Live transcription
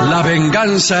La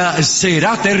venganza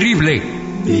será terrible.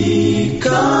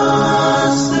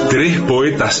 Tres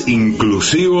poetas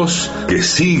inclusivos que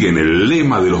siguen el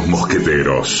lema de los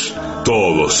mosqueteros.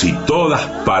 Todos y todas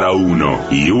para uno,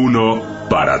 y uno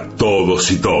para todos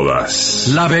y todas.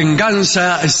 La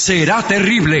venganza será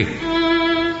terrible.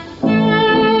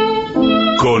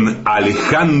 Con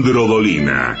Alejandro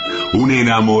Dolina, un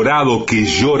enamorado que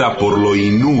llora por lo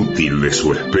inútil de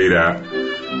su espera,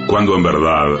 cuando en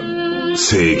verdad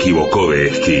se equivocó de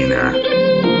esquina.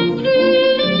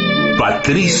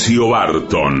 Patricio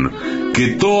Barton, que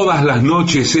todas las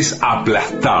noches es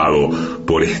aplastado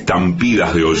por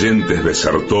estampidas de oyentes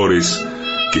desertores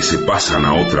que se pasan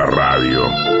a otra radio.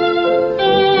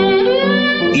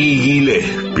 Y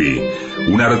Gillespie,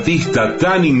 un artista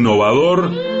tan innovador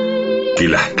que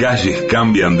las calles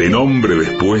cambian de nombre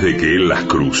después de que él las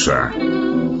cruza.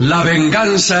 La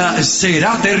venganza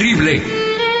será terrible.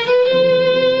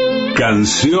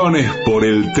 Canciones por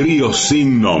el trío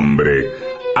sin nombre: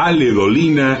 Ale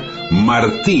Dolina,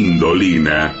 Martín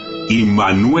Dolina y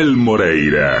Manuel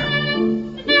Moreira.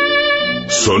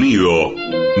 Sonido: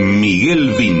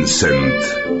 Miguel Vincent.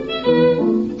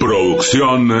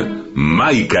 Producción: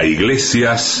 Maica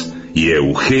Iglesias y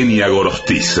Eugenia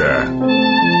Gorostiza.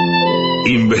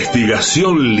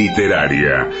 Investigación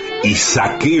literaria y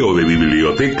saqueo de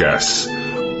bibliotecas: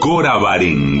 Cora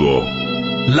Barengo.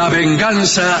 La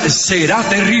venganza será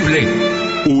terrible.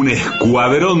 Un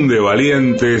escuadrón de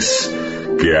valientes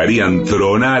que harían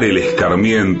tronar el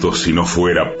escarmiento si no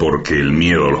fuera porque el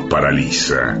miedo los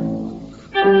paraliza.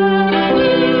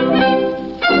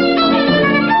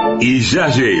 Y ya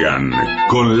llegan,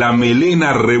 con la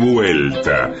melena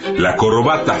revuelta, la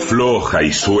corbata floja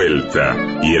y suelta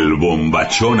y el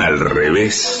bombachón al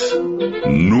revés,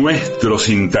 nuestros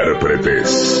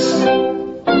intérpretes.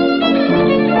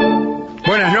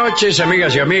 Buenas noches,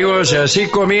 amigas y amigos. Así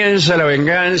comienza La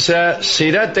venganza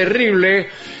será terrible,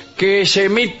 que se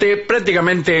emite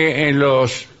prácticamente en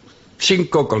los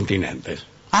 5 continentes.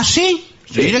 ¿Ah, sí?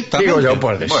 Sí, Directamente. digo yo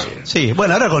por decir. Bueno, sí,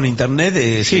 bueno, ahora con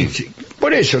internet... Sí,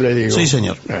 por eso le digo. Sí,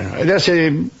 señor. Bueno,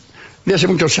 de hace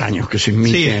muchos años que se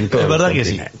emite Sí, en todo es verdad el que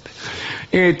sí.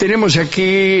 continente. Tenemos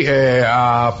aquí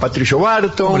a Patricio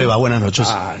Barton. ¿Cómo le va? Buenas noches.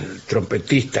 Al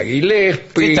trompetista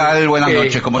Gillespie. ¿Qué tal? Buenas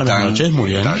noches, ¿cómo Buenas están? noches, muy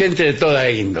bien. Gente de toda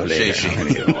índole. Sí, sí. han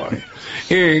venido hoy.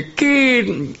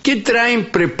 ¿Qué traen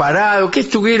preparado? ¿Qué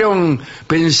estuvieron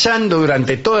pensando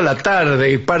durante toda la tarde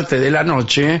y parte de la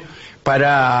noche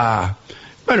para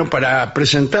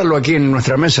presentarlo aquí en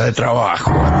nuestra mesa de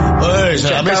trabajo? Pues, Se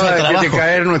la mesa acaba de de trabajo.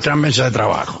 caer nuestra mesa de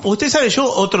trabajo. Usted sabe, yo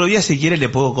otro día, si quiere, le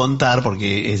puedo contar,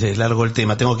 porque es largo el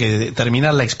tema, tengo que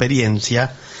terminar la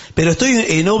experiencia, pero estoy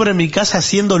en obra en mi casa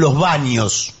haciendo los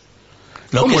baños.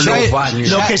 ¿Cómo los baños?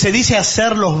 Lo que se dice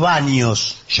hacer los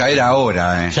baños. Ya era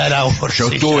hora, ¿eh? Ya era hora. Yo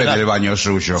sí, estuve ya en era- el baño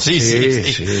suyo. Sí.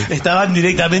 Sí. Estaban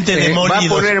directamente ¿Va a demolidos.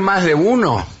 poner más de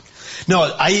uno? No,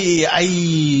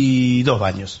 hay 2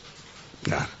 baños.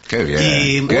 Qué bien.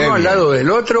 Y qué ¿Uno al bien. lado del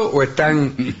otro o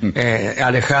están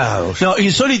alejados? No,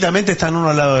 insólitamente están uno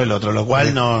al lado del otro, lo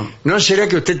cual no... ¿No será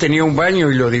que usted tenía un baño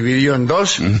y lo dividió en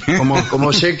 2?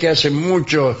 Como sé que hace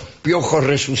muchos piojos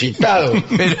resucitados.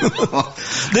 Pero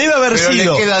debe haber Pero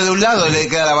sido... le queda de un lado, le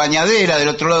queda la bañadera, del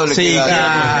otro lado le Sí, queda...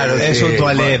 claro, sí, es un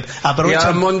toilet. Y Aprovechan...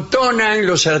 amontonan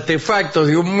los artefactos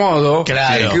de un modo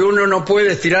Claro. que uno no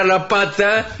puede estirar la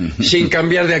pata sin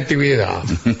cambiar de actividad.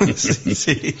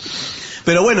 Sí.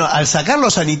 Pero bueno, al sacar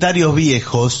los sanitarios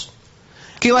viejos,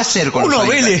 ¿Qué va a hacer con uno los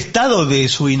ve el sanitarios? estado de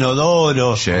su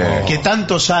inodoro, Sí. que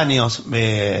tantos años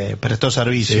prestó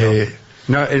servicio.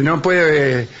 No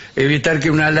puede evitar que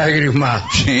una lágrima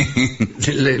Sí.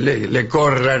 le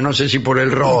corra, no sé si por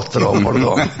el rostro o por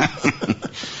dónde.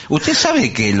 Usted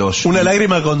sabe que Una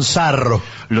lágrima con sarro.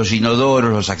 los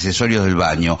inodoros, los accesorios del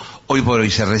baño, hoy por hoy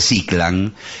se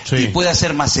reciclan Sí. y puede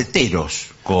hacer maceteros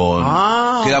con...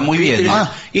 queda muy qué bien.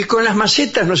 interesante. Y con las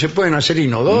macetas no se pueden hacer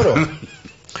inodoros.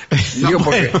 Digo,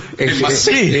 porque bueno, es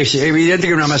sí. es evidente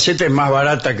que una maceta es más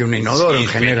barata que un inodoro Sí, en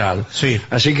general. sí.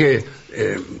 Así que,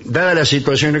 dada la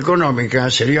situación económica,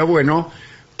 sería bueno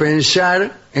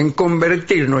pensar en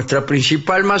convertir nuestra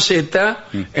principal maceta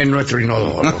en nuestro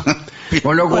inodoro.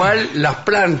 Con lo cual, las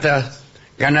plantas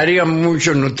ganarían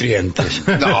muchos nutrientes.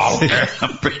 No,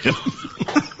 pero...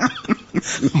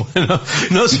 Bueno,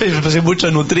 no sé mucho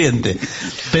nutriente,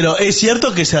 pero es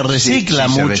cierto que se recicla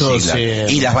Sí, se mucho. recicla.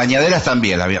 Y las bañaderas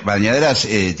también, las bañaderas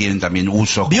tienen también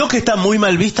uso. Vio que está muy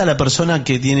mal vista la persona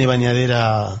que tiene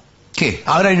bañadera. ¿Qué?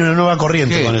 Ahora hay una nueva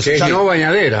corriente ¿Qué? con eso. Que es ¿Sabe? no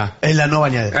bañadera. Es la no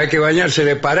bañadera. Hay que bañarse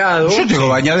de parado. Yo tengo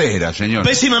bañadera, señor.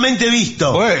 Pésimamente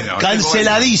visto. Bueno,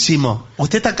 Canceladísimo.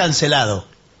 Usted está cancelado.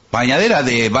 Bañadera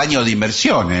de baño de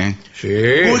inmersión, ¿eh? Sí,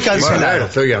 Muy sí, cancelado. claro,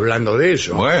 estoy hablando de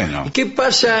eso. Bueno. ¿Y qué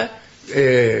pasa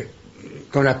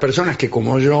con las personas que,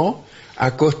 como yo,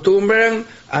 acostumbran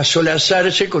a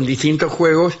solazarse con distintos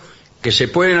juegos que se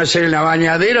pueden hacer en la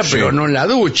bañadera, Sí. pero no en la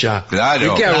ducha?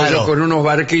 Claro, ¿Y qué hago claro. yo con unos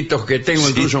barquitos que tengo, Sí.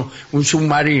 incluso un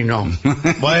submarino?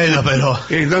 Bueno, pero...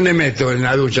 ¿Y ¿Dónde meto en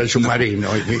la ducha el submarino?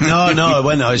 No,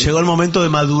 bueno, llegó el momento de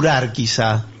madurar,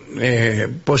 quizá.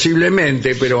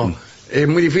 Posiblemente, pero es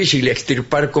muy difícil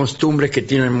extirpar costumbres que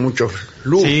tienen muchos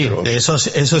Sí, lustros.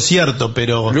 eso es cierto,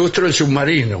 pero... Lustro el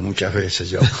submarino, muchas veces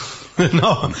yo.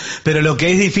 No, pero lo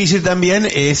que es difícil también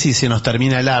es si se nos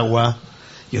termina el agua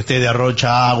y usted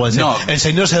derrocha agua. No. El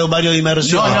señor se da un baño de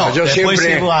inmersión. No, Yo después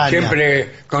se baña.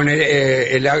 siempre con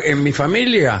en mi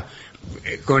familia,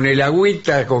 con el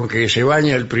agüita con que se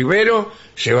baña el primero,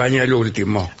 se baña el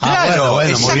último. Claro,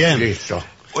 bueno, muy exacto. bien. Listo.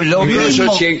 Lo Incluso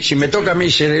mismo- si me toca a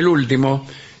mí ser el último,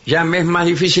 ya me es más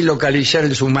difícil localizar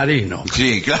el submarino,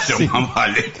 Sí, claro, más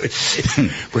vale.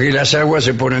 porque las aguas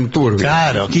se ponen turbias.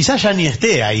 Claro, quizás ya ni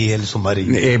esté ahí el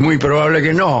submarino. Es muy probable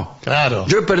que no. Claro.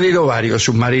 Yo he perdido varios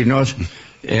submarinos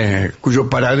cuyo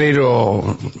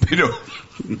paradero Pero,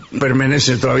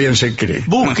 permanece todavía en secreto.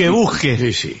 Busque.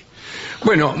 Sí, sí.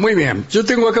 Bueno, muy bien. Yo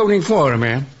tengo acá un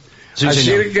informe Sí,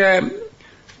 acerca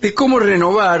de cómo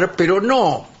renovar, pero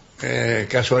no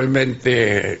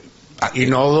casualmente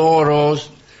inodoros,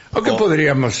 aunque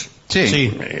podríamos sí.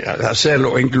 Sí.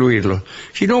 hacerlo o incluirlos,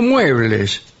 sino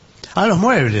muebles. Los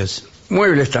muebles.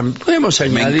 Muebles también. Podemos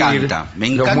añadir me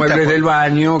los encanta muebles por- del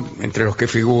baño, entre los que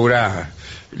figura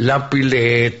la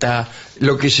pileta,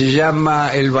 lo que se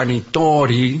llama el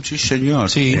vanitori, Sí, señor.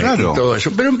 Sí, y claro. todo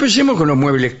eso. Pero empecemos con los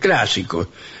muebles clásicos.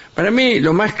 Para mí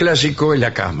lo más clásico es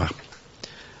la cama.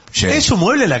 Sí. ¿Es un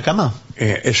mueble la cama?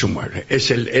 Es un mueble,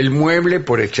 es el mueble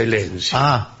por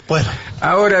excelencia. Bueno.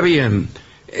 Ahora bien,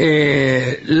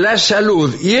 la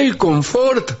salud y el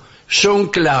confort son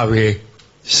clave.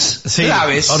 Sí,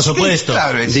 Claves, por supuesto. sí,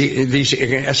 claves.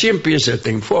 Dice, así empieza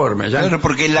este informe. ¿ya? Claro,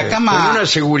 porque en la cama- Con una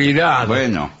seguridad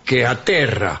Bueno. que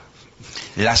aterra.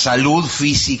 La salud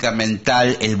física,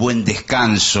 mental, el buen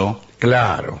descanso.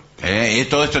 Claro.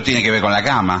 Todo esto tiene que ver con la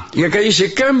cama. Y acá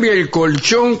dice, cambia el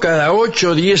colchón cada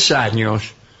 8 o 10 años,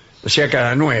 o sea,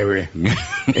 cada 9,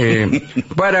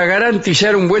 para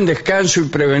garantizar un buen descanso y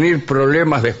prevenir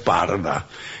problemas de espalda.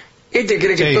 Este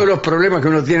cree que Sí. todos los problemas que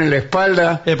uno tiene en la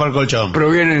espalda Es por el colchón.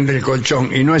 provienen del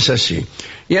colchón, y no es así.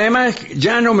 Y además,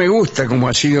 ya no me gusta como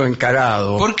ha sido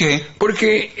encarado. ¿Por qué?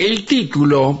 Porque el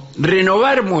título,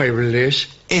 renovar muebles,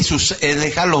 Es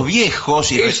dejar los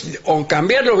viejos y... es o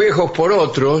cambiar los viejos por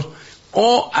otros,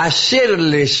 o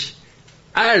hacerles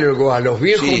algo a los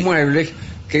viejos Sí. muebles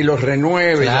que los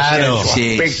renueve, ya sea Claro. en su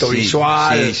Sí, aspecto sí,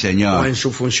 visual, sí, señor. o en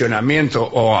su funcionamiento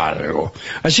o algo.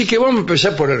 Así que vamos a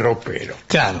empezar por el ropero.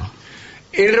 Claro.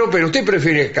 El ropero, ¿usted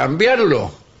prefiere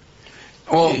cambiarlo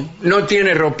o no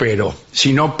tiene ropero,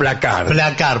 sino placar?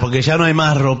 Placar, porque ya no hay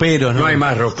más roperos, ¿no? No hay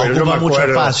más ropero. Yo Ocupa me mucho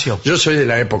acuerdo, espacio. yo soy de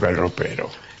la época del ropero.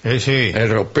 Sí. El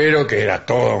ropero que era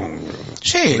todo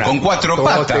Sí, una con 4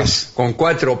 matote, patas. con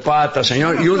 4 patas,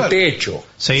 señor, y un Claro. techo,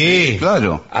 Sí.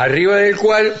 Claro. arriba del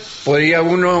cual podía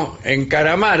uno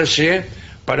encaramarse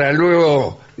para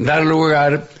luego dar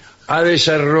lugar a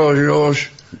desarrollos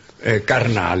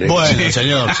carnales. Bueno,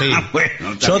 señor, sí.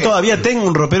 Bueno, está Yo bien. todavía tengo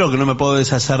un ropero que no me puedo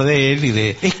deshacer de él y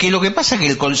de... Es que lo que pasa es que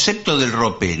el concepto del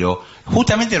ropero,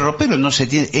 justamente el ropero no se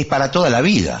tiene, es para toda la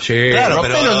vida. Sí, Claro, el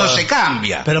pero- ropero no se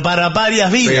cambia. Pero para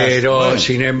varias vidas. pero Bueno.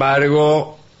 sin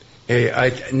embargo,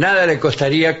 nada le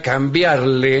costaría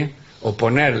cambiarle o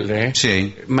ponerle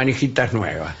Sí. manijitas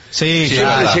nuevas. Sí, Sí,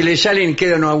 claro. claro. Se le salen,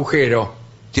 queda un agujero.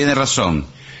 Tiene razón.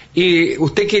 Y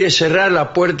usted quiere cerrar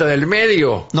la puerta del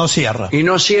medio No cierra. y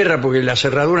no cierra porque la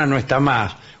cerradura no está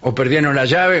más, o perdieron la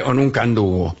llave o nunca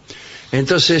anduvo.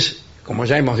 Entonces, como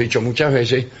ya hemos dicho muchas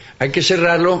veces, hay que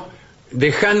cerrarlo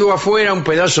dejando afuera un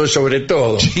pedazo de sobre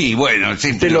todo. Sí, bueno,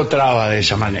 sí. Usted lo traba de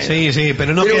esa manera. Sí, sí,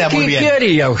 pero no Pero queda muy bien. ¿qué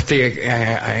haría usted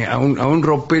a un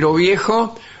ropero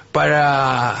viejo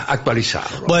para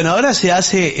actualizarlo? Bueno, ahora se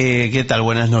hace... ¿Qué tal?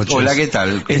 Buenas noches. Hola, ¿qué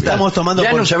tal? Estamos tomando... Ya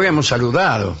por- nos habíamos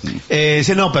saludado.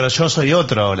 Sí, no, pero yo soy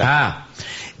otro ahora. Ah,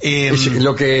 Eh, es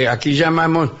lo que aquí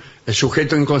llamamos el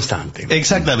sujeto inconstante.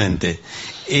 Exactamente.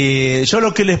 Yo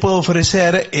lo que les puedo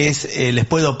ofrecer es, les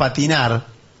puedo patinar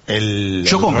el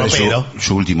Yo compré ropero.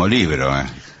 su último libro, ¿eh?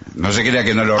 No se crea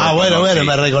que no lo Bueno, reconocí.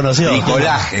 me reconoció.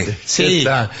 Bricolaje. ¿Qué Sí.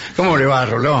 tal? ¿Cómo le va,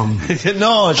 Rolón?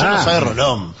 No, yo no Ah. soy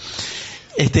Rolón.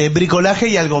 Bricolaje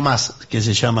y algo más, que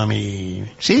se llama mi...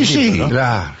 Sí, mi sí. libro, ¿no?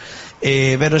 Claro.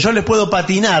 Pero yo les puedo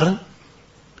patinar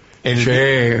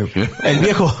El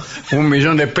viejo...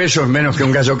 1.000.000 de pesos menos que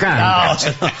un gallo No, canta. o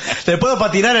sea, le puedo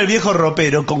patinar el viejo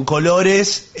ropero con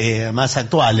colores más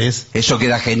actuales. Eso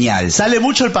queda genial. Sale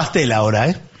mucho el pastel ahora,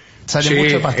 ¿eh? Sale Sí,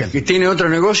 mucho el pastel. ¿y tiene otro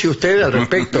negocio usted al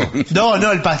respecto? No,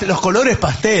 el pastel, los colores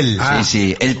pastel. Ah.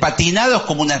 Sí. El patinado es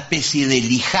como una especie de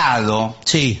lijado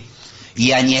Sí,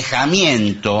 y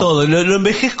añejamiento. todo. Lo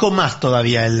envejezco más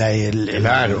todavía el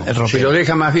Claro, ropero. se lo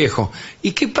deja más viejo.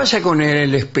 ¿Y qué pasa con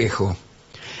el espejo?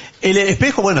 El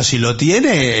espejo, bueno, si lo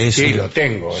tiene... Es Sí, un- lo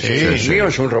tengo. Sí, El sí. mío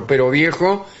es un ropero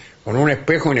viejo con un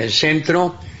espejo en el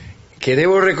centro que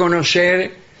debo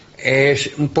reconocer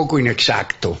es un poco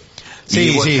inexacto.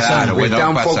 Sí, Y, sí, claro, bueno, Está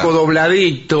un pasa. poco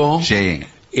dobladito. Sí.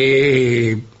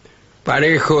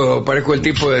 Parezco el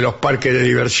tipo de los parques de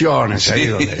diversiones. Ahí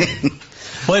donde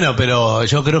Bueno, pero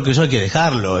yo creo que eso hay que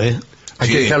dejarlo, ¿eh? hay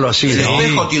que dejarlo así, El ¿no?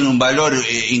 espejo tiene un valor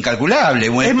incalculable.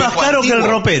 Un Es más espejo caro que el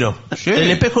antiguo. ropero. Sí.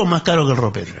 El espejo es más caro que el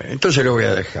ropero. Entonces lo voy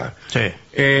a dejar. Sí.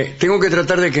 Tengo que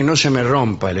tratar de que no se me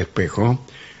rompa el espejo,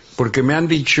 porque me han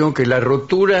dicho que la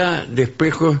rotura de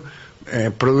espejos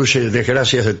produce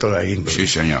desgracias de toda índole. Sí,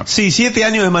 señor. Sí, 7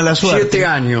 años de mala suerte. 7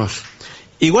 años.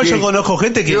 Igual Sí. yo conozco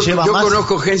gente que Yo lleva más...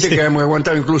 conozco gente que me ha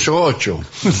aguantado incluso 8,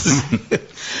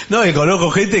 No, y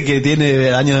conozco gente que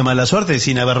tiene años de mala suerte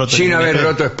sin haber roto sin ningún haber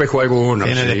espejo. roto espejo alguno.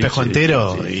 Tiene el Sí, espejo sí,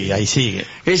 entero sí, sí. y ahí sigue.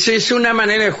 Esa es una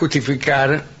manera de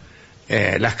justificar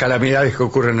las calamidades que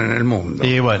ocurren en el mundo.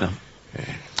 Y bueno,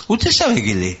 Usted sabe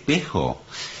que el espejo,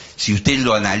 si usted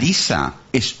lo analiza,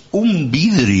 es un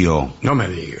vidrio No me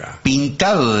diga.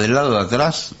 pintado del lado de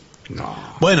atrás No.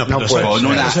 bueno, pero No puede eso-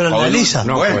 ser. eso lo analiza.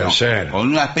 No puede ser. con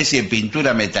una especie de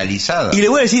pintura metalizada. Y le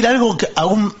voy a decir algo que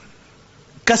aún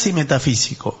casi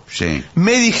metafísico. Sí.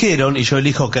 Me dijeron, y yo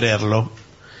elijo creerlo,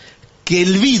 que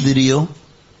el vidrio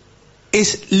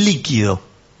es líquido,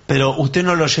 pero usted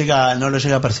no lo llega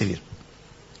a percibir.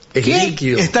 Es ¿Qué?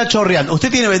 líquido. Está chorreando.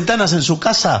 ¿Usted tiene ventanas en su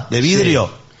casa de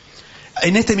vidrio?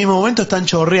 En este mismo momento están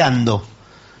chorreando,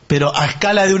 pero a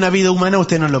escala de una vida humana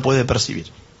usted no lo puede percibir.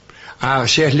 Ah, o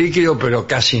sea, es líquido, pero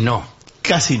casi no.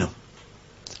 Casi no.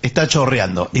 Está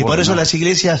chorreando. Y por Bueno. eso las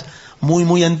iglesias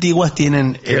muy antiguas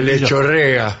tienen... Que le vidrio-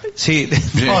 chorrea. Sí,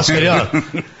 no, señor.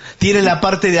 Tiene la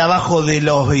parte de abajo de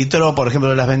los vitros, por ejemplo,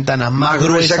 de las ventanas más, Más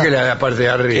gruesa que la parte de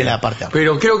arriba. que la parte de arriba.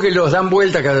 Pero creo que los dan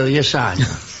vuelta cada 10 años.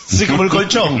 Sí, como el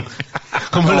colchón.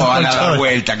 Como ¿Cómo los van a dar colchones.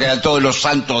 vuelta? Quedan todos los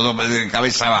santos de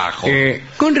cabeza abajo.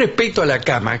 Con respecto a la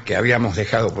cama, que habíamos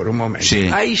dejado por un momento, Sí.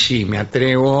 ahí sí me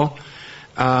atrevo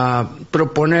a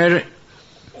proponer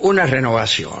unas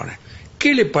renovaciones.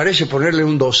 ¿Qué le parece ponerle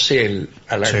un dosel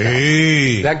a la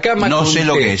Sí. cama? La cama No con sé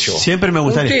lo que es. techo. Siempre me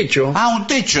gustaría. Un techo. Ah, un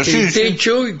techo, sí. El sí.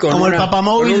 techo y con Como el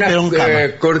papamóvil, con unas, pero en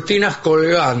cama. cortinas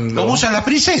colgando. Como usan las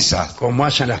princesas. Como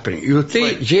hacen las y usted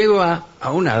Bueno. lleva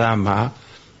a una dama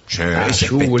Sí, Ah, es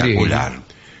sublime. espectacular.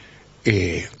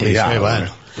 cuidado, sí,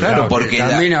 bueno. Claro, porque la-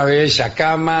 camina ve esa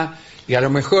cama y a lo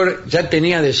mejor ya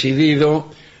tenía decidido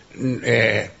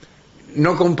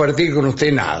no compartir con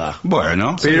usted nada,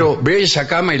 Bueno, pero ve esa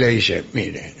cama y le dice,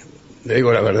 mire, le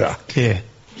digo la verdad, ¿Qué?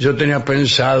 yo tenía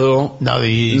pensado No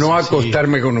dice, no sí.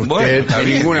 acostarme con usted Bueno, está de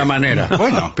bien. ninguna manera,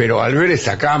 Bueno. pero al ver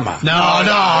esta cama, No.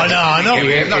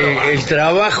 el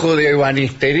trabajo de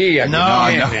ebanistería que No,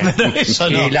 tiene, pero eso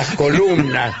no. y las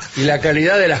columnas y la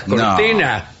calidad de las No.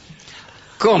 cortinas,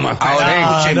 ¿cómo?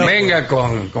 Ahora, venga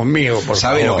conmigo, por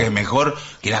 ¿sabe favor. lo que es mejor?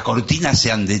 Que las cortinas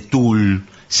sean de tul,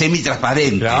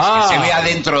 semitransparentes, Claro. que se vea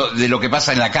dentro de lo que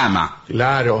pasa en la cama,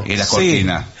 Claro. en las Sí.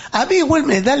 cortinas. A mí igual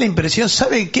me da la impresión,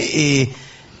 ¿sabe qué?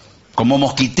 Como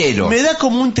mosquitero. Me da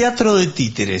como un teatro de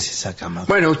títeres esa cama.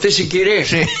 Bueno, usted si quiere,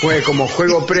 puede como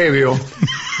juego previo.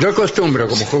 Yo acostumbro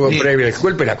como juego previo,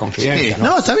 disculpe la confianza, Sí.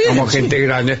 No, está bien, como sí. gente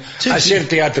grande, Sí, hacer sí.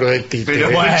 teatro de títeres.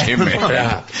 Pero escúcheme.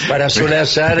 para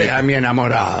solazar a mi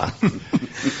enamorada.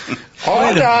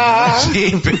 ¡Hola!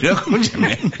 Sí, pero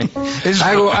escúcheme. Es-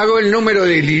 Hago el número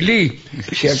de Lili.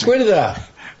 ¿Se acuerda?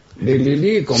 De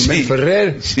Lili con Sí, Ben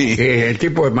Ferrer. sí. El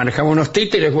tipo que manejaba unos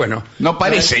títeres, bueno. No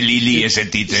parece Lili ese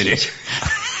títere.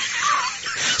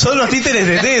 Son los títeres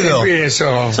de dedo.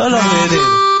 Eso. Son los de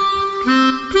dedo.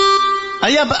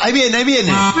 Ahí viene, ahí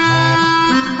viene.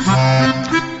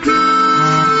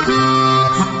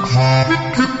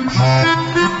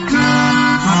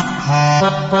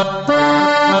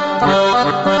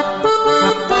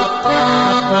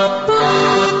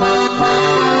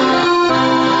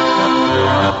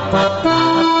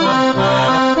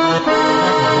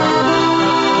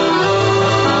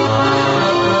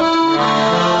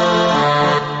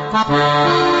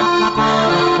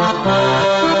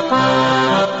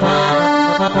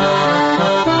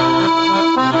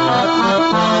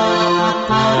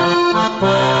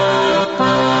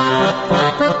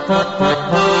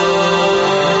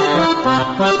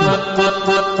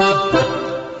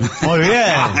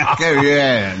 Qué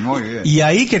bien, muy bien. Y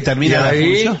ahí que Y termina la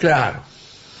ahí, función. claro.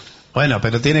 Bueno,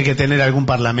 pero tiene que tener algún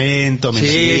parlamento.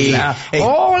 Sí, claro.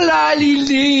 Hola,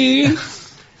 Lili.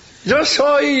 Yo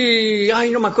soy...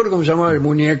 Ay, no me acuerdo cómo se llamaba el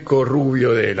muñeco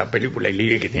rubio de la película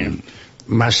Lili, que tiene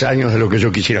más años de lo que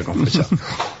yo quisiera confesar.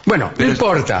 Bueno, no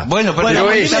importa. Bueno, pero Bueno,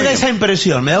 a mí es- me da esa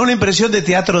impresión, me da una impresión de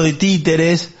teatro de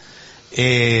títeres.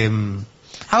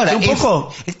 Ahora, un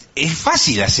poco... es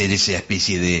fácil hacer esa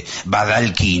especie de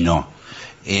badalquino,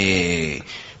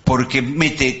 porque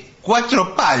mete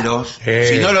 4 palos,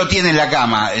 si no lo tiene en la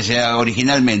cama, o sea,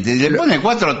 originalmente, le pone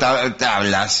 4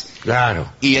 tablas, Claro.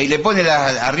 y ahí le pone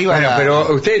arriba Bueno, la...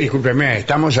 pero usted, discúlpeme,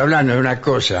 estamos hablando de una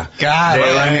cosa. Claro,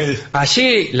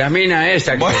 Así, la mina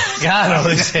esta que... Bueno, claro,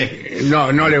 dice.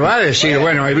 No le va a decir,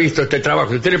 bueno, he visto este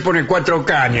trabajo. Usted le pone 4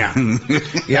 cañas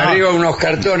y arriba unos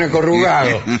cartones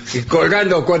corrugados y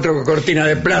colgando 4 cortinas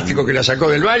de plástico que la sacó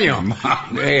del baño.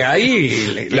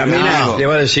 Ahí la mina Claro. le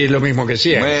va a decir lo mismo que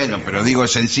siempre. Bueno, pero digo,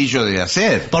 es sencillo de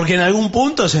hacer. Porque en algún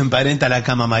punto se emparenta la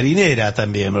cama marinera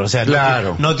también, o sea,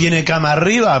 Claro. no tiene cama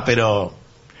arriba, pero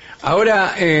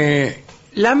Ahora,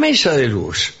 la mesa de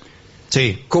luz,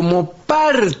 sí. como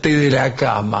parte de la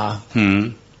cama,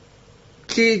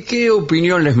 ¿qué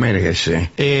opinión les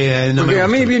merece? No Porque me a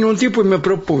mí gusta. vino un tipo y me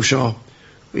propuso,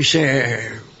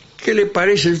 dice, ¿qué le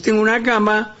parece? Yo tengo una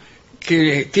cama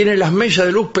que tiene las mesas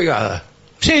de luz pegadas.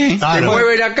 Sí, Se Claro.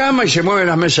 mueve la cama y se mueve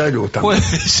las mesas de luz también.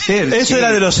 puede ser. Eso sí.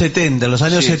 era de los 70, los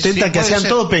años Sí, 70, sí, que puede hacían ser.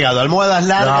 todo pegado, almohadas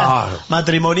largas, Claro.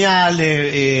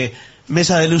 matrimoniales,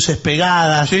 mesa de luces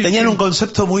pegadas, Sí, tenían sí. un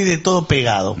concepto muy de todo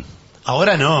pegado.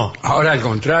 Ahora no. Ahora al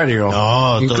contrario. No,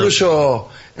 todo- Incluso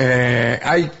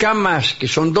hay camas que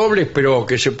son dobles pero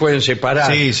que se pueden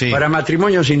separar Sí, sí. para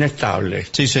matrimonios inestables.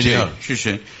 Sí, señor. Sí,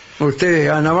 sí, sí. Usted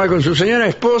anda mal con su señora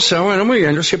esposa, bueno, muy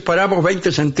bien, lo separamos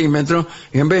 20 centímetros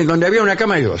y en vez donde había una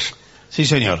cama hay 2. Sí,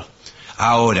 señor.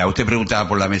 Ahora, usted preguntaba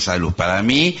por la mesa de luz. Para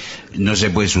mí no se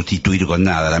puede sustituir con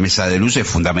nada. La mesa de luz es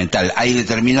fundamental. Hay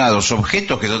determinados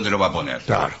objetos que ¿dónde lo va a poner?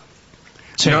 Claro.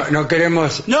 Sí. No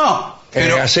queremos No,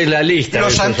 pero hacer la lista. de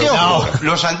los esos anteojos, objetos.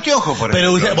 los anteojos, por Pero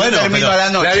ejemplo. usted- bueno, Yo termino pero a la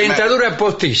noche. La dentadura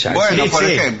postiza. Bueno, Sí, por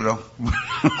sí. ejemplo.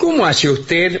 ¿Cómo hace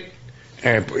usted?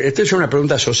 Esta es una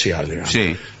pregunta social, digamos.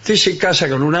 Sí. Usted se casa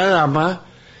con una dama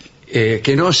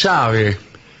que no sabe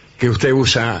que usted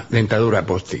usa dentadura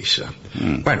postiza.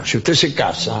 Bueno, si usted se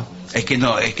casa, Es que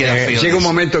no, es que era feo. llega un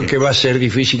momento en que va a ser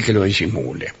difícil que lo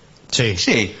disimule. Sí.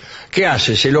 Sí. ¿Qué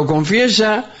hace? ¿Se lo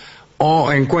confiesa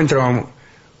o encuentra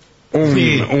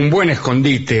Sí. un buen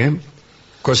escondite?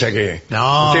 Cosa que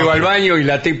No, usted va al pero- baño y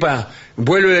la tipa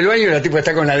vuelve del baño y la tipa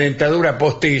está con la dentadura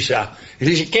postiza. Y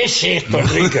dice, ¿qué es esto,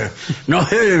 Enrique? No,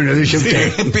 lo dice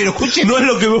usted. Pero escuche, No es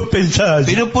lo que vos pensás.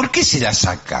 pero ¿por qué se la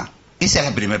saca? Esa es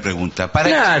la primera pregunta. ¿Para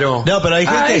Claro. No, pero hay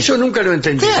gente- Eso nunca lo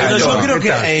entendí. Pero yo creo ¿Qué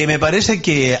tal? que me parece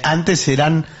que antes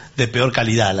eran de peor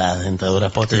calidad las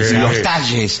dentaduras postizas. Sí. los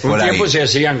talles Un por ahí? tiempo se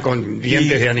hacían con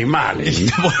dientes de animales.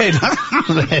 Bueno.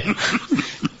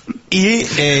 Y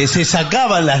se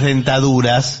sacaban las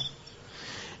dentaduras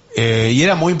y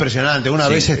era muy impresionante. Una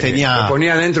vez tenía Lo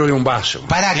ponía dentro de un vaso.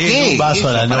 ¿Para Sí, qué? un vaso Eso,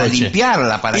 a la para noche.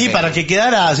 limpiarla, para y para que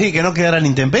quedara así, que no quedaran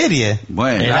intemperie.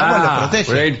 Bueno. El agua Ah, lo protege.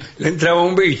 por ahí le entraba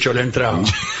un bicho, le entraba.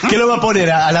 ¿Qué lo va a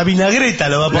poner? A la vinagreta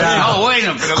lo va a poner. No,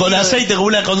 bueno, pero con quiero- aceite, como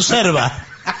una conserva.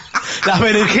 Las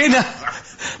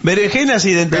berenjenas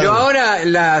y dentaduras. Pero ahora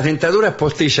las dentaduras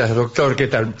postizas, doctor, ¿qué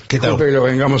tal? ¿Qué tal? Disculpe que lo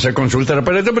vengamos a consultar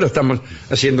para esto, pero estamos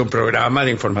haciendo un programa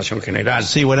de información general.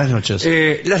 Sí, buenas noches.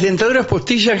 Las dentaduras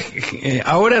postizas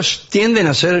ahora tienden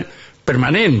a ser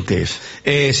permanentes.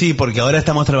 Sí, porque ahora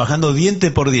estamos trabajando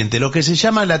diente por diente, lo que se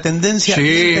llama la tendencia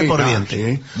diente por claro,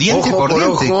 diente. sí. ¿Diente Ojo por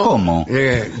diente? ¿Cómo?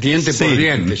 Diente por Sí.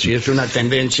 diente, sí, es una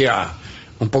tendencia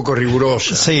un poco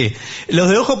rigurosa. Sí, los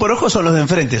de ojo por ojo son los de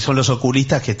enfrente, son los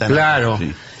oculistas que están. Claro,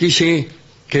 Sí. y sí,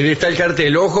 que está el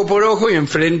cartel ojo por ojo y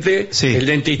enfrente Sí. el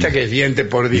dentista que es diente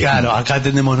por diente. Claro, acá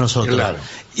tenemos nosotros. Claro.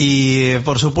 Y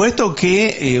por supuesto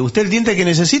que usted el diente que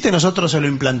necesite nosotros se lo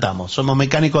implantamos. Somos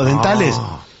mecánicos dentales.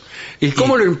 Ah. ¿Y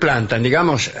cómo lo implantan?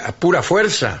 Digamos, a pura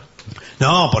fuerza.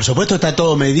 No, por supuesto está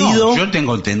todo medido. No, yo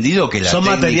tengo entendido que la son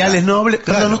técnica- materiales nobles.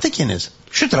 Claro. Perdón, ¿usted quién es?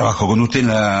 Yo trabajo con usted en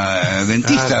la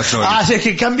dentista. soy. Ah, sí, es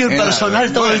que cambio el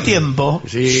personal todo el bueno. tiempo.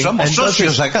 Sí. Somos Entonces-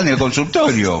 socios acá en el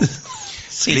consultorio.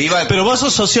 Sí, Le iba- pero vos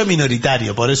sos socio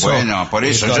minoritario, por eso. Bueno, por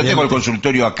eso. Yo todavía tengo el no te-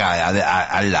 consultorio acá,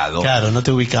 al lado. Claro, no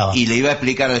te ubicaba. Y le iba a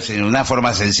explicar en una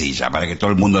forma sencilla, para que todo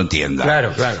el mundo entienda.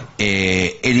 Claro, claro.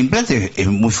 El implante es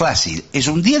muy fácil. Es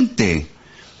un diente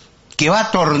que va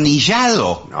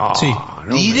atornillado No, Sí.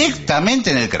 no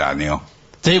directamente en el cráneo.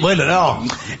 Sí, bueno, no.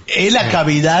 Es la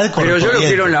cavidad Pero yo lo correspondiente.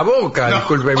 quiero en la boca,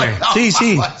 discúlpeme. bueno. Sí,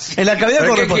 sí. En la cavidad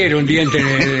 ¿Para qué correspondiente. quiere un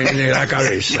diente en la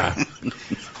cabeza?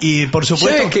 Y por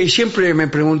supuesto... ¿Sabes que siempre me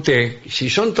pregunté, si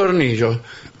son tornillos,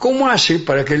 ¿cómo hace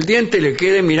para que el diente le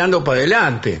quede mirando para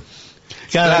adelante?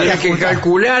 Claro, Tiene que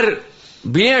calcular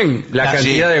bien la Ah,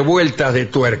 cantidad sí. de vueltas de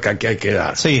tuerca que hay que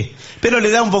dar. Sí, pero le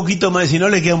da un poquito más, si no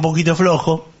le queda un poquito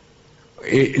flojo.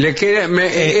 Le queda,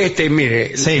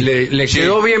 mire, Sí. le Sí.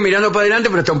 quedó bien mirando para adelante,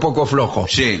 pero está un poco flojo.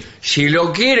 Sí. Si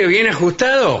lo quiere bien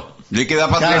ajustado, Le queda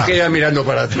para le queda mirando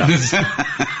para atrás.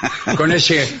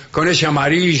 con ese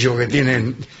amarillo que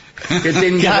tienen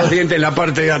Claro. los dientes en la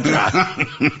parte de atrás.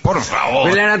 Por favor.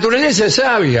 Pero la naturaleza es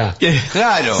sabia.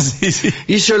 Claro. Sí, sí.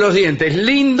 Hizo los dientes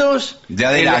lindos De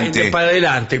adelante. para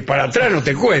adelante, para atrás no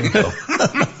te cuento.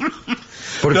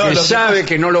 Porque No, lo que sabe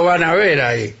que no lo van a ver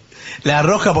ahí. La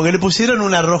rosca, porque le pusieron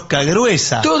una rosca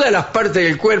gruesa. Todas las partes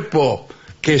del cuerpo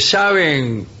que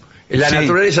saben, la Sí.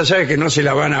 naturaleza sabe que no se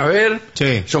la van a ver,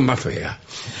 Sí. son más feas.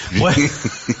 Bueno.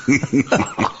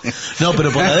 No,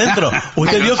 pero por adentro,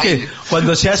 usted vio que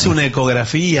cuando se hace una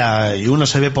ecografía y uno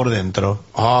se ve por dentro,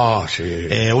 Ah, sí.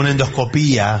 una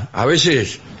endoscopía, A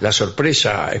veces la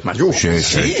sorpresa es mayúscula.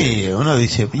 Sí. sí, uno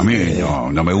dice, A mí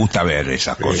no me gusta ver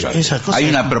esas cosas. esas cosas Hay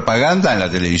una no. propaganda en la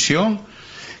televisión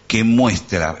que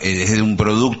muestra, es de un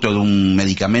producto, de un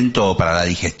medicamento para la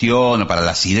digestión o para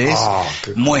la acidez,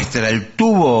 qué- muestra el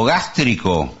tubo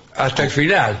gástrico Hasta el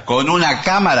final. con una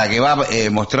cámara que va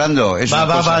mostrando. Es Va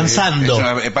una cosa- avanzando.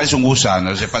 parece un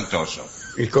gusano, es espantoso.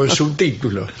 Y con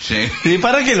subtítulos. Sí. ¿y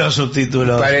para qué los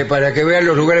subtítulos? Para que vean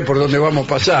los lugares por donde vamos a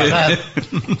pasar. Claro.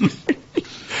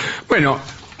 Bueno,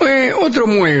 otro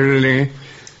mueble,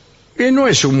 que no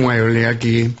es un mueble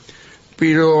aquí,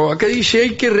 pero acá dice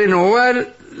hay que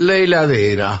renovar la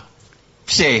heladera,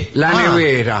 Sí. la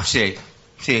nevera, Sí.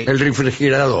 Sí. el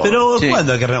refrigerador. Pero Sí.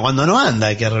 cuando no anda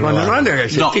hay que renovar. Cuando no anda, que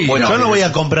se No, tira. bueno, Yo no voy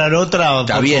a comprar otra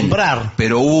Está por bien, comprar.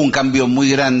 pero hubo un cambio muy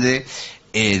grande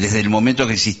desde el momento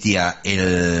que existía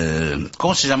el...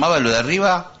 ¿Cómo se llamaba lo de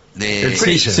arriba? El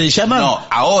freezer. Se llama No,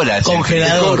 ahora es el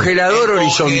congelador. El congelador el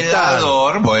horizontal.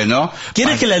 congelador, bueno.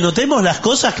 ¿Quieres que le anotemos las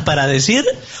cosas para decir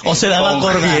o se la va a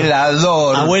acordar?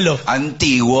 Congelador Abuelo.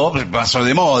 antiguo, pasó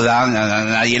de moda,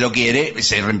 nadie lo quiere,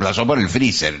 se reemplazó por el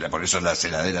freezer, por eso las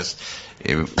heladeras...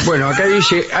 Bueno, acá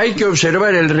dice hay que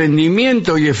observar el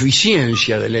rendimiento y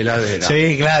eficiencia de la heladera.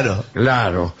 Sí, claro.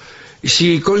 Claro.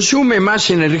 Si consume más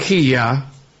energía,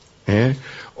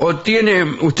 o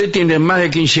usted tiene más de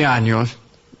 15 años,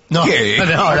 No, ¿Qué? no,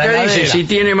 la acá dice heladera. si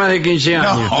tiene más de 15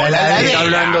 años. la heladera. Está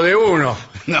hablando de uno.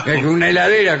 No. Es que una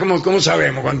heladera, ¿cómo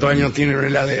sabemos cuántos años tiene una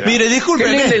heladera? Mire,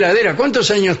 discúlpeme. ¿Qué linda heladera?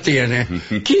 ¿Cuántos años tiene?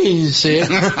 15.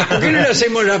 ¿Por qué no le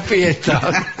hacemos la fiesta?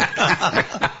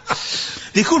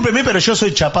 Discúlpeme, pero yo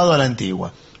soy chapado a la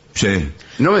antigua. Sí.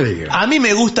 No me diga. A mí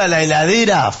me gusta la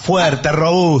heladera fuerte,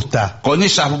 robusta. Con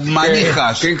esas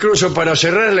manijas... Que incluso para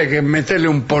cerrarle hay que meterle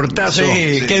un portazo.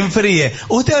 Sí, que enfríe.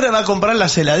 Usted ahora va a comprar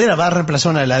las heladeras, va a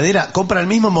reemplazar una heladera, compra el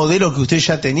mismo modelo que usted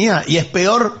ya tenía y es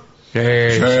peor. Sí,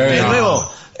 De no.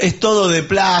 nuevo, es todo de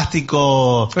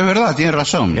plástico. Es verdad, tiene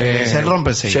razón. Se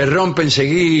rompe enseguida. Se rompe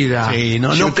enseguida. Sí,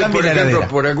 no- si no usted, cambie por la ejemplo, heladera.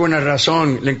 por alguna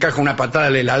razón le encaja una patada a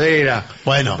la heladera,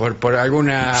 Bueno. por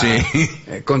alguna Sí.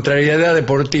 contrariedad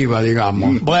deportiva,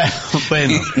 digamos, Bueno,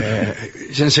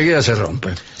 enseguida se rompe.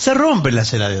 se rompen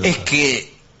las heladeras. Es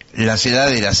que las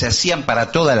heladeras se hacían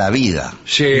para toda la vida.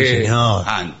 Sí, Sí, señor.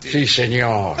 Antes. Sí,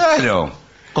 señor. Claro.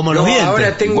 Como los No, dientes.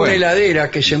 ahora tengo Bueno. una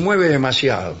heladera que se mueve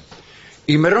demasiado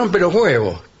y me rompe los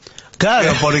huevos.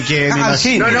 Claro, porque me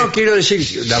imagino. No, quiero decir,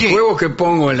 los Sí. huevos que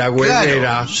pongo en la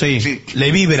huevera Sí, Sí.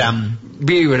 le vibran.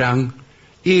 vibran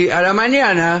y a la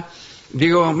mañana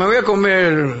digo, me voy a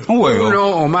comer Un huevo. uno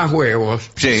o más huevos.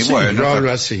 Sí, bueno. Yo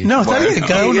hablo así. No, está Bueno. bien,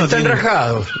 cada Y uno están tiene...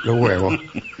 rajados los huevos.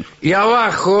 Y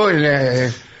abajo, en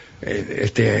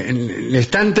el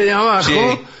estante de abajo,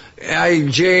 Sí. hay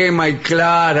yema y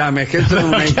clara, me quedo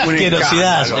un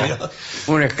asquerosidad, escándalo. señor.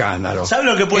 Un escándalo. ¿Sabe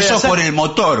lo que puede Eso hacer? por el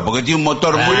motor, porque tiene un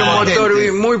motor muy Un motor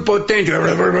potente. muy potente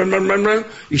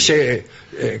y se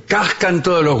cascan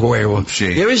todos los huevos. Sí.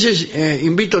 Y a veces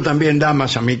invito también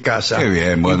damas a mi casa. Qué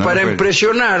bien, y bueno, para bueno.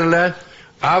 impresionarlas,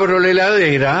 abro la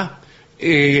heladera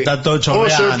y, Está todo oh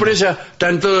chorreando. sorpresa,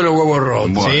 están todos los huevos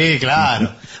rotos. Bueno. Sí,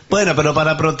 claro. Bueno, pero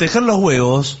para proteger los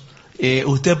huevos,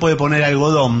 usted puede poner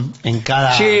algodón en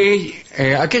cada... Sí,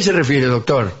 ¿a qué se refiere,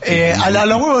 doctor? A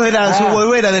los huevos de su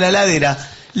huevera, de la heladera,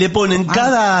 le ponen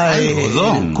cada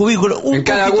algodón. cubículo... En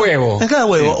cada huevo. En cada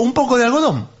huevo, un poco de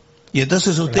algodón. Y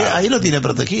entonces usted Claro. ahí lo tiene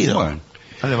protegido. Bueno.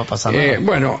 No le va a pasar nada.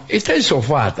 Bueno, está el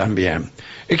sofá también.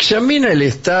 Examina el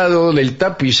estado del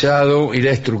tapizado y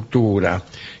la estructura.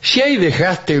 Si hay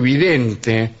desgaste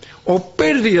evidente o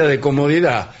pérdida de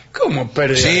comodidad. ¿Cómo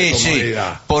pérdida de Sí, sí,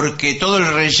 comodidad? porque todo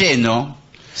el relleno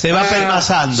Se va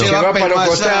pelmazando. Se va para los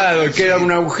costados y queda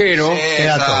un agujero. Sí,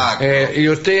 exacto. Y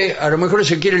usted a lo mejor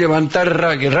se quiere levantar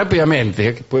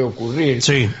rápidamente, que puede ocurrir.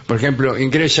 Sí. Por ejemplo,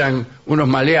 ingresan unos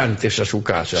maleantes a su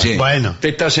casa. Sí. Bueno. Usted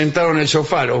está sentado en el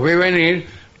sofá, los ve venir,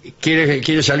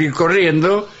 quiere salir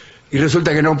corriendo y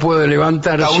resulta que no puede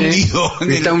levantarse.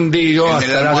 Está hundido en el hasta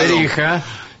la almohadón. verija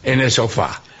en el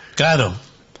sofá. Claro.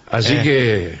 Así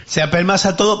que... Se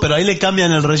apelmaza todo, pero ahí le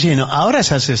cambian el relleno. Ahora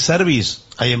se hace service.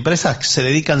 Hay empresas que se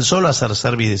dedican solo a hacer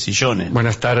service de sillones.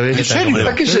 Buenas tardes. ¿Qué tal? ¿Cómo le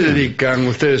va? ¿A qué se dedican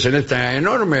ustedes en esta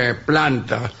enorme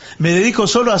planta? Me dedico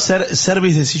solo a hacer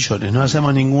service de sillones. No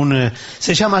hacemos ningún...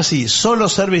 se llama así, solo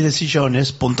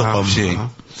servicedesillones.com. Sí.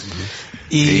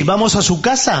 Y Sí. vamos a su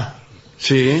casa.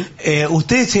 Sí.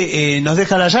 Usted nos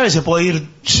deja la llave, se puede ir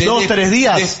 2-3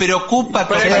 días. Despreocupa.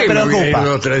 ¿Para Se qué me preocupa. voy a ir 2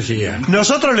 o 3 días?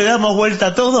 Nosotros le damos vuelta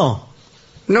a todo.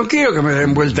 No quiero que me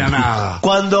den vuelta a nada.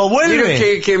 Cuando Quiero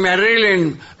vuelve... que me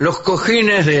arreglen los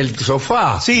cojines del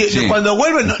sofá. Sí, Sí. cuando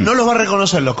vuelve no los va a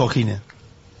reconocer los cojines.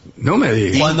 No me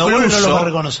digas. Cuando vuelve no los va a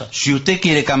reconocer. Si usted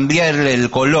quiere cambiarle el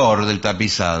color del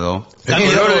tapizado, El Cambia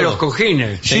color todo. de los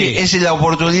cojines. sí, esa es la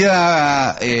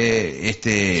oportunidad.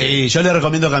 Sí, yo le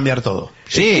recomiendo cambiar todo.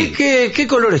 Sí. ¿Qué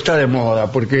color está de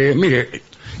moda? Porque, mire,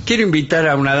 quiero invitar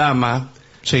a una dama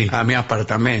Sí. a mi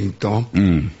apartamento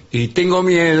Mm. y tengo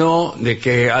miedo de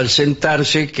que al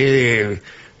sentarse quede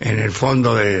en el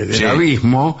fondo del Sí.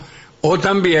 abismo, o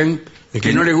también de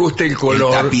que no le guste el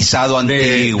color tapizado de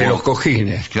antiguo. los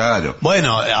cojines. Claro.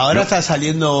 Bueno, ahora está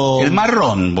saliendo... El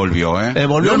marrón volvió, ¿eh?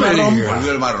 volvió No el me marrón. diga.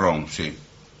 Volvió el marrón, sí.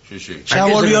 Sí, sí. Ya ¿A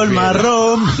qué se volvió el refiere?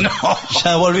 marrón. No.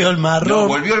 Ya volvió el No, marrón.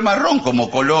 volvió el marrón como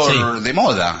color Sí. de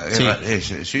moda. Sí.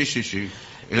 Sí.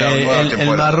 Es la nueva El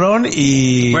temporada. marrón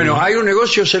y... Bueno, hay un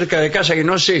negocio cerca de casa que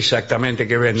no sé exactamente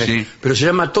qué vende, Sí. pero se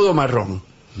llama Todo Marrón.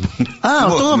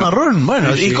 todo marrón.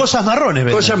 Bueno, Sí, y sí. cosas marrones.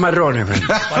 venden. Cosas marrones venden.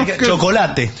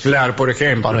 Chocolate, Claro, por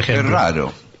ejemplo. por Es ejemplo.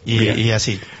 raro. Y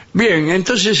así. Bien,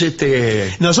 entonces,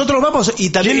 Nosotros vamos y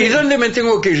también... ¿y dónde me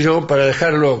tengo que ir yo para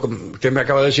dejarlo? Usted me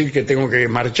acaba de decir que tengo que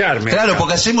marcharme. Claro, acá.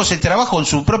 porque hacemos el trabajo en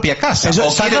su propia casa. Eso,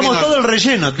 ¿O quiere que sacamos nos- todo el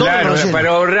relleno, todo Claro, el relleno. para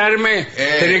ahorrarme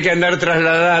tener que andar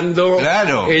trasladando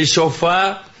Claro. el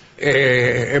sofá,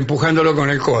 empujándolo con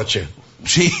el coche.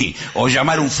 Sí, o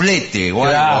llamar un flete o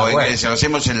Claro, algo. bueno. Se lo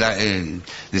hacemos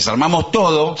desarmamos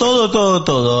todo.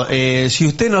 Todo. Si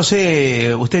usted, no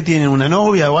sé, ¿usted tiene una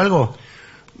novia o algo?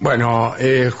 Bueno,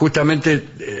 justamente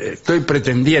estoy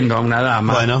pretendiendo a una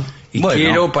dama. Bueno. Y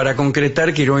Bueno. para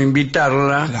concretar, quiero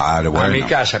invitarla Claro, a bueno. mi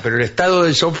casa, pero el estado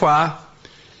del sofá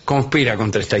conspira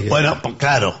contra esta idea. Bueno,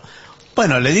 claro.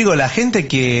 Bueno, le digo, la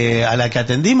gente a la que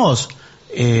atendimos,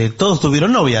 todos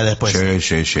tuvieron novia después.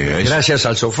 Sí. Gracias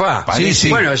al sofá. Sí.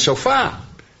 Bueno, el sofá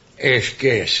es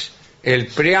el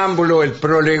preámbulo, el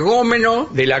prolegómeno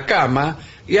de la cama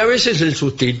y a veces el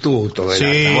sustituto de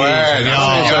Sí, la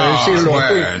cama.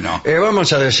 señor.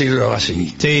 Vamos a decirlo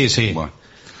así. Sí. Bueno.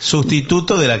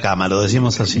 Sustituto de la cama, lo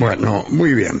decimos así. Bueno,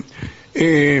 muy bien.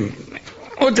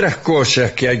 Otras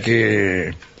cosas que hay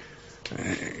que...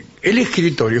 el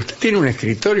escritorio. ¿Usted tiene un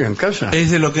escritorio en casa?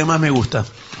 Es de lo que más me gusta.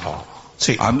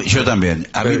 Sí. Yo también.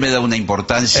 A mí me da una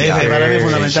importancia. Para mí es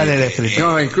fundamental sí. el escritorio.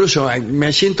 No, incluso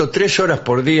me siento 3 horas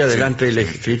por día delante del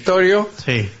escritorio.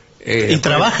 Sí. ¿Y después-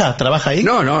 trabaja ahí?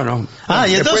 No. Ah,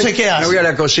 ¿y entonces Después qué hace? Me voy a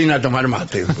la cocina a tomar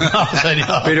mate. No,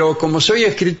 señor. Pero como soy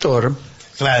escritor,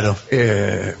 Claro.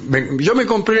 yo me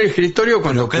compré el escritorio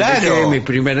cuando Pero claro. publiqué mi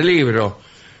primer libro,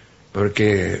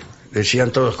 porque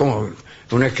decían todos, ¿cómo?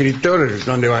 Un escritor,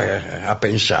 ¿dónde va a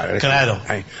pensar? Claro.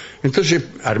 Ahí. Entonces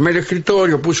armé el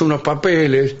escritorio, puse unos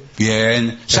papeles.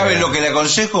 Bien. ¿Sabes lo que le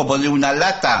aconsejo? Poner una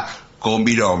lata con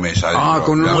viromes adentro.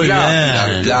 Con unos Muy lápices.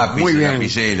 bien. Lápiz, Muy bien.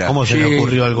 lapicera. ¿Cómo se le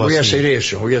ocurrió algo voy a así? hacer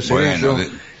eso, Bueno,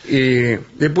 Y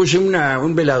le puse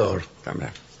un velador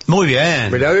también. Muy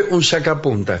bien. Velador, un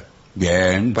sacapunta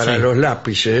Bien. para Sí. los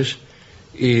lápices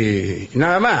y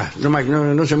nada más.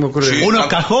 No se me ocurre. Sí. Unos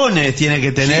cajones tiene que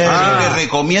Sí, tener. yo le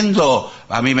recomiendo,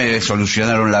 a mí me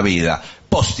solucionaron la vida,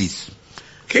 post-its.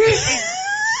 ¿Qué?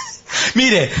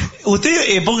 Mire,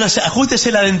 usted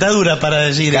ajustese la dentadura para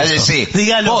decir Cállese. eso.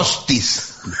 Dígalo.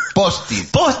 Post-its. Post-its.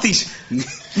 Postis.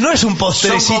 No es un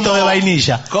postrecito de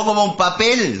vainilla. Como un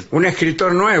papel. Un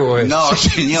escritor nuevo es. No,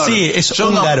 señor. Sí, es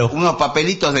Son húngaro. unos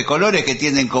papelitos de colores que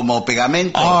tienen como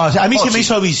pegamento. A mí se me Post-it.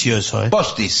 hizo vicio eso.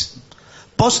 Post-its.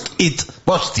 Post-it.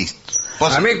 Post-its.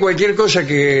 A mí cualquier cosa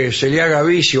que se le haga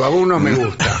vicio a uno me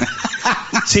gusta.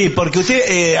 Sí, porque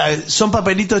usted son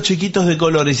papelitos chiquitos de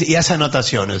colores y hace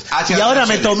anotaciones. Hace Y ahora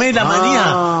me anotaciones. tomé la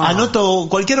manía, anoto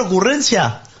cualquier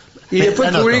ocurrencia, Y después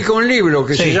Anoto. publica un libro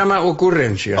que Sí. se llama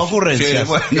Ocurrencias. Ocurrencias. Sí,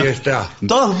 bueno. Y está.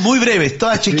 Todas muy breves,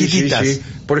 todas Sí, chiquititas. sí, sí.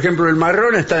 Por ejemplo, el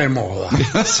marrón está de moda.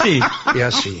 Sí. Y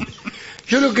así.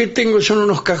 Yo lo que tengo son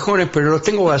unos cajones, pero los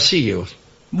tengo vacíos.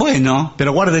 Bueno,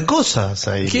 Pero guarde cosas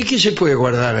ahí. ¿Qué se puede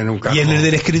guardar en un cajón? Y en el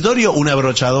del escritorio, una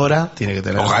brochadora tiene que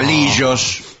tener.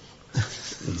 ojalillos.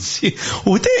 Sí.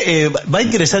 ¿Usted va a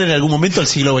ingresar en algún momento al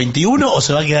siglo XXI o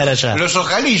se va a quedar allá? Los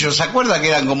ojalillos, ¿se acuerda que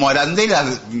eran como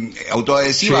arandelas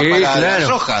autoadhesivas Sí, para las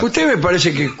claro. hojas? Usted me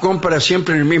parece que compra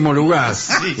siempre en el mismo lugar.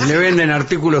 Y le venden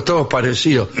artículos todos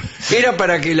parecidos. Era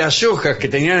para que las hojas que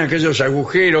tenían aquellos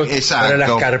agujeros Exacto. para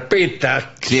las carpetas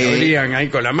que Sí. se abrían ahí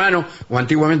con la mano o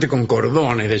antiguamente con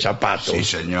cordones de zapatos, Sí,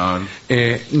 señor.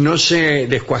 no se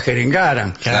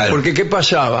descuajerengaran. Claro. Porque ¿qué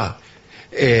pasaba?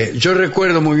 Yo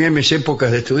recuerdo muy bien mis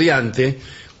épocas de estudiante,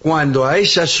 cuando a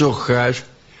esas hojas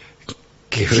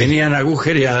que venían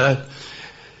agujereadas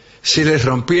se les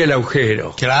rompía el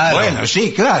agujero. Claro. Bueno,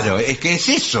 sí, claro, es que es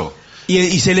eso.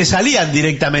 Y se le salían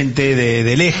directamente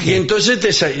del Y eje. entonces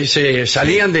se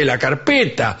salían de la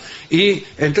carpeta. Y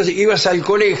entonces ibas al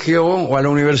colegio o a la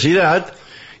universidad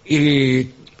y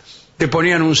te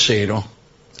ponían un 0.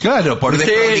 Claro, por Usted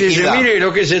dice, desprolijidad. mire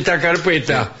lo que es esta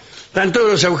carpeta. Están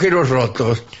todos los agujeros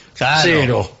rotos. Claro.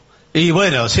 0. Y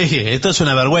bueno, sí, esto es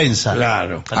una vergüenza.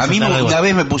 Claro. A mí una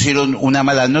vez me pusieron una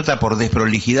mala nota por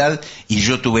desprolijidad y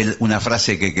yo tuve una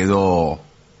frase que quedó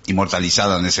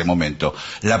inmortalizada en ese momento.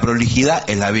 La prolijidad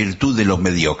es la virtud de los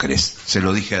mediocres. Se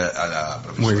lo dije a la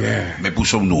profesora. Muy bien. Me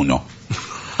puso un 1.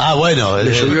 Ah, bueno.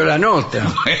 Le subió la nota.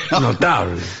 Bueno.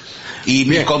 Notable. Y mis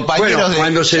Bien. compañeros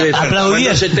Bueno, de...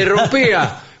 Aplaudían.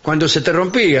 cuando se te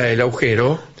rompía el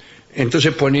agujero,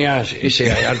 entonces ponías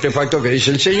ese artefacto que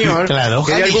dice el señor, Claro,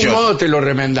 que de algún ojalillos. modo te lo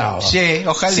remendaba. Sí,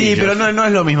 ojalá. Sí, pero no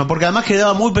es lo mismo, porque además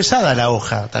quedaba muy pesada la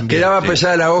hoja también. Quedaba Sí.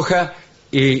 pesada la hoja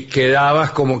y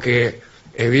quedabas como que,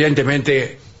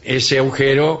 evidentemente, ese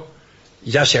agujero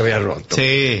ya se había roto.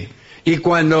 Sí. Y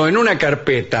cuando en una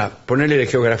carpeta, ponele de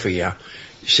geografía,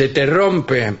 se te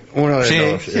rompe uno de Sí,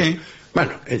 los... sí.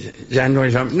 Bueno, ya no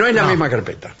es la No. misma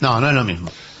carpeta. No es lo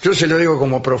mismo. Yo se lo digo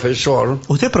como profesor.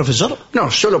 ¿Usted es profesor? No,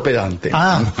 solo pedante.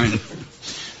 Ah,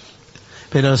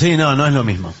 pero sí, no es lo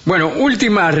mismo. Bueno,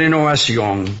 última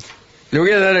renovación. Le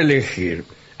voy a dar a elegir.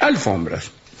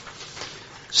 Alfombras.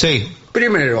 Sí,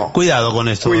 Primero, cuidado con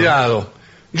esto. cuidado.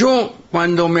 Yo,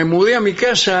 cuando me mudé a mi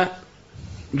casa,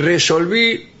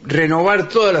 resolví renovar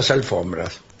todas las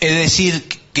alfombras. Es decir,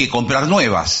 que comprar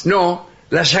nuevas. No,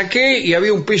 las saqué y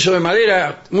había un piso de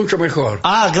madera mucho mejor.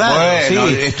 Ah, claro, Bueno,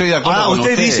 sí. estoy de acuerdo con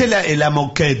usted usted. dice la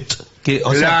moquette, que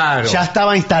o sea, Claro. ya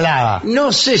estaba instalada.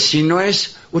 No sé si no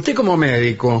es... Usted como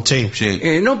médico, Sí, Sí.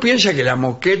 ¿no piensa que la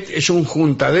moquette es un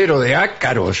juntadero de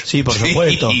ácaros? sí, por Sí,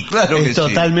 supuesto. claro que es sí.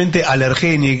 totalmente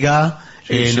alergénica.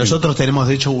 Sí. Nosotros tenemos,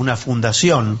 de hecho, una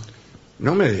fundación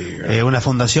No me diga. una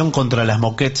fundación contra las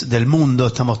moquettes del mundo.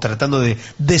 Estamos tratando de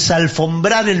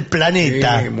desalfombrar el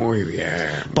planeta Sí, muy bien.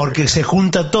 porque se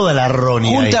junta toda la roña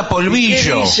Junta ahí. ¿Qué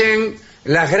polvillo. dicen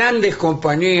las grandes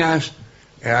compañías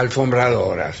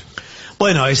alfombradoras?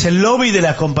 Bueno, es el lobby de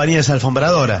las compañías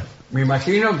alfombradoras. Me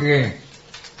imagino que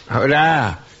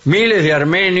habrá miles de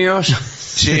armenios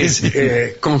Sí, sí.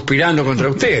 conspirando contra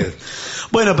usted.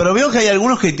 Bueno, pero veo que hay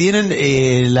algunos que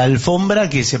tienen la alfombra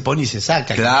que se pone y se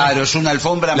saca. Claro, es una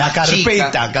alfombra La más carpeta,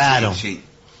 chica. claro. Sí, sí.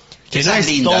 Que Esa no es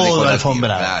linda, todo decorativa,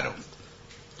 alfombrado. Claro.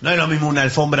 No es lo mismo una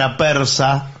alfombra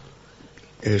persa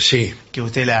Sí. que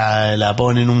usted la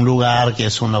pone en un lugar que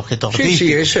es un objeto Sí,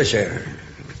 artístico. sí, esa es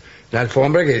la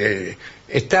alfombra que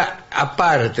está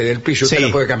aparte del piso. Usted Sí.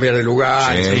 la puede cambiar de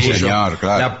lugar. Sí, incluso señor,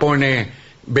 claro. La pone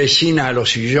vecina a los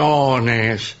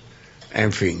sillones.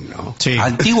 En fin, ¿no? Sí.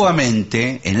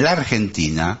 Antiguamente, en la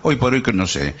Argentina, hoy por hoy que no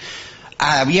sé,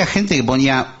 había gente que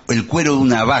ponía el cuero de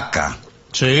una vaca.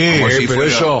 Sí. Como si pero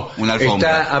fuera eso una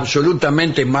alfombra. está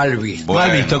absolutamente mal visto. Bueno.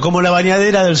 Mal visto, como la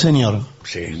bañadera del señor.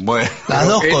 Sí. Bueno, Las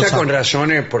dos Está cosas. con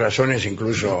razones, por razones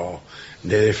incluso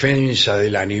de defensa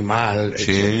del animal,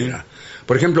 Sí. etcétera.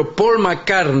 Por ejemplo, Paul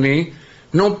McCartney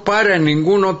no para en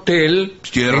ningún hotel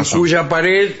Tiene en razón. cuya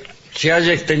pared se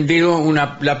haya extendido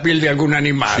la piel de algún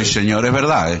animal. sí, señor, es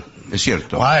verdad, es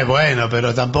cierto. Ay, bueno,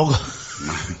 pero tampoco.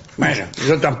 Bueno,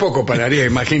 yo tampoco pararía,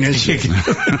 imagínense.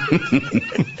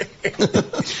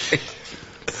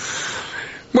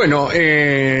 Bueno,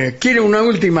 ¿quiere una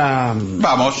última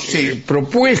Vamos, sí.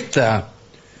 propuesta?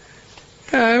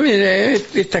 Mire,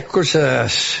 estas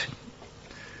cosas...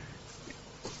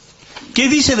 ¿Qué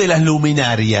dice de las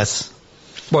luminarias?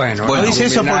 Bueno, Bueno, ¿No dice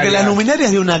eso porque luminarias. las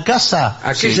luminarias de una casa, ¿A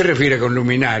qué Sí. se refiere con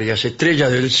luminarias?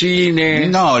 ¿Estrellas del cine?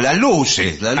 No, las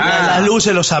luces. las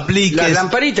luces, los apliques? Las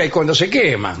lamparitas y cuando se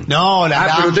queman. No, las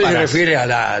pero usted se lámparas. refiere a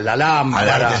la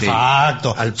lámpara. Al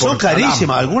Artefacto. al Son portalámpara.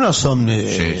 carísimas, algunos son... Sí,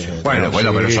 sí. Bueno,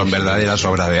 Bueno, sí, pero son sí. verdaderas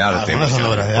obras de arte. Algunas son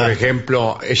obras de Por arte.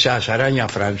 ejemplo, esas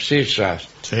arañas francesas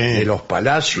Sí. de los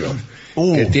palacios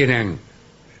Uh. que tienen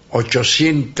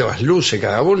 800 luces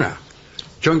cada una.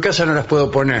 Yo en casa no las puedo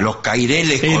poner Los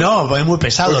caireles. Sí, no, es muy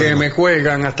pesado. porque digo. me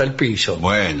cuelgan hasta el piso.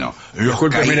 Bueno, los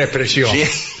Discúlpeme la expresión. Sí.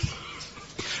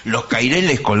 Los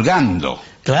caireles colgando.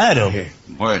 Claro. Sí.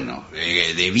 Bueno,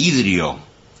 de vidrio.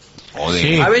 O de.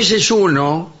 Sí. A veces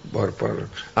uno, por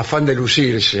afán de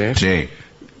lucirse, Sí.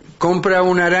 compra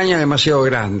una araña demasiado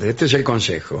grande. Este es el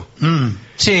consejo.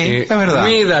 Sí, Eh, es verdad.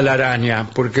 Mida la araña,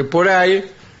 porque por ahí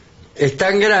es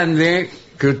tan grande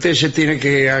que usted se tiene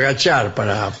que agachar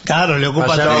para Claro, le ocupa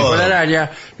pasar todo. por la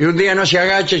araña, y un día no se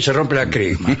agacha y se rompe la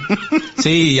crisma.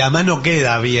 Sí, y además no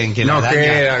queda bien que la No araña,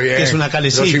 queda bien. que es una Los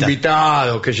calecita.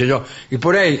 invitados, qué sé yo. Y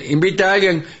por ahí invita a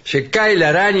alguien, se cae la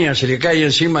araña, se le cae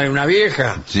encima de una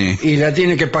vieja Sí. y la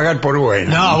tiene que pagar por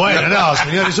buena. No, bueno, no,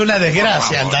 señor, es una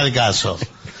desgracia en tal caso.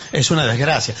 Es una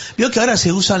desgracia. Vio que ahora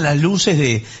se usan las luces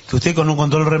de que usted con un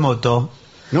control remoto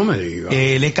No me diga.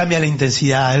 le cambia la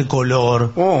intensidad, el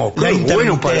color, Oh, la qué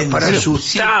bueno para intermitencia.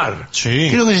 asustar. Sí.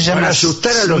 Creo que se llama Para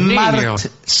asustar a los niños.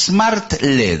 Smart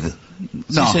LED.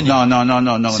 No, Sí, señor.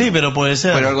 no. Sí, pero puede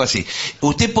ser. Pero algo así.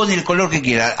 Usted pone el color que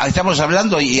quiera. Estamos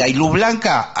hablando y hay luz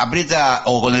blanca, aprieta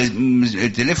o con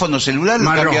el teléfono celular lo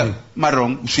Marrón. cambia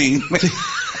marrón. Sí.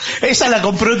 Esa la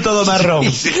compró en todo marrón.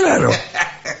 Claro.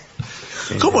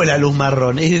 ¿Cómo es la luz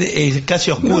marrón? Es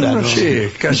casi oscura, ¿no? No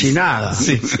sé, casi nada.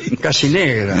 Sí. Casi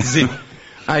negra. Sí.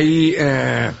 Ahí,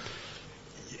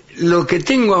 lo que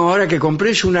tengo ahora que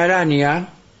compré es una araña,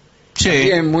 Sí.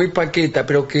 bien, muy paqueta,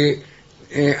 pero que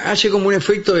hace como un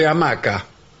efecto de hamaca.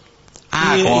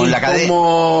 Ah, Y- con la cadena.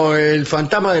 Como el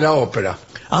fantasma de la ópera.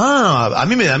 Ah, a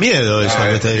mí me da miedo eso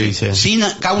que usted dice. Sin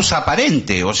causa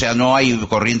aparente, o sea, no hay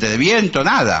corriente de viento,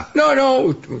 nada. No,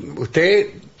 usted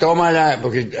toma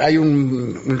porque hay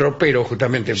un ropero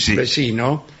justamente Sí.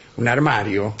 vecino, un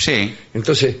armario. Sí.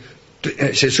 Entonces,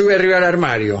 se sube arriba al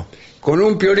armario, con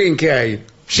un piolín que hay,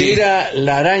 Sí. tira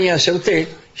la araña hacia usted,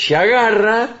 se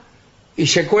agarra y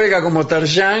se cuelga como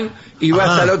Tarzán y va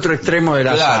Ah. hasta el otro extremo de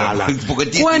la Claro, sala. porque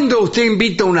tiene- Cuando usted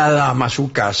invita a una dama a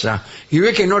su casa y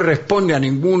ve que no responde a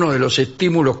ninguno de los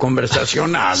estímulos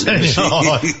conversacionales,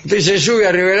 Señor. usted se sube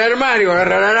arriba del armario,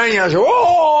 agarra la araña, hace,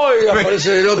 ¡oh! y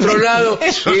aparece del otro lado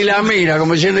y la mira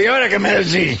como diciendo, ¿y ahora qué me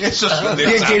decís? Eso es un ¿Qué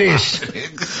desastre. querés?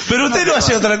 Pero usted no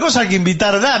hace otra cosa que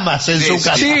invitar damas en Sí, su sí.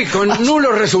 casa. Sí, con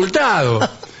nulos resultados.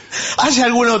 ¿Hace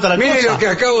alguna otra Mire cosa? lo que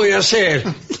acabo de hacer.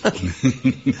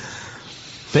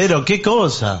 Pero qué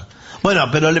cosa. Bueno,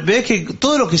 pero ves que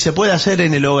todo lo que se puede hacer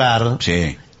en el hogar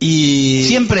Sí. y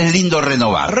Siempre es lindo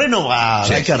renovar. renovar,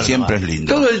 Sí, hay que renovar. siempre es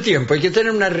lindo. Todo el tiempo. Hay que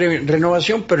tener una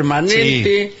renovación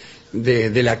permanente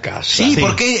de la casa. Sí,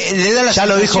 porque le da la Ya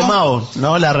lo dijo sensación- Mao,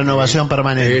 ¿no? La renovación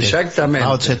permanente. Exactamente.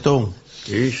 Mao Zedong.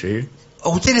 Sí, sí. A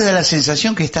usted le da la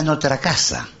sensación que está en otra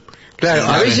casa. Claro, Sí, a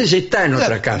claro. veces está en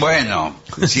otra casa. Bueno,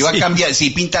 si va a cambiar, si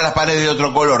pinta las paredes de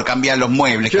otro color, cambia los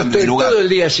muebles, Yo cambia estoy el lugar. todo el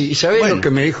día así. ¿Y sabés Bueno. lo que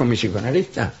me dijo mi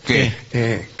psicoanalista?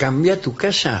 ¿Qué? Cambia tu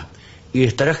casa y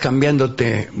estarás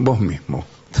cambiándote vos mismo.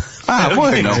 Ah,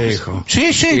 bueno. Me dijo.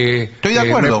 Sí, sí, estoy de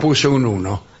acuerdo. Me puso un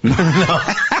 1.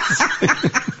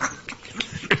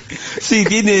 Sí,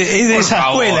 tiene, es de Por esa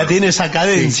favor. escuela, tiene esa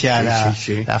cadencia la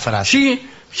frase.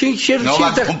 Sí, No va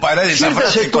a comparar esa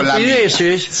ciertas frase con la mía.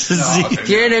 estupideces Sí.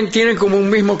 tienen como un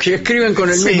mismo, que escriben con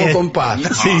el Sí, mismo compás.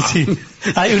 Sí.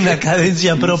 Hay una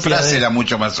cadencia Mi propia. frase de- era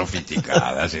mucho más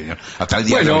sofisticada, señor. Hasta el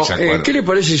día de Bueno, hoy se acuerda. ¿qué le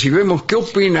parece si vemos qué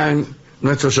opinan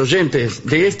nuestros oyentes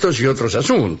de estos y otros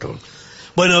asuntos?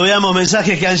 Bueno, veamos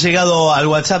mensajes que han llegado al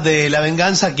WhatsApp de La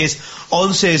Venganza, que es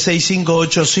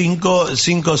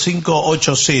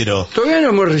 1165855580. Todavía no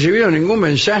hemos recibido ningún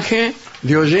mensaje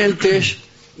de oyentes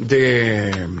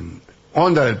de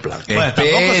Onda del Plata. Bueno,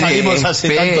 tampoco salimos hace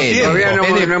tanto tiempo. Todavía no,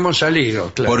 espere. no hemos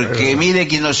salido, claro. Porque mire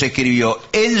quién nos escribió.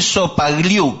 Enzo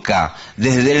Pagliuca,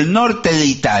 desde el norte de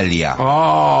Italia.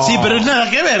 Oh. Sí, pero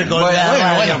nada que ver con la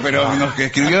radio. Bueno, pero nos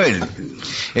escribió él.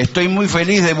 Estoy muy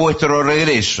feliz de vuestro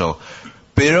regreso,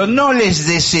 pero no les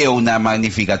deseo una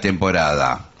magnífica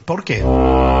temporada. ¿Por qué?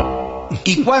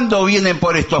 ¿Y cuándo vienen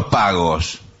por estos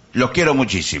pagos? Los quiero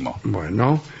muchísimo.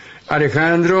 Bueno,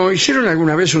 Alejandro, ¿hicieron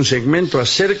alguna vez un segmento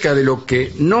acerca de lo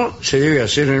que no se debe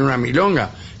hacer en una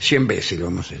milonga? 100 veces lo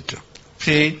hemos hecho.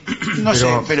 Sí, no sé,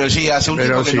 pero sí, hace un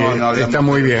Pero tiempo que sí, no hablamos. está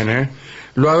muy bien, ¿eh?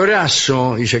 Lo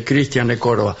abrazo, dice Cristian de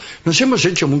Córdoba. Nos hemos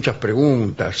hecho muchas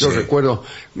preguntas. Yo recuerdo,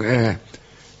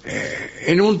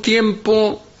 en un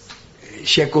tiempo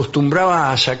se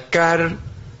acostumbraba a sacar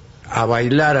a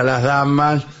bailar a las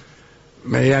damas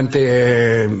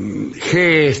mediante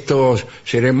gestos,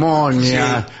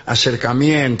 ceremonias,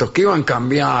 acercamientos, que iban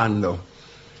cambiando.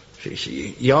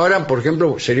 Sí. Y ahora, por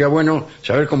ejemplo, sería bueno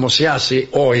saber cómo se hace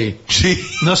hoy. Sí.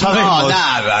 No sabemos. No,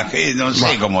 nada, que no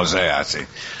sé cómo se hace.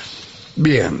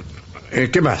 Bien,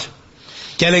 ¿qué más?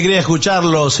 Qué alegría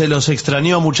escucharlos, se los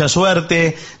extrañó, mucha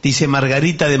suerte, dice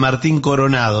Margarita de Martín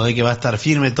Coronado, que va a estar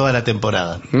firme toda la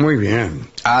temporada. Muy bien.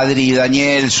 Adri y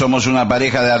Daniel, somos una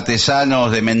pareja de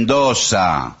artesanos de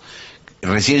Mendoza.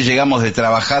 Recién llegamos de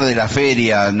trabajar de la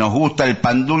feria, nos gusta el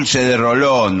pan dulce de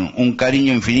Rolón, un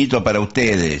cariño infinito para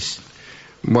ustedes.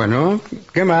 Bueno,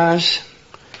 ¿qué más?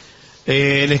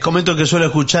 Les comento que suelo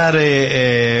escuchar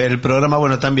el programa,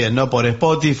 bueno, también, ¿no? Por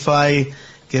Spotify,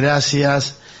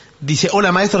 gracias. Dice,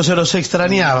 hola maestro, se los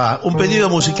extrañaba. Un pedido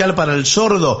musical para el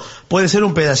sordo, puede ser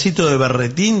un pedacito de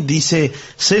berretín, dice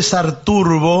César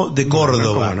Turbo de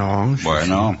Córdoba. No,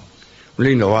 Bueno. un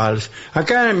lindo vals.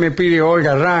 Acá me pide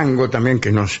Olga Rango también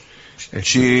que nos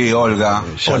Sí, Olga.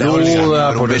 saluda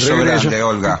Un por el beso regreso. grande,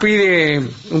 Olga. Pide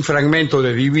un fragmento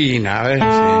de Divina, a ver.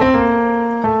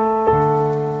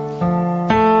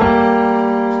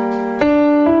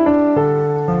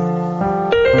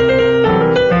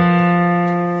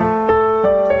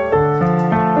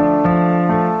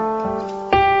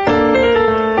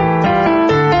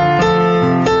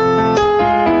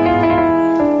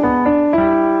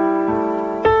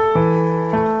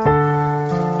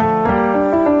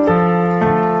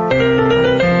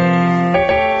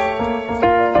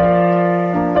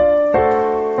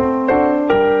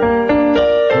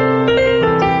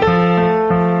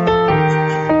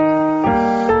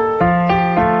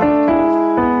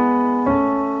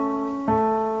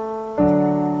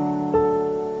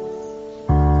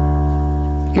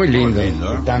 Muy lindo,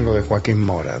 el tango de Joaquín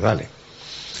Mora, dale.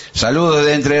 Saludos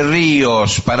de Entre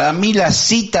Ríos. Para mí las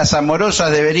citas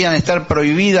amorosas deberían estar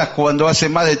prohibidas cuando hace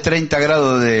más de 30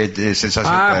 grados de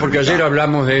sensación térmica. Porque ayer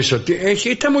hablamos de eso.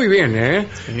 Está muy bien, ¿eh?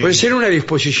 Sí. Puede ser una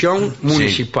disposición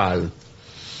municipal.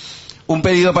 Un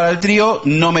pedido para el trío,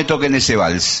 no me toquen ese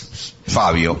vals.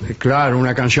 Fabio. Claro,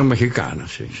 una canción mexicana,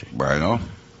 sí. Bueno.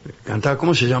 Cantaba,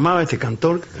 ¿cómo se llamaba este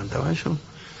cantor que cantaba eso?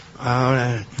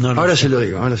 Ahora, No ahora sé. se lo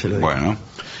digo. Bueno.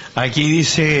 Aquí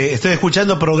dice, estoy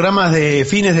escuchando programas de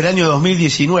fines del año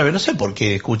 2019, no sé por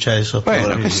qué escucha esos Bueno,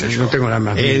 programas. qué sé yo. No tengo la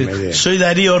más mínima idea. Soy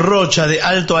Darío Rocha de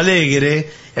Alto Alegre,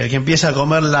 el que empieza a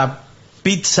comer la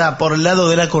pizza por el lado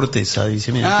de la corteza,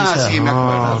 dice. Mira, empieza- sí, me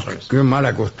acuerdo. Qué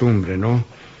mala costumbre, ¿no?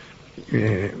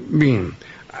 Bien.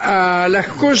 A las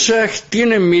cosas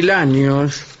tienen 1000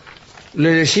 años,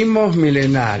 le decimos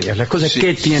milenarias. Las cosas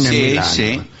que tienen 1000 años.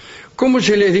 Sí. ¿Cómo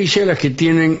se les dice a las que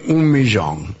tienen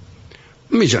 1.000.000?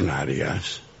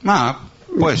 Millonarias.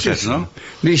 Puede ser, ¿no?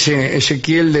 Dice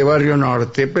Ezequiel de Barrio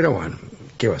Norte, pero bueno,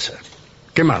 ¿qué va a ser?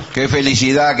 ¿Qué más? Qué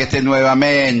felicidad que esté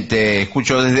nuevamente.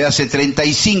 Escucho desde hace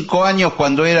 35 años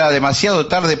cuando era demasiado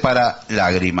tarde para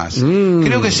lágrimas.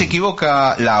 Creo que se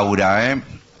equivoca Laura, ¿eh?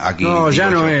 Aquí, No, ya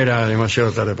digo no yo. era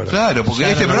demasiado tarde para Claro, porque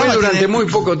Claro, este no, programa durante tiene- muy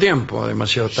poco tiempo,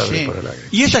 demasiado tarde Sí. para la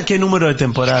 ¿Y esta qué número de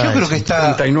temporada Yo creo es? que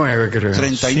está 39, creo.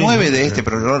 39 Sí. de este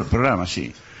programa,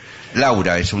 sí.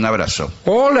 Laura, es un abrazo.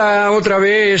 Hola, otra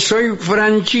vez, soy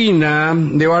Franchina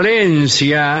de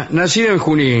Valencia, nacida en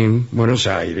Junín, Buenos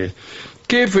Aires.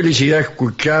 Qué felicidad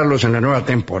escucharlos en la nueva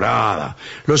temporada.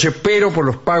 Los espero por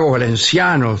los pagos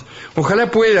valencianos. Ojalá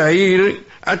pueda ir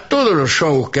a todos los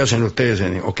shows que hacen ustedes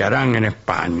o que harán en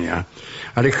España.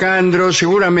 Alejandro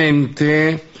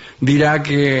seguramente dirá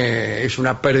que es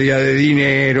una pérdida de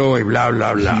dinero y bla,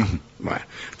 bla, bla. Bueno,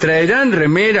 traerán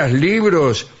remeras,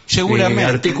 libros, Seguramente,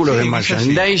 artículos de sí, quizás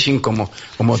merchandising como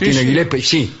Sí, tiene sí. Gillespie.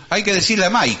 Sí, Hay que decirle a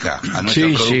Maika, a nuestra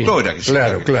sí, productora. sí, Que se claro,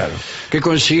 encargue. claro. Que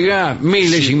consiga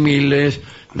miles y miles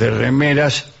de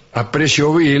remeras a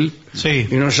precio vil. Sí.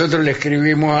 Y nosotros le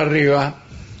escribimos arriba,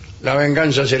 la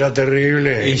venganza será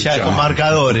terrible. Y ya chao. con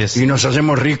marcadores. Y nos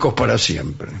hacemos ricos para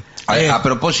siempre. A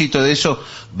propósito de eso,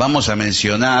 vamos a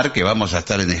mencionar que vamos a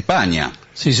estar en España,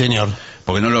 Sí, señor.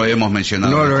 porque no lo hemos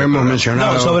mencionado. No en lo este hemos programa.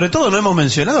 mencionado. No, sobre todo no hemos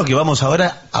mencionado que vamos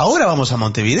ahora vamos a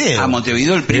Montevideo. A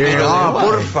Montevideo el primero No, de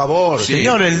por favor. Sí.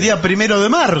 Señor, el día 1 de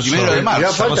marzo. 1 de marzo. Ya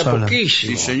Estamos falta hablando.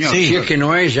 poquísimo. Sí, señor. Si es que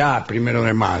no es ya 1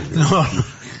 de mayo. No,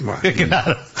 Bueno.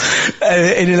 claro.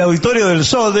 En el auditorio del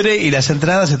Sodre y las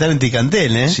entradas están en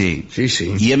Ticantel, ¿eh? Sí. Sí,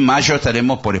 sí. Y en mayo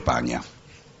estaremos por España.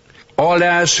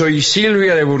 Hola, soy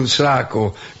Silvia de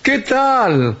Bursaco. ¿Qué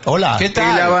tal? Hola. ¿Qué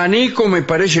tal? El abanico me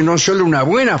parece no solo una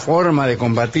buena forma de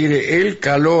combatir el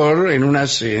calor en una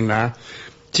cena,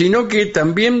 sino que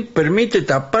también permite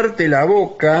taparte la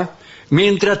boca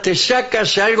mientras te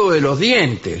sacas algo de los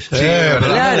dientes.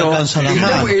 Claro,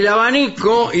 el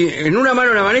abanico, y en una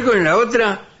mano el abanico y en la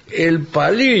otra el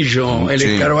palillo, el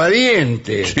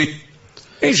escarbadiente. Sí.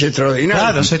 Es extraordinario.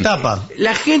 Claro, se tapa.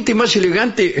 La gente más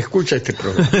elegante escucha este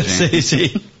programa.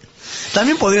 Sí.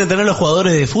 También podrían tener los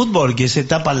jugadores de fútbol que se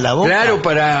tapan la boca. Claro,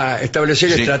 para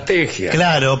establecer estrategias.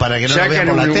 Claro, para que no lo vean Sacan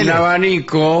por la un tele.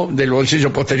 abanico del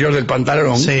bolsillo posterior del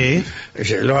pantalón. Sí.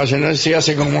 Lo hacen así,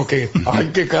 hace como que,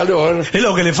 ¡ay, qué calor! Es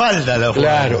lo que le falta a los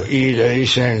Claro, jugadores. y le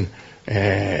dicen,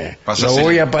 lo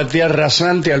voy a patear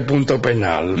rasante al punto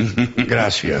penal.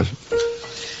 Gracias.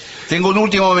 Tengo un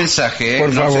último mensaje,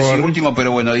 Por no sé favor. si último,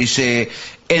 pero bueno, dice,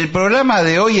 el programa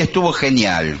de hoy estuvo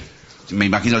genial. Me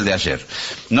imagino el de ayer.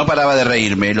 No paraba de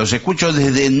reírme. Los escucho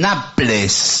desde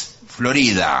Naples,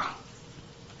 Florida.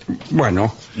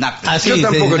 Bueno, Naples. Ah, sí, yo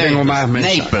tampoco de tengo más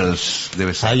mensajes. Naples,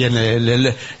 debe ser. Ahí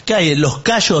en ¿qué hay? En los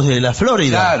Cayos de la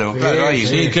Florida. Claro, ahí.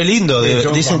 Sí, qué lindo.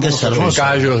 Son Dicen que es famosos hermoso. los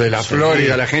callos de la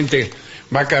Florida, la gente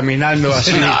va caminando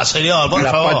así, No, señor, por con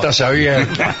las favor. patas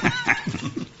abiertas.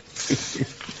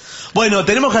 Bueno,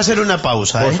 tenemos que hacer una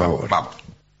pausa. Por favor. Vamos.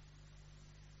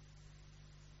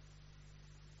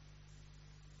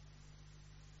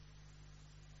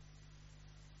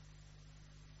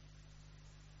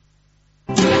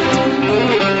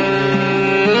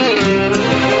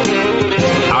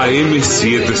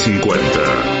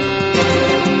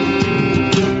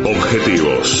 AM750.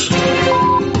 Objetivos,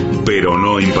 pero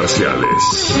no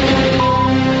imparciales.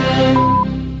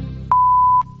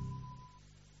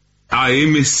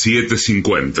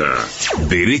 AM750.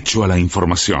 Derecho a la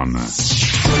información.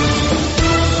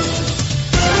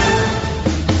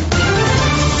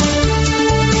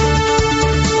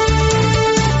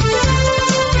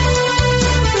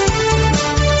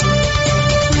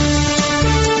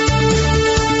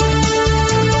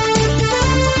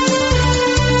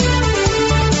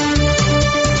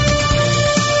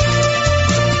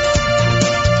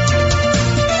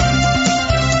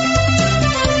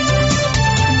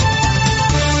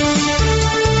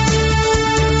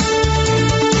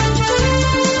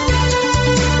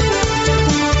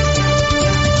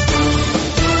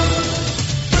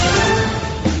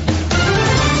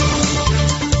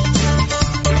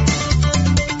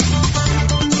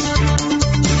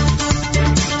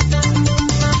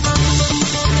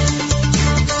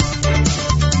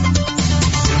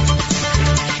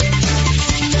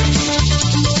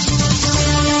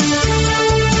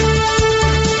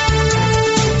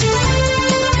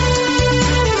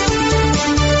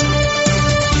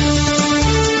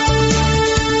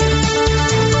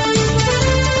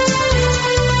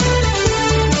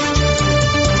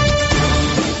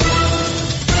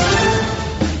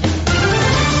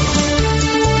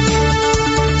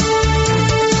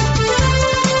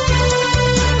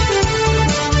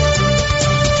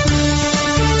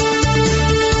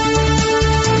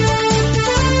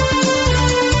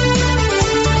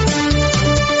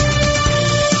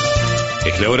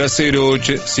 La hora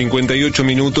 08:58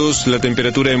 minutos, la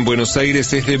temperatura en Buenos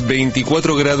Aires es de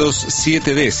 24 grados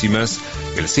 7 décimas,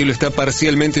 el cielo está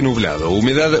parcialmente nublado,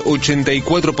 humedad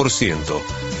 84%,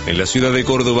 en la ciudad de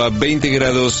Córdoba 20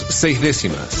 grados 6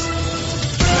 décimas.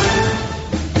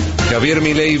 Javier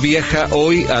Milei viaja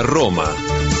hoy a Roma.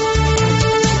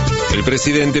 El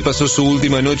presidente pasó su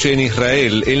última noche en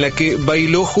Israel, en la que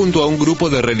bailó junto a un grupo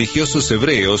de religiosos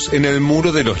hebreos en el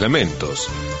Muro de los Lamentos.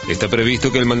 Está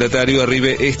previsto que el mandatario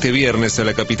arribe este viernes a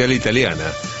la capital italiana.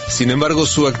 Sin embargo,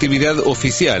 su actividad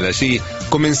oficial allí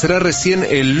comenzará recién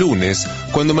el lunes,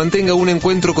 cuando mantenga un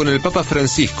encuentro con el Papa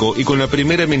Francisco y con la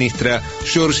primera ministra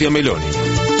Giorgia Meloni.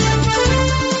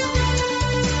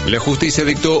 La justicia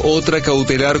dictó otra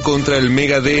cautelar contra el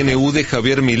mega DNU de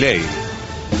Javier Milei.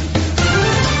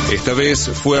 Esta vez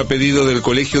fue a pedido del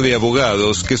Colegio de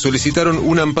Abogados, que solicitaron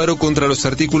un amparo contra los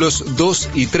artículos 2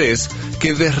 y 3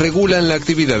 que desregulan la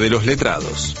actividad de los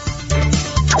letrados.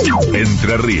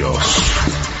 Entre Ríos.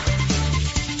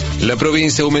 La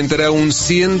provincia aumentará un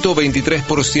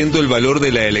 123% el valor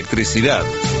de la electricidad.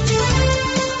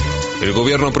 El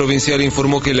gobierno provincial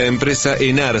informó que la empresa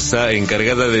Enarsa,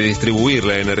 encargada de distribuir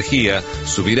la energía,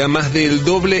 subirá más del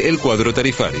doble el cuadro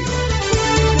tarifario.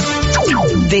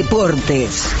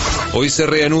 Deportes. Hoy se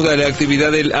reanuda la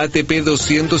actividad del ATP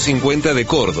 250 de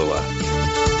Córdoba.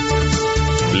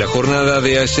 La jornada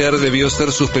de ayer debió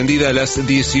ser suspendida a las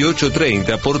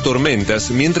 18:30 por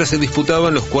tormentas mientras se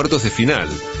disputaban los cuartos de final.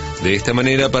 De esta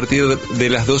manera, a partir de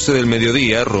las 12 del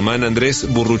mediodía, Román Andrés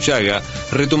Burruchaga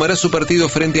retomará su partido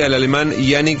frente al alemán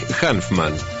Yannick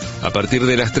Hanfmann. A partir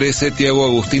de las 13, Thiago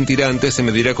Agustín Tirante se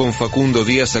medirá con Facundo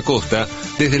Díaz Acosta.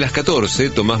 Desde las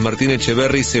 14, Tomás Martín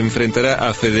Echeverry se enfrentará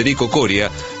a Federico Coria.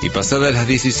 Y pasadas las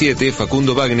 17,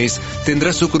 Facundo Bagnis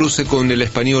tendrá su cruce con el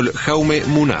español Jaume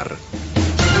Munar.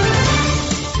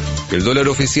 El dólar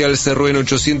oficial cerró en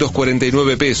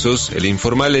 849 pesos, el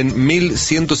informal en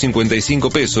 1.155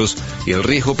 pesos y el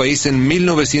riesgo país en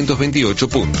 1.928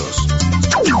 puntos.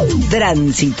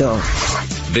 Tránsito.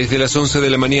 Desde las 11 de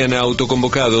la mañana,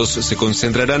 autoconvocados se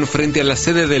concentrarán frente a la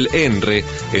sede del ENRE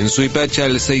en Suipacha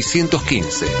al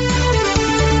 615.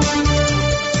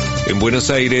 En Buenos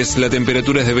Aires, la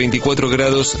temperatura es de 24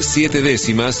 grados 7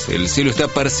 décimas, el cielo está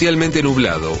parcialmente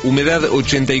nublado, humedad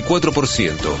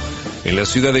 84%. En la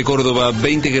ciudad de Córdoba,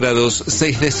 20 grados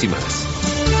 6 décimas.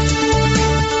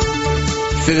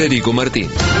 Federico Martín.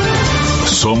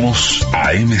 Somos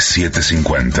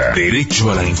AM750.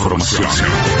 Derecho a la información.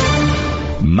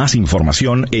 Más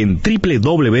información en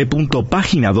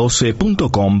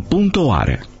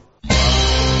www.pagina12.com.ar.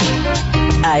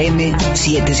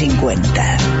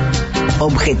 AM750.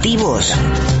 Objetivos,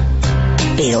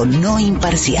 pero no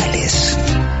imparciales.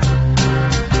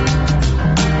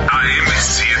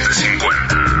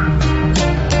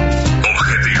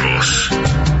 Objetivos,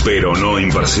 pero no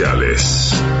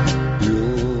imparciales.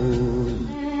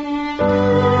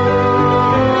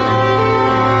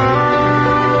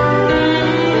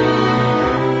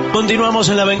 Continuamos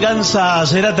en La Venganza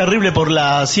Será Terrible por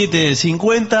las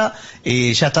 7:50.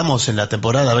 Ya estamos en la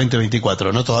temporada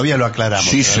 2024, ¿no? Todavía lo aclaramos.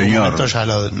 Sí, señor. Ya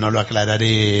no lo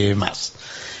aclararé más.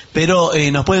 Pero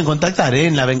nos pueden contactar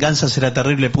en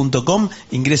lavenganzaseraterrible.com,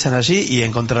 ingresan allí y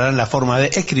encontrarán la forma de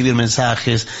escribir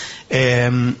mensajes,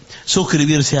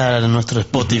 suscribirse a nuestro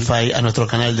Spotify, a nuestro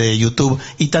canal de YouTube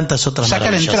y tantas otras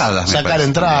maravillas. Sacar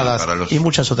entradas y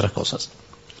muchas otras cosas.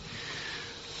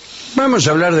 Vamos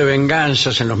a hablar de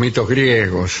venganzas en los mitos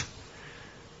griegos.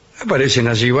 Aparecen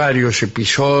allí varios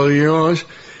episodios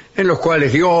en los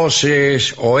cuales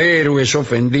dioses o héroes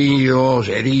ofendidos,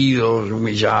 heridos,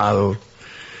 humillados,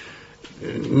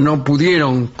 no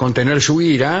pudieron contener su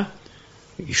ira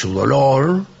y su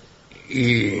dolor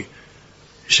y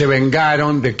se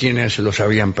vengaron de quienes los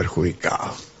habían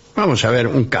perjudicado. Vamos a ver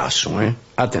un caso,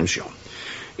 atención.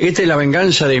 Esta es la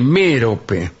venganza de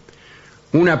Mérope,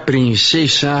 una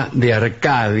princesa de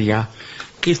Arcadia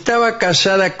que estaba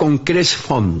casada con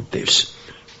Cresfontes.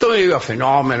 Todo iba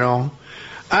fenómeno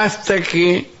hasta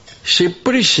que se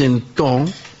presentó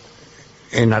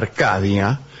en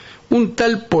Arcadia un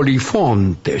tal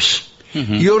Polifontes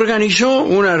y organizó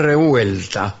una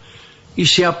revuelta y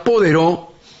se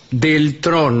apoderó del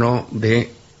trono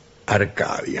de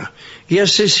Arcadia y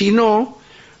asesinó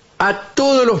a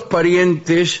todos los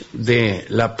parientes de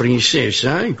la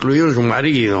princesa, incluido su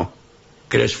marido,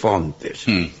 Cresfontes.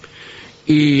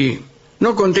 Y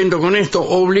no contento con esto,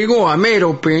 obligó a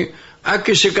Mérope a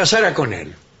que se casara con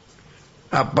él.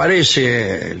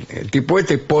 Aparece el tipo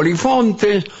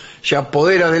Polifontes, se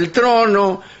apodera del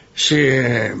trono,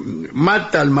 se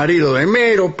mata al marido de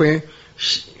Mérope,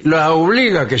 la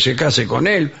obliga a que se case con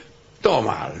él. Todo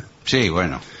mal. Sí,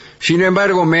 bueno. Sin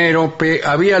embargo, Mérope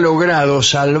había logrado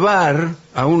salvar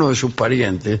a uno de sus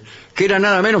parientes, que era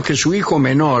nada menos que su hijo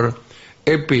menor,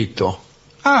 Épito.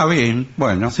 Ah, bien,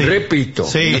 bueno. Sí. Repito.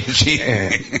 Sí.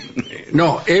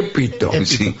 No, Épito.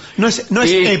 Sí. No es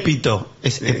Épito,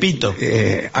 es Epito.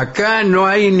 Acá no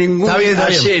hay ningún Está bien.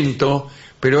 acento,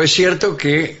 pero es cierto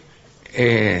que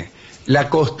la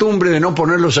costumbre de no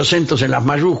poner los acentos en las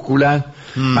mayúsculas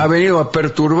ha venido a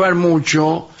perturbar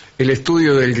mucho el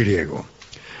estudio del griego.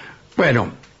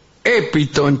 Bueno,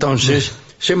 Épito entonces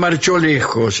se marchó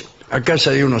lejos a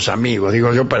casa de unos amigos,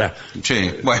 digo yo, para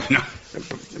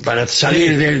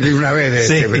salir de una vez de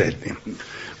este brete.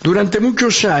 Durante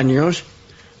muchos años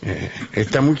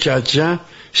esta muchacha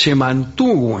se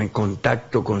mantuvo en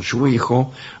contacto con su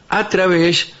hijo a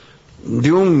través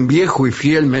de un viejo y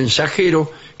fiel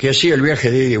mensajero que hacía el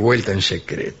viaje de ida y vuelta en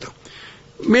secreto.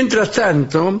 Mientras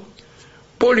tanto,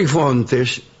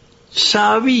 Polifontes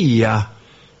sabía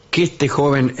que este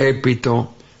joven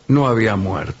Épito no había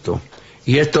muerto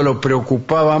y esto lo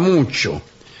preocupaba mucho.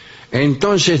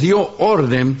 Entonces dio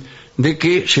orden de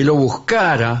que se lo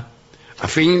buscara a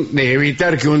fin de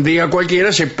evitar que un día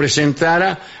cualquiera se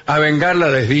presentara a vengar la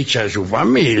desdicha de su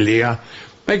familia.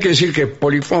 Hay que decir que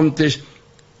Polifontes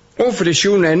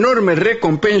ofreció una enorme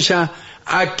recompensa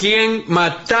a quien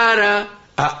matara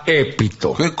a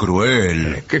Épito. ¡Qué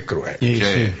cruel! ¡Qué cruel! Sí,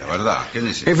 la verdad.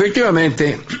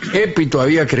 Efectivamente, Épito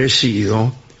había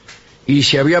crecido y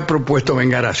se había propuesto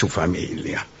vengar a su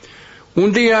familia.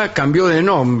 Un día cambió de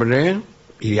nombre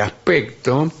y de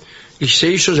aspecto y se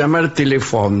hizo llamar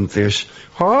Telefontes.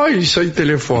 ¡Ay, soy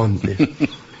Telefontes!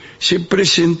 Se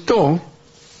presentó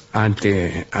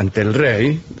ante el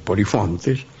rey,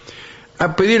 Polifontes,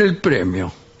 a pedir el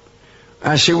premio,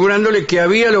 asegurándole que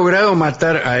había logrado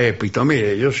matar a Épito.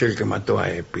 Mire, yo soy el que mató a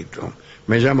Épito,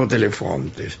 me llamo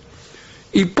Telefontes.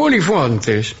 Y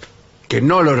Polifontes, que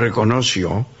no lo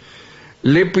reconoció,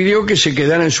 le pidió que se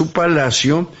quedara en su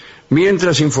palacio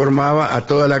mientras informaba a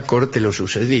toda la corte lo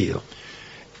sucedido.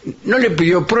 No le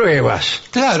pidió pruebas.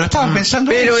 Claro, estaban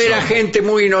pensando pero eso. era gente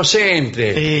muy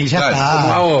inocente. Sí, ya Claro, está.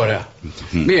 Como ahora.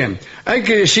 Bien, hay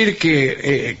que decir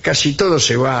que casi todo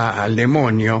se va al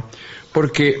demonio,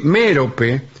 porque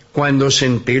Mérope, cuando se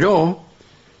enteró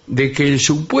de que el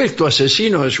supuesto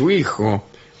asesino de su hijo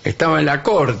estaba en la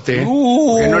corte,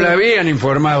 que no le habían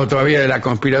informado todavía de la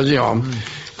conspiración,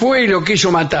 fue y lo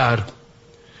quiso matar.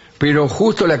 Pero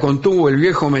justo la contuvo el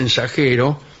viejo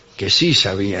mensajero, que sí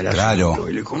sabía el Claro. asunto,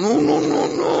 y le dijo,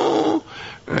 no.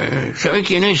 ¿Sabes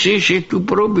quién es ese? ¿Es tu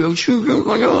propio? Sí, yo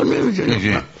conozco. Sí.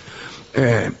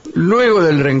 Luego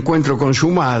del reencuentro con su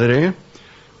madre,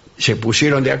 se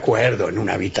pusieron de acuerdo en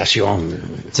una habitación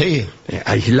Sí.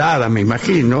 aislada, me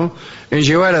imagino, en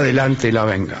llevar adelante la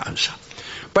venganza.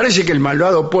 Parece que el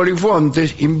malvado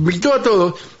Polifontes invitó a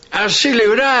todos a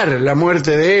celebrar la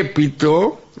muerte de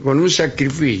Épito con un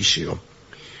sacrificio.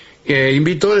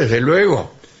 Invitó desde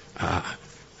luego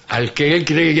al que él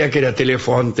creía que era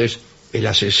Telefontes, el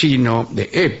asesino de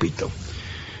Épito.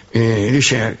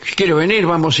 Dice, quiero venir,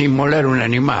 vamos a inmolar un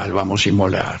animal, vamos a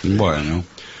inmolar. Bueno.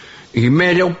 Y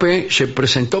Mérope se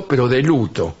presentó, pero de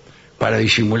luto, para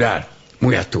disimular,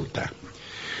 muy astuta.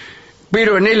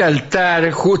 Pero en el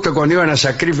altar, justo cuando iban a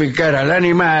sacrificar al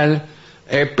animal,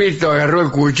 Épito agarró el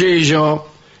cuchillo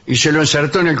y se lo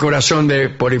ensartó en el corazón de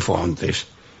Polifontes.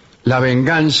 La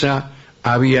venganza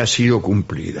había sido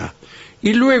cumplida.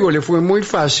 Y luego le fue muy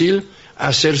fácil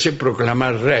hacerse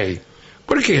proclamar rey.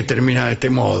 ¿Por qué termina de este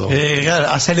modo? Claro,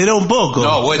 aceleró un poco.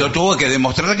 No, bueno, tuvo que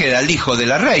demostrar que era el hijo de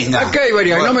la reina. Acá hay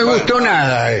varias, no me Bueno, gustó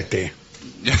nada este.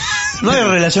 No hay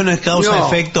relaciones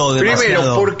causa-efecto demasiado.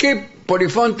 Primero, ¿por qué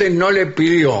Polifontes no le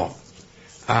pidió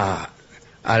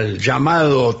al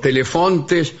llamado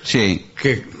Telefontes Sí.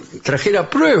 que trajera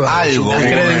pruebas? Algo.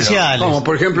 Credenciales. Como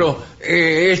por ejemplo,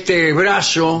 este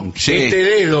brazo, Sí. este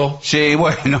dedo, Sí,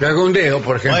 bueno. que hago un dedo,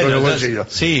 por ejemplo, Bueno, en el entonces, bolsillo.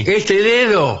 sí. Este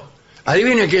dedo,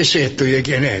 adivine qué es esto y de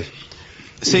quién es.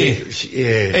 Sí.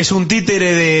 Eh, Es un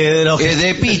títere de los Es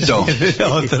de Pito. de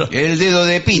otro. El dedo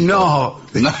de Pito. no,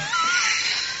 No.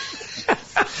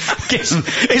 Que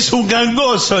es un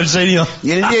gangoso el señor.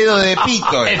 Y el dedo de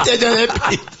Pito. El dedo de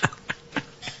Pito.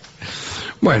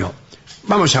 bueno,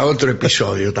 vamos a otro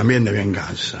episodio también de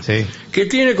venganza. Sí. Que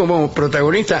tiene como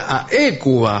protagonista a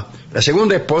Écuba, la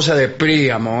segunda esposa de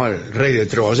Príamo, el rey de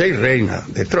Troya y reina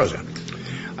de Troya.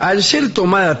 Al ser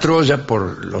tomada Troya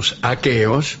por los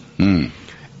aqueos,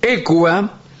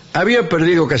 Écuba había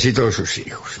perdido casi todos sus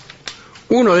hijos.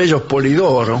 Uno de ellos,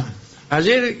 Polidoro.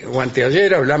 Ayer o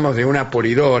anteayer hablamos de una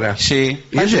Polidora. Sí.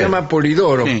 Y él se Ayer. llama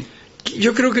Polidoro. Sí.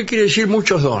 Yo creo que quiere decir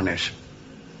muchos dones.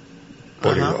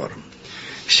 Polidoro.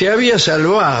 Se había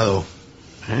salvado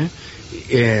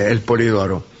el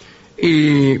Polidoro.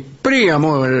 Y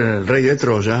Príamo, el rey de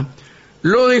Troya,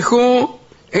 lo dejó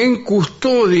en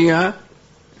custodia,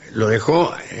 lo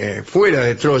dejó fuera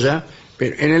de Troya,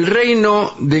 pero en el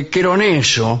reino de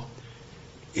Queroneso,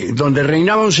 donde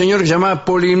reinaba un señor que se llamaba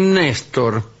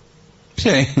Polimnestor. Sí.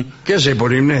 ¿Qué hace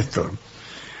Polimnestor?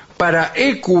 Para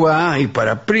Écuba y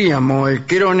para Príamo, el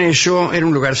Queroneso era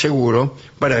un lugar seguro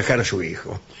para dejar a su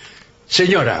hijo.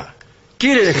 Señora,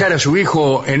 ¿quiere dejar a su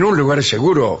hijo en un lugar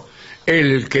seguro?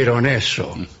 El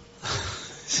Queroneso.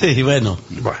 Sí, bueno.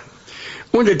 Bueno,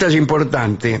 un detalle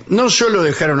importante, no solo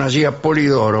dejaron allí a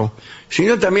Polidoro,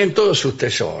 sino también todos sus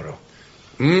tesoros.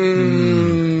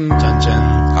 Chan,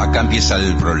 chan. Acá empieza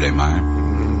el problema.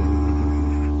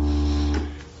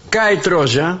 Cae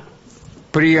Troya,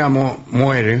 Príamo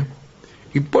muere,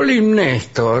 y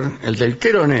Polimnestor, el del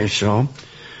Queroneso,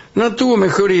 no tuvo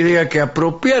mejor idea que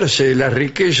apropiarse de la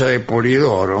riqueza de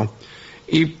Polidoro,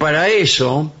 y para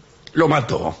eso lo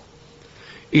mató,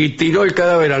 y tiró el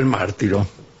cadáver al mártiro.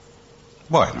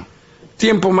 Bueno,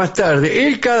 Tiempo más tarde,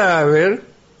 el cadáver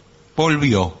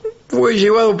volvió. fue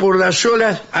llevado por las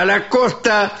olas a la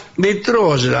costa de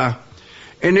Troya,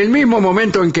 en el mismo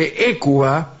momento en que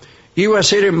Écuba iba a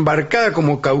ser embarcada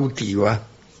como cautiva.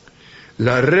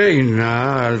 La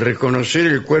reina, al reconocer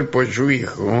el cuerpo de su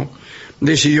hijo,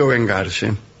 decidió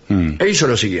vengarse. E hizo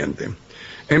lo siguiente.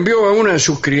 Envió a una de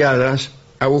sus criadas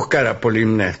a buscar a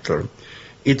Polimnestor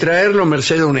y traerlo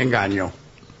merced a un engaño.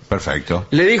 Perfecto.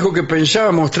 Le dijo que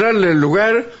pensaba mostrarle el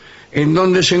lugar en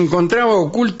donde se encontraba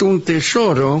oculto un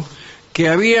tesoro que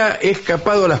había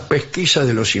escapado a las pesquisas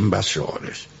de los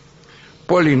invasores.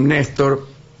 Polymnestor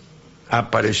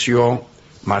apareció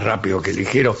más rápido que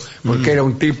ligero, porque era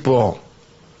un tipo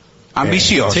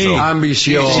ambicioso. Sí.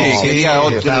 ambicioso. Sí, quería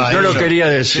otro. No lo quería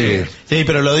decir. Sí,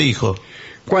 pero lo dijo.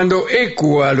 Cuando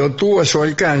Ecua lo tuvo a su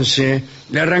alcance,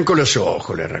 le arrancó los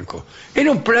ojos, le arrancó.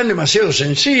 Era un plan demasiado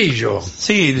sencillo.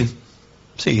 Sí,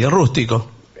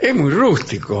 rústico. Es muy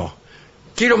rústico.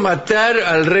 Quiero matar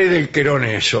al rey del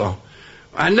Queroneso.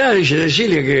 Andá, dice,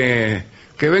 decirle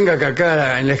que venga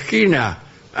acá en la esquina,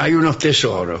 hay unos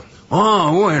tesoros.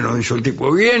 Ah, bueno, dice el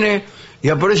tipo. Viene y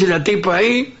aparece la tipa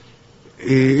ahí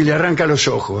y le arranca los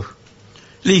ojos.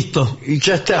 Listo. Y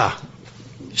ya está.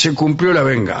 Se cumplió la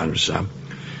venganza.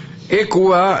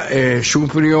 Ecua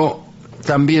sufrió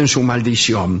también su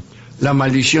maldición, la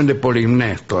maldición de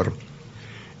Polymnestor.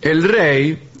 El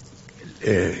rey,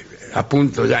 a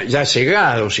punto ya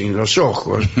cegado, sin los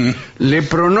ojos, le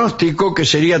pronosticó que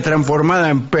sería transformada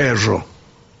en perro.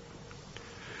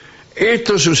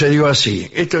 Esto sucedió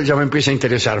así. Esto ya me empieza a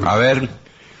interesarme. A ver.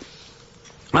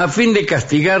 A fin de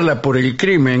castigarla por el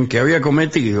crimen que había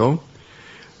cometido,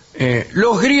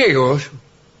 los griegos,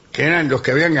 que eran los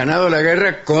que habían ganado la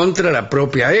guerra contra la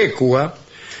propia Ecua,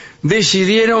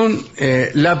 decidieron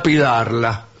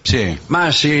lapidarla. Sí.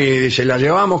 Más si se la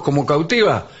llevamos como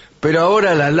cautiva, pero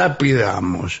ahora la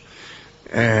lapidamos.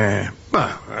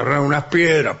 Agarraron unas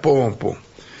piedras, pum, pum.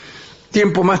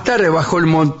 Tiempo más tarde, bajo el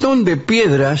montón de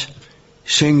piedras,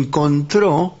 se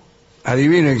encontró,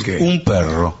 adivinen qué, Un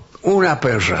perro. una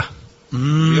perra.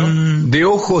 De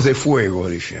ojos de fuego,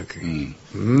 dice aquí.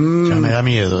 Ya me da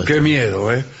miedo. Qué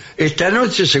miedo, ¿eh? Esta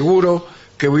noche seguro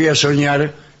que voy a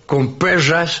soñar con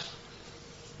perras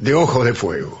de ojos de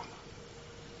fuego.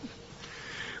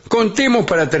 Contemos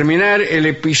para terminar el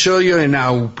episodio de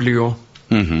Nauplio.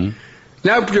 Ujú.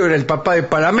 Nauplio era el papá de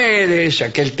Palamedes,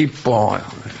 aquel tipo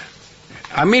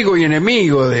amigo y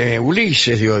enemigo de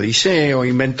Ulises, de Odiseo,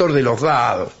 inventor de los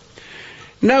dados.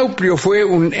 Nauplio fue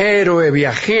un héroe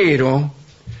viajero,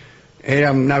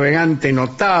 era un navegante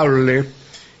notable,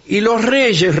 y los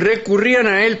reyes recurrían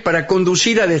a él para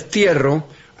conducir a destierro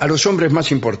a los hombres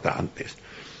más importantes.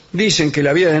 Dicen que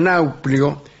la vida de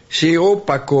Nauplio se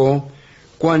opacó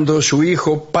cuando su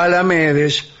hijo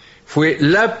Palamedes fue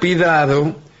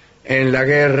lapidado en la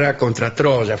guerra contra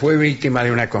Troya, fue víctima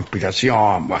de una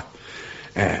conspiración. Bueno,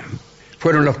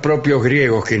 fueron los propios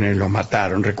griegos quienes lo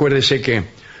mataron. Recuérdese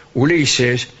que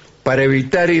Ulises, para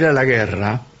evitar ir a la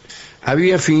guerra,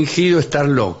 había fingido estar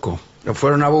loco. Lo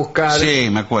fueron a buscar. Sí,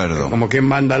 me acuerdo. Como quien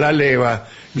manda la leva,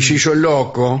 y se hizo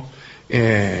loco. Y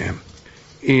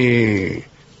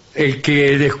el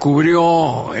que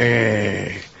descubrió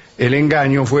el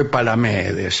engaño fue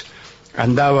Palamedes.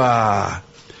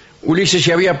 Ulises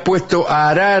se había puesto a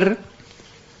arar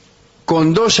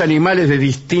con dos animales de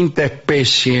distinta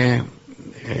especie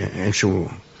en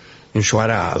su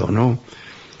arado, ¿no?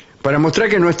 Para mostrar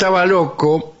que no estaba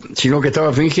loco, sino que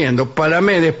estaba fingiendo,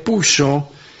 Palamedes puso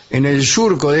en el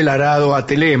surco del arado a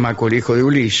Telémaco, el hijo de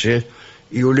Ulises,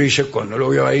 y Ulises, cuando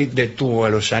lo vio ahí, detuvo a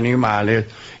los animales,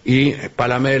 y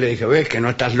Palamedes le dijo: ves que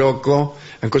no estás loco,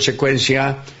 en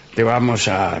consecuencia te vamos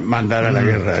a mandar a la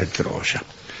guerra de Troya.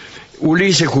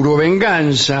 Ulises juró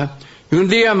venganza, y un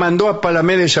día mandó a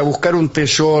Palamedes a buscar un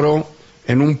tesoro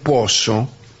en un pozo,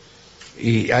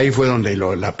 y ahí fue donde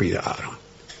lo lapidaron.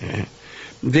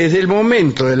 Desde el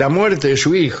momento de la muerte de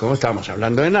su hijo, estamos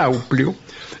hablando de Nauplio,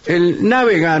 el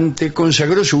navegante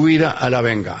consagró su vida a la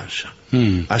venganza.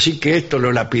 Así que esto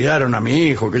lo lapidaron a mi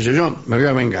hijo, qué sé yo, me voy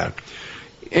a vengar.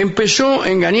 Empezó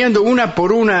engañando una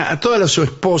por una a todas las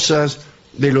esposas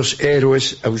de los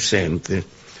héroes ausentes.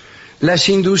 Las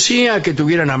inducía a que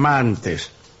tuvieran amantes.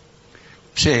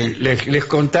 Sí. Les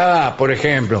contaba, por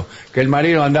ejemplo, que el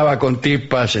marido andaba con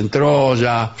tipas en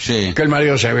Troya, Sí. que el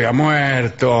marido se había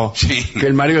muerto, Sí. que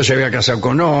el marido se había casado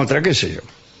con otra, qué sé yo.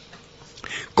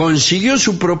 Consiguió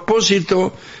su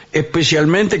propósito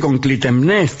especialmente con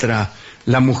Clitemnestra,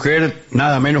 la mujer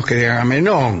nada menos que de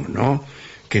Agamenón, ¿no?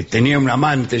 Que tenía un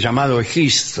amante llamado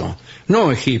Egisto,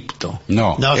 no Egipto.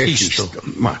 No. No, Egisto. Egisto.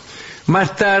 Bueno,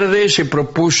 más tarde se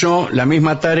propuso la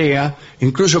misma tarea,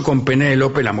 incluso con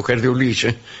Penélope, la mujer de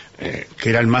Ulises, que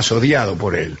era el más odiado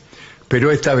por él,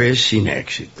 pero esta vez sin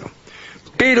éxito.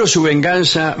 Pero su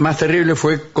venganza más terrible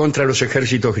fue contra los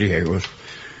ejércitos griegos.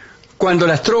 Cuando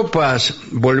las tropas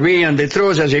volvían de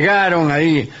Troya, llegaron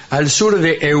ahí al sur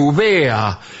de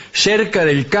Eubea, cerca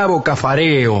del cabo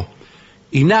Cafareo,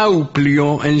 y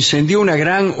Nauplio encendió una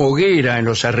gran hoguera en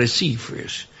los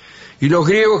arrecifes, y los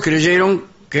griegos creyeron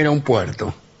que era un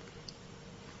puerto.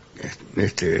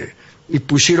 y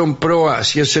pusieron proa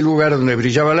hacia ese lugar donde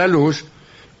brillaba la luz,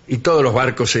 y todos los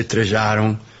barcos se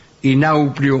estrellaron, y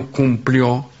Nauplia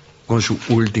cumplió con su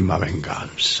última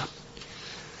venganza.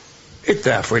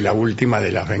 Esta fue la última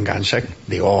de las venganzas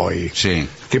de hoy. Sí.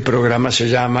 Este programa se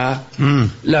llama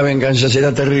La venganza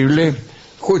será terrible,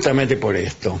 justamente por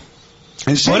esto.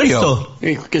 ¿En serio? ¿Por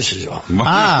esto? ¿Qué sé yo?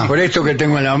 Ah. Por esto que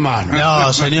tengo en la mano.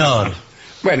 No, señor.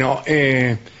 Bueno,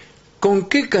 ¿con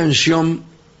qué canción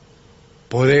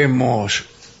podemos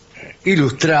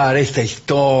ilustrar esta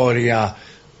historia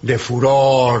de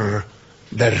furor,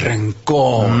 de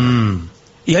rencor?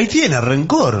 Y ahí tiene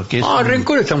Rencor, que es,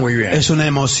 Rencor está muy bien. es una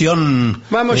emoción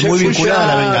Vamos muy a vinculada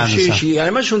a la escuchar, venganza. sí.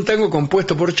 Además es un tango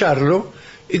compuesto por Charlo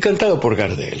y cantado por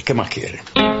Gardel. ¿Qué más quiere?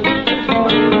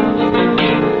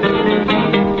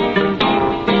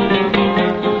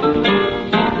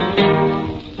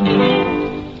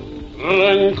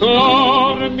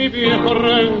 Rencor, mi viejo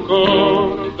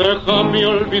rencor, déjame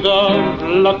olvidar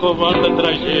la cobarde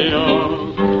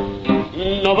traición.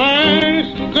 ¿No ves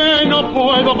que no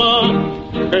puedo más,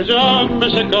 que ya me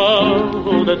he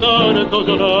secado de tanto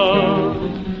llorar?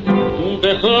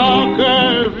 Deja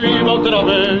que viva otra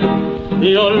vez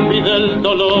y olvide el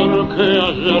dolor que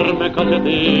ayer me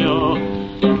cacheteó.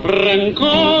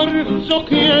 Rencor, yo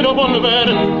quiero volver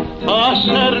a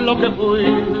ser lo que fui,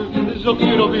 yo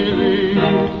quiero vivir.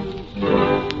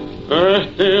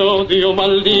 Este odio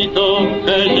maldito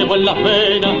que llevo en las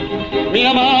venas me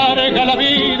amarga la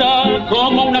vida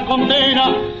como una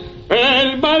condena.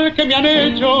 El mal que me han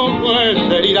hecho es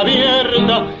herida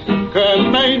abierta que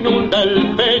me inunda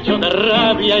el pecho de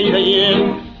rabia y de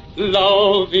hiel. La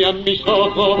odian mis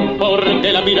ojos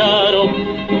porque la miraron,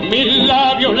 mis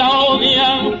labios la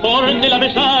odian porque la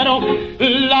besaron.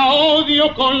 La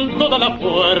odio con toda la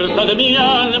fuerza de mi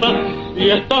alma y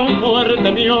es tan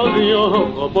fuerte mi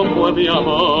odio como fue mi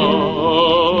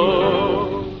amor.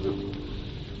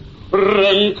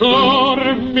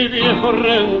 Rencor, mi viejo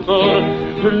rencor,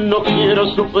 no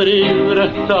quiero sufrir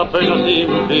esta pena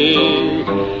sin ti.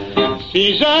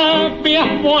 Si ya me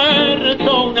has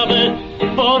muerto una vez,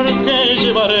 ¿por qué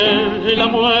llevaré la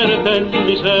muerte en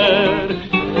mi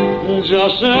ser? Ya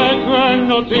sé que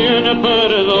no tiene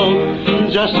perdón,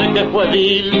 ya sé que fue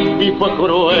vil y fue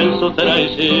cruel su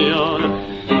traición.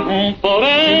 Por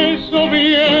eso,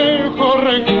 viejo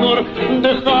rencor,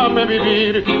 déjame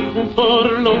vivir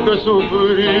por lo que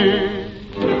sufrí.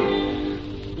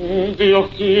 Dios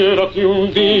quiera que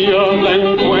un día la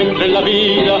encuentre en la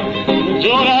vida,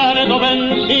 llorando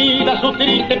vencida su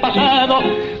triste pasado,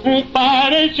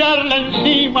 para echarle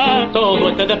encima todo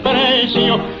este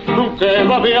desprecio que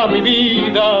babea mi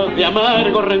vida de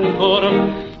amargo rencor.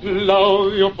 La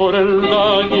odio por el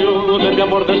daño de mi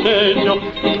amor deshecho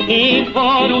y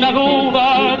por una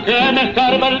duda que me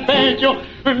escarba el pecho.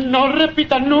 No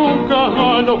repitas nunca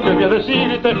lo que voy a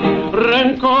decirte,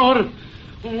 rencor.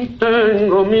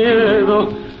 Tengo miedo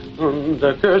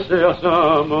de que seas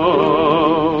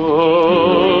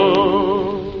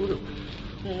amor.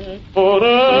 Por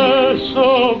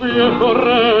eso, viejo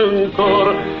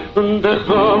rencor,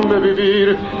 déjame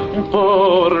vivir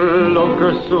por lo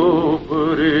que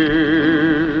sufrí.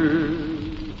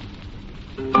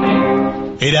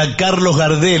 Era Carlos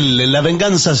Gardel, La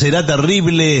venganza será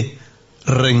terrible,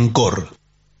 Rencor.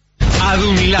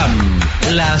 ADUNLAM,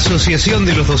 la Asociación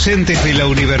de los Docentes de la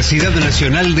Universidad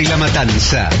Nacional de La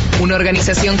Matanza. Una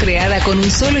organización creada con un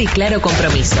solo y claro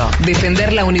compromiso: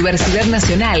 defender la Universidad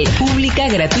Nacional, pública,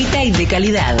 gratuita y de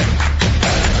calidad.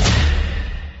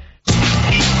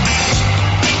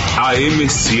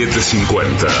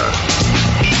 AM750.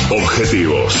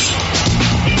 Objetivos,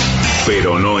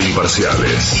 pero no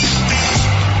imparciales.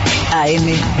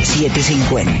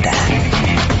 AM750.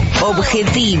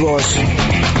 Objetivos,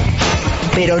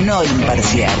 pero no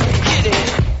imparciales.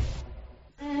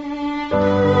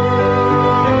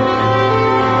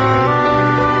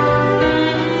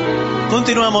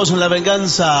 Continuamos en La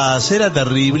venganza será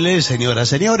terrible, señoras,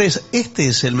 señores. Este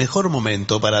es el mejor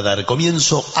momento para dar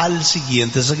comienzo al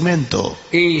siguiente segmento.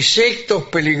 Insectos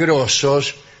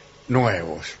peligrosos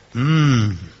nuevos.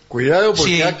 Cuidado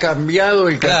porque Sí. ha cambiado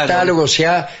el Claro. catálogo, se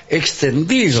ha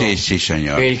extendido Sí, sí,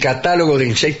 señor. el catálogo de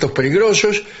insectos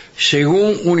peligrosos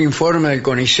según un informe del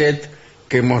CONICET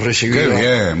que hemos recibido Qué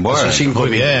bien, bueno, hace 5 Muy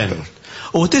bien. minutos.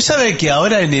 Usted sabe que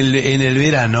ahora en el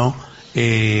verano,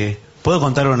 puedo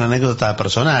contar una anécdota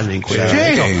personal vinculada Sí, a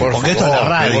esto, por porque esto es la favor,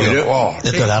 radio. por favor.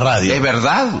 Esto es la radio. ¿Es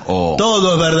verdad o...?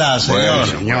 Todo es verdad, señor.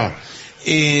 Bueno,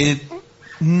 Señor,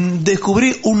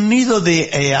 Descubrí un nido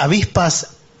de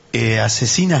avispas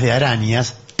asesinas de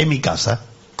arañas en mi casa.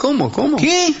 ¿cómo?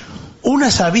 ¿Qué?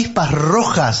 Unas avispas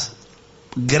rojas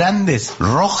grandes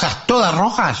 ¿Rojas? ¿Todas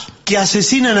rojas? que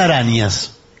asesinan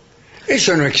arañas.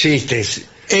 Eso no existe.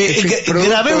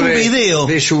 Grabé un video.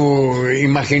 De su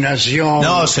imaginación.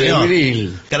 No, señor.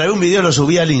 febril. Grabé un video, lo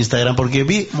subí al Instagram porque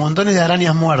vi montones de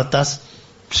arañas muertas.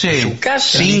 Sí. ¿En su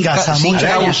casa? Sin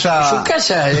causa. Su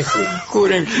casa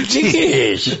descubren.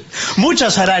 ¿Qué es?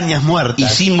 Muchas arañas muertas.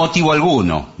 Y sin motivo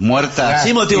alguno. Muertas.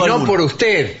 Sin motivo y no alguno. por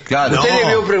usted. Claro. Usted No.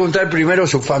 debió preguntar primero a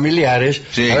sus familiares,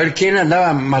 Sí. a ver quién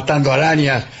andaba matando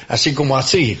arañas así como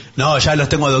así. No, ya los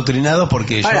tengo adoctrinados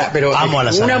porque Ahora, yo pero amo a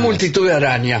las una arañas. multitud de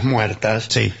arañas muertas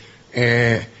Sí.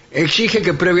 exige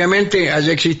que previamente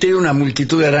haya existido una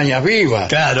multitud de arañas vivas.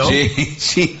 Claro. Sí,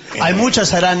 sí. Hay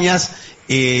muchas arañas.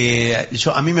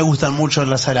 A mí me gustan mucho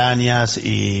las arañas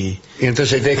y Y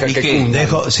entonces deja ¿Y que qué? cundan.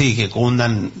 que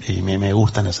cundan y me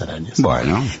gustan las arañas.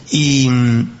 Bueno. Y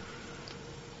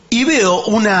veo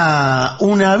una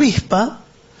avispa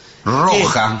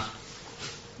Roja.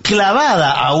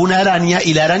 clavada a una araña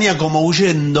y la araña como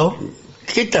huyendo.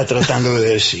 ¿Qué está tratando de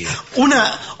decir?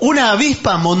 Una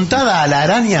avispa montada a la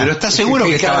araña. Pero ¿estás seguro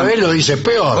que cada estaban... vez lo dice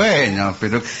peor. Bueno,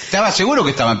 pero ¿estaba seguro que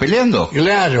estaban peleando?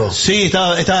 Claro. Sí,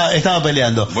 estaba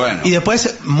peleando. Bueno. Y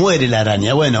después muere la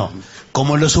araña. Bueno,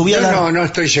 como lo subí a la... No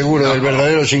estoy seguro del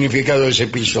verdadero significado de ese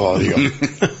episodio.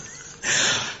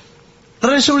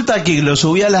 Resulta que lo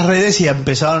subí a las redes y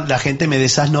la gente me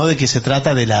desasnó de que se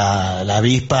trata de la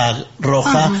avispa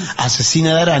roja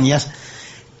asesina de arañas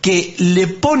que le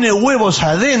pone huevos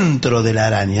adentro de la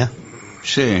araña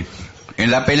Sí.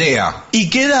 En la pelea. y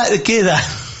queda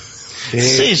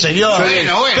sí, señor.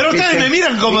 Bueno. Pero ustedes me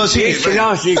miran como si...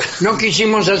 No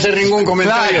quisimos hacer ningún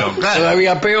comentario. Claro.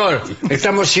 Todavía peor.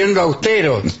 Estamos siendo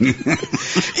austeros.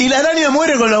 Y la araña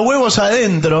muere con los huevos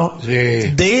adentro Sí.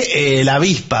 de la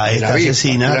avispa, esta avispa,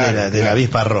 asesina claro, de la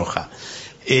avispa roja.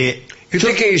 ¿Y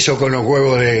usted qué hizo con los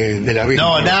huevos de la víctima?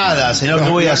 No, nada, señor, ¿qué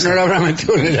voy a hacer? No lo habrá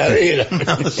metido en la heladera.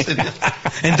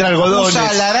 Entre algodones.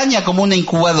 Usa la araña como una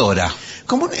incubadora.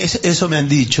 ¿Cómo eso me han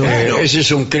dicho? Ese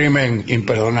es un crimen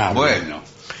imperdonable. Bueno.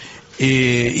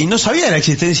 Y no sabía de la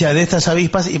existencia de estas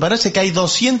avispas y parece que hay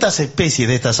 200 especies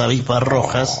de estas avispas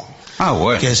rojas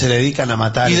Bueno. que se dedican a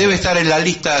matar. Y debe estar en la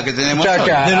lista que tenemos Está hoy.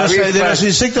 acá. de los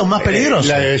insectos más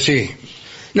peligrosos. Sí.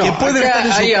 No, Que pueden acá estar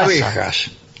en su hay casa.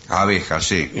 abejas, Abejas,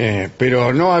 sí.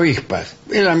 pero no avispas.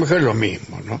 Es a lo mejor lo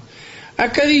mismo, ¿no?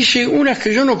 Acá dice unas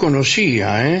que yo no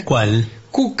conocía, ¿Cuál?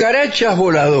 Cucarachas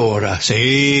voladoras.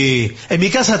 Sí. En mi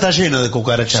casa está lleno de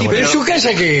cucarachas. Sí, ¿Pero en pero- su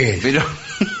casa qué es?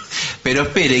 Pero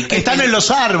espere, ¿y qué Están en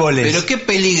los árboles. ¿Pero qué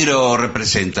peligro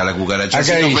representa la cucaracha?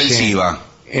 Acá Es dice, inofensiva.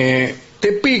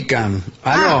 te pican.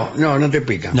 No te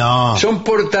pican. No. Son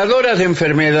portadoras de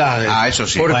enfermedades. Eso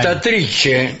sí.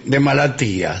 Portatrice de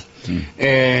malaltías.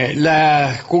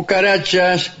 Las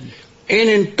cucarachas en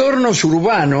entornos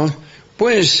urbanos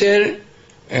pueden ser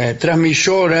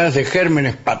transmisoras de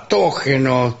gérmenes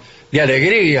patógenos, de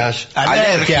alegrías.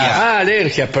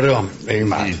 Alergias, perdón. leí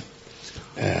mal. Sí.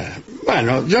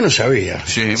 Bueno, yo no sabía.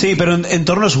 Sí, pero en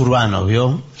entornos urbanos,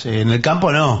 ¿vio? Sí, en el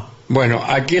campo no. Bueno,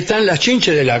 aquí están las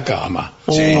chinches de la cama.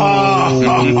 Sí.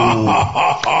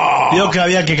 Vio que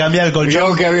había que cambiar el colchón.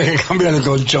 Yo que había que cambiar el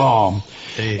colchón.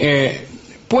 Sí.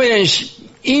 Pueden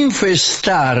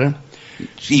infestar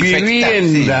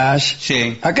viviendas.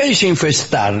 Sí. Acá dice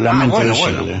infestar, lamento bueno,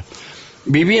 decirle. bueno.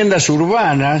 Viviendas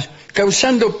urbanas,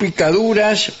 causando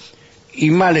picaduras y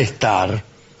malestar.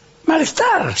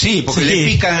 ¿Malestar? Sí, porque Sí.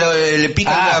 le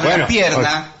pican la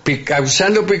pierna.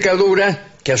 Causando picaduras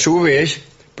que a su vez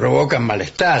provocan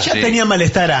malestar. Ya Sí. tenía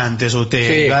malestar antes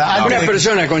usted. Sí, Antes una de-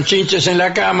 persona con chinches en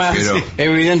la cama, Pero-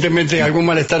 evidentemente algún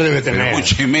malestar debe Pero tener.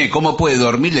 escúcheme, ¿cómo puede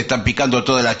dormir? Le están picando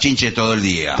todas las chinches todo el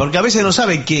día. Porque a veces no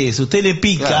sabe qué es. Usted le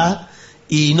pica Claro.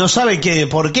 y no sabe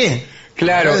por qué.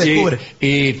 Claro, No descubre.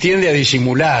 y tiende a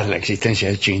disimular la existencia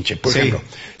de chinches. Por Sí. ejemplo,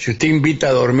 si usted invita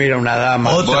a dormir a una dama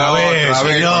Otra vez,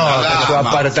 señor. con la a su dama.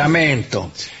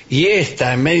 apartamento y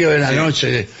esta en medio de la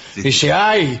noche dice,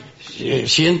 ay,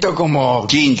 siento como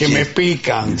Chinches. que me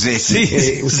pican. Sí.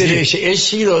 Usted le dice, he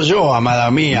sido yo, amada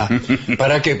mía.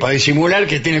 ¿Para qué? Para disimular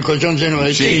que tiene el colchón lleno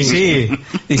de Sí, chinches. sí.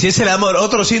 Y si es el amor,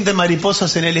 otro siente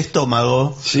mariposas en el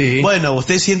estómago. Sí. Bueno,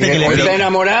 usted siente que ¿O le está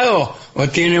enamorado o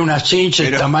tiene unas chinches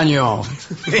Pero- tamaño...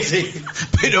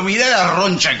 Pero mirá la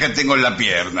roncha que tengo en la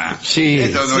pierna. Sí,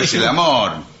 Esto no sí. es el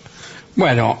amor.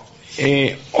 Bueno,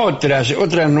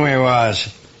 otras nuevas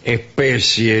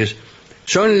especies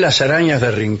son las arañas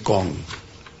de rincón,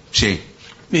 Sí.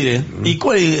 Mire, ¿y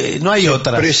cuál? No hay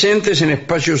otras. presentes en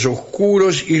espacios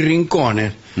oscuros y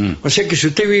rincones. O sea que si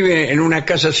usted vive en una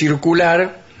casa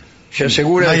circular, se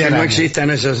asegura No hay de que no arañas. existan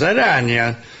esas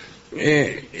arañas.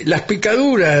 Las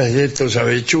picaduras de estos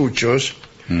avechuchos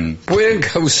pueden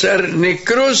causar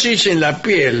necrosis en la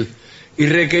piel y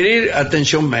requerir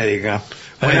atención médica.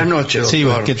 Buenas noches,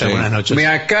 doctor. Sí, ¿qué tal? Buenas noches. Me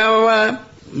acaba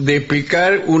de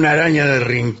picar una araña de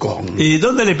rincón. ¿Y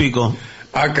dónde le pico?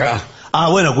 Acá. Ah,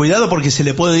 bueno, cuidado porque se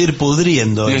le puede ir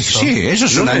pudriendo eso. Sí, eso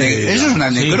es una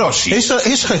necrosis. Eso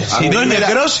es, si no es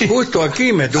necrosis. Justo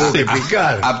aquí me tuvo que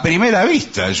picar. A primera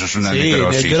vista eso es una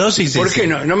necrosis. ¿Por qué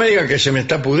no me diga que se me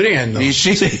está pudriendo? Y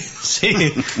sí.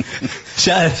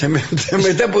 Ya, se me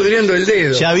está pudriendo el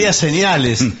dedo. Ya había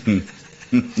señales.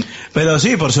 Pero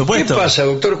sí, por supuesto. ¿Qué pasa,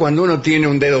 doctor, cuando uno tiene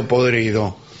un dedo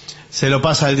podrido? Se lo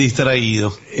pasa al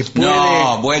distraído.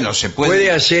 Se puede.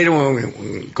 ¿Puede hacer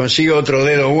consigue otro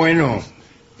dedo bueno?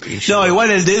 No,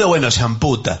 igual el dedo, bueno, se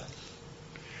amputa.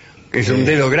 Es un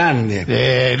dedo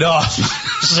grande. No.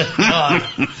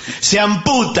 Se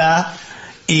amputa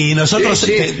y nosotros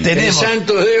tenemos... El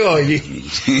santo de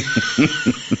hoy.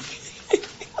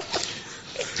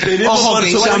 Ojo, por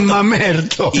San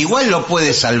Mamerto. Igual lo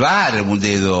puede salvar un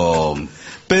dedo.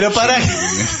 Pero para...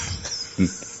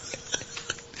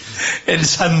 El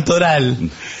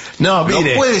santoral. No,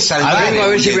 mire. Lo puede salvar. A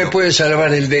ver si me puede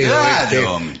salvar el dedo.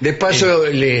 Claro. De paso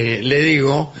le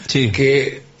digo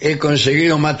que he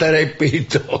conseguido matar a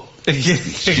Epito.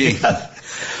 Sí.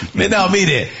 No,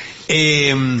 mire.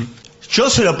 Yo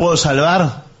se lo puedo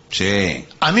salvar. Sí.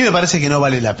 A mí me parece que no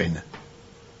vale la pena.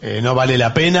 No vale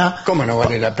la pena. ¿Cómo no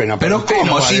vale la pena? Pero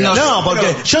 ¿cómo? No,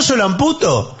 porque yo se lo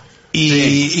amputo.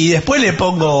 Y después le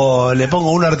pongo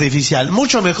uno artificial,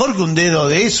 mucho mejor que un dedo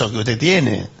de eso que usted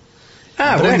tiene.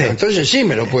 Bueno, entonces sí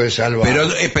me lo puede salvar.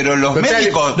 Pero los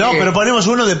médicos... No, pero ponemos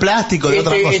uno de plástico, de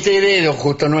otra cosa. Este dedo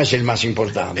justo no es el más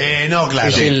importante. No, claro.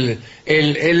 Es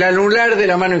el anular de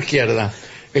la mano izquierda,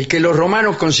 el que los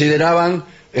romanos consideraban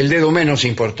el dedo menos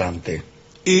importante.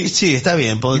 Y sí, está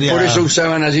bien, podría... Y por eso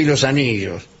usaban allí los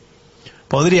anillos.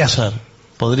 Podría ser.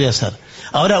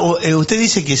 Ahora, ¿usted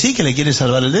dice que sí, que le quiere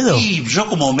salvar el dedo? Sí, yo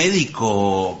como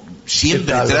médico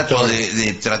siempre trato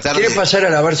de tratar ¿Quiere pasar a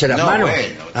lavarse las manos?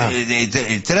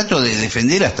 Bueno, trato de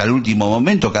defender hasta el último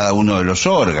momento cada uno de los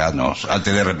órganos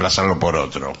antes de reemplazarlo por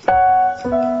otro.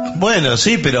 Bueno,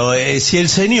 sí, pero si el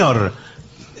señor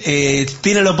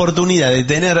tiene la oportunidad de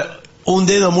tener un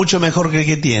dedo mucho mejor que el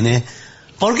que tiene,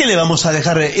 ¿por qué le vamos a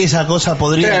dejar esa cosa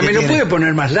podrida? ¿Me lo puede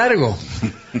poner más largo?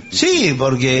 Sí,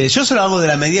 porque yo se lo hago de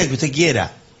la medida que usted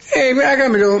quiera.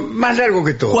 Hágamelo más largo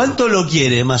que todo. ¿Cuánto lo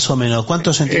quiere, más o menos?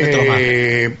 ¿Cuántos centímetros más?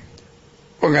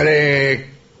 Póngale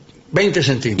 20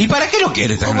 centímetros. ¿Y para qué lo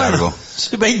quiere tan largo?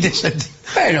 20 centímetros.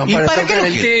 Bueno, para tocar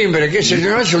el timbre, que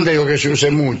no es un dedo que se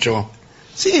use mucho.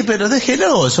 Sí, pero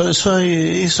déjelo,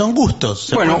 son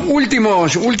gustos. Bueno,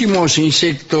 últimos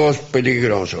insectos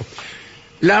peligrosos.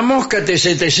 La mosca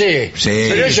TCTC. Sí.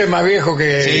 Pero eso es más viejo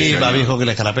que... Sí, más viejo que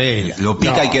la escarapela. Lo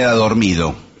pica y queda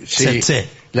dormido. Sí.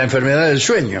 La enfermedad del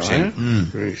sueño. Sí.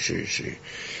 Sí.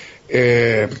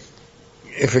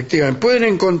 Efectivamente. Pueden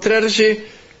encontrarse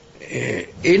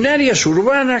en áreas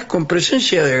urbanas con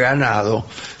presencia de ganado.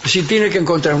 Si tiene que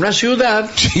encontrar una ciudad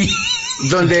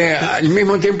donde al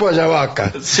mismo tiempo haya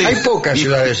vacas. Sí. Hay pocas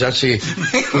ciudades así.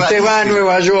 Usted va a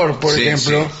Nueva York, por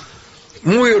ejemplo,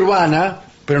 muy urbana,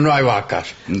 pero no hay vacas.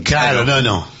 Claro,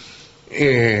 no.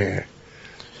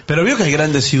 Pero vio que hay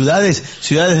grandes ciudades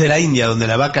de la India donde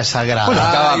la vaca es sagrada. Bueno,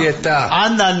 ahí está.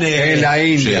 Andan en la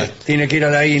India. Sí. Tiene que ir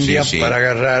a la India para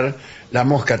agarrar la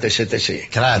mosca TCTC.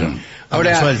 Claro.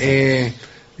 Ahora,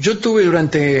 yo tuve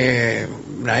durante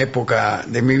una época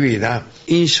de mi vida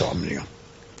insomnio.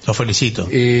 Lo felicito.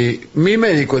 Y mi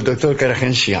médico, el doctor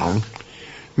Karagensian,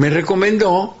 me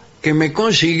recomendó que me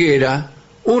consiguiera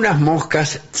unas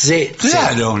moscas TCTC.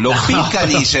 Claro, lo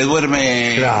pican y se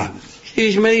duerme. Claro.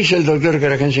 Y me dice el doctor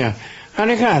Karagensian: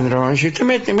 Alejandro, si usted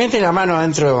mete la mano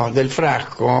dentro del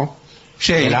frasco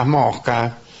de las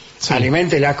moscas,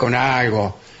 aliméntelas con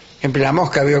algo. Siempre la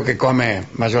mosca veo que come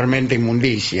mayormente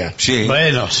inmundicia. Sí.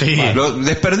 Bueno, sí. Los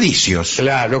desperdicios.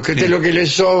 Claro, lo que le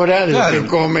sobra de lo que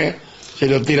come se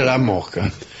lo tira a la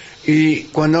mosca. Y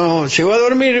cuando se va a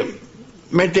dormir,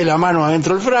 mete la mano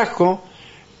adentro del frasco,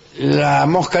 la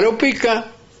mosca lo pica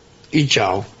y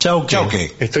chau. Chau,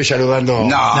 ¿qué? Estoy saludando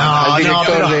al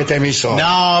director de esta emisora.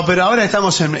 No, pero ahora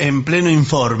estamos en pleno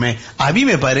informe. A mí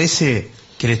me parece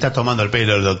que le está tomando el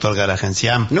pelo el doctor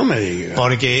Karagensian. No me diga.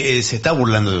 Porque se está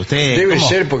burlando de usted. Debe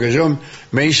ser porque yo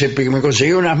me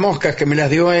conseguí unas moscas que me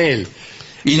las dio él.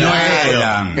 Y no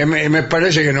eran. Me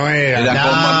parece que no eran.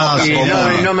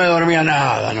 Y no me dormía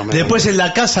nada. Después en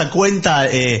la casa cuenta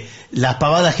las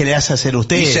pavadas que le hace hacer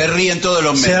usted. Y se ríen todos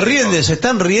los médicos. Se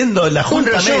están riendo en la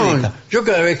junta médica. Yo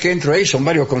cada vez que entro ahí, son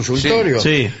varios consultorios,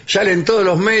 salen todos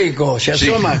los médicos, se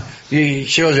asoman y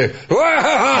se oye.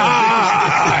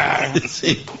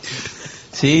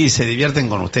 Sí, se divierten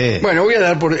con usted. Bueno, voy a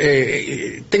dar por...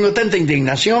 tengo tanta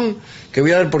indignación que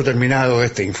voy a dar por terminado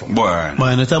este informe.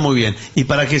 Bueno, está muy bien. Y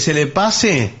para que se le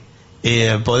pase,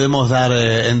 podemos dar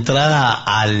entrada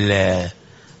al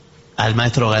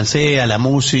maestro Gansé, a la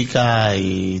música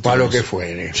y todo Para lo eso. que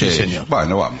fuere. Sí, señor.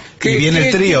 Bueno, vamos. Y viene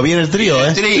el trío,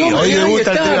 ¿eh? No, Hoy ahí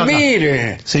debuta el está, trío acá.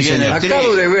 mire. Sí, señor.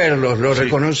 Acabo de verlos, los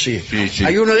reconocí. Sí.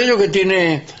 Hay uno de ellos que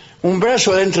tiene un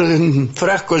brazo adentro de un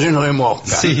frasco lleno de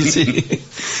moscas. Sí.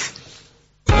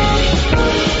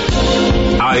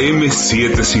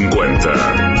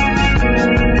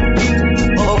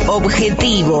 AM750.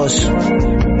 Objetivos,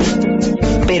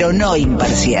 pero no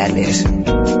imparciales.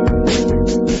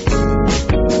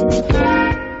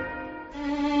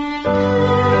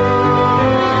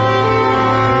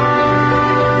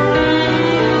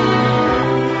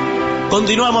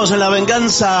 Continuamos en La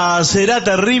Venganza Será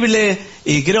Terrible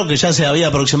y creo que ya se había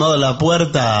aproximado a la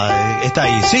puerta, está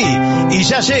ahí, sí, y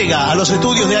ya llega a los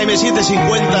estudios de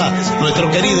AM750 nuestro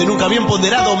querido y nunca bien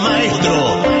ponderado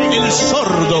maestro, el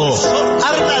sordo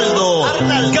Arnaldo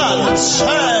Gansé.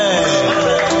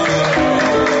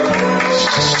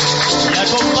 Y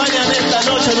acompañan esta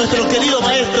noche a nuestro querido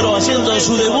maestro haciendo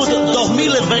su debut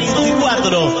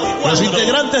 2024, los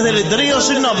integrantes del trío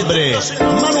sin nombre,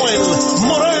 Manuel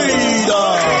Moreira,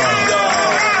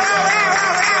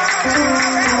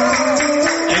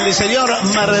 el señor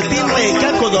Martín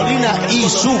Caco Dolina y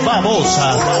su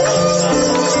babosa,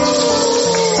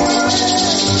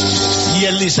 y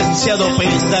el licenciado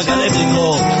periodista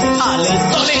académico Ale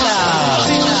Dolina.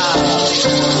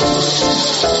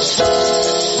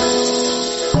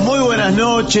 Muy buenas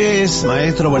noches,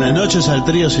 maestro, buenas noches al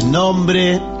trío sin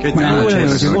nombre. ¿Qué tal?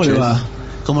 ¿Cómo le va?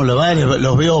 ¿Cómo le va?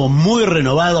 Los veo muy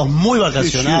renovados, muy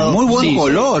vacacionados. Sí, muy buen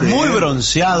color. Muy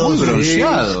bronceados. Muy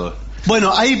bronceados.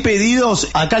 Bueno, hay pedidos,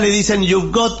 acá le dicen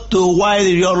 "You've got to hide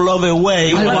your love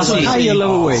away". Algo así. Hide your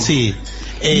love away. Sí.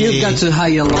 You've got to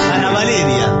hide your love away. Ana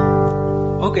Valeria.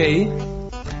 Ok.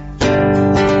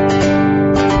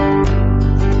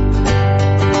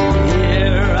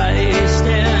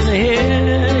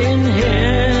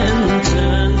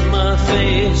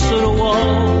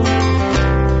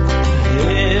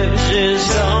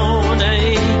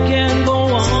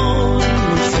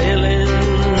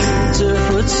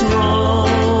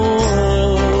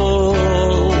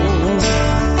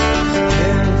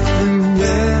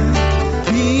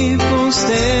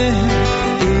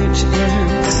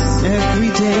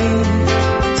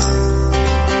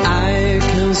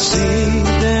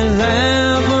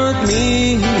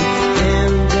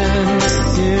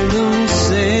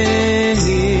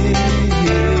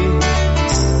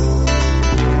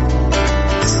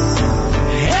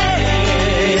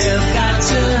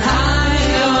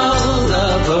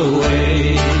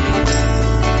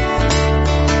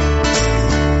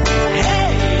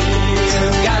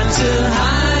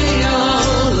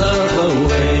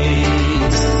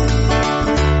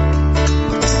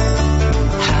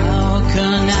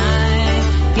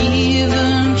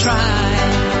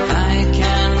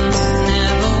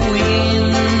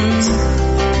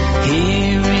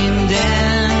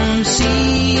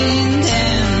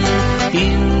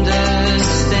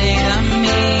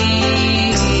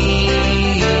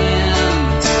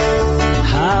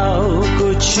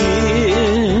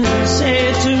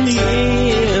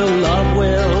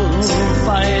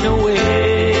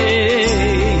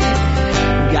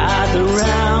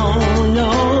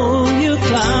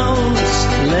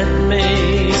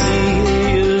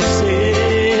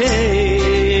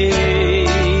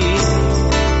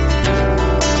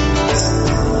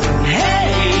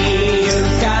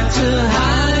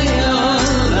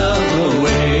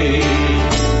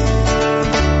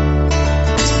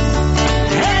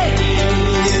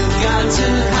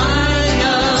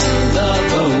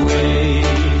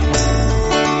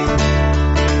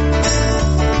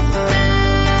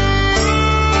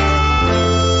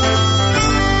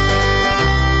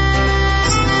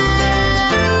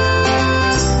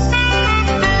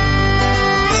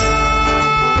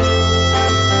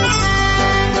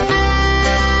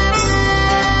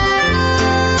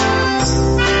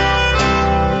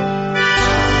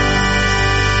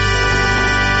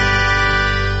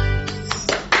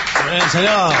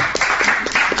 Señor.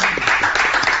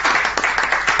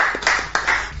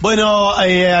 Bueno,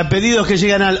 pedidos que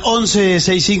llegan al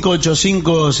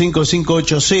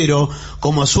 11-6585-5580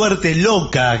 como Suerte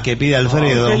Loca que pide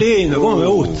Alfredo. Qué lindo, cómo me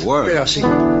gusta. Pero así.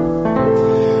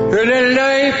 En el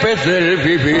naipe del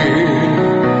vivir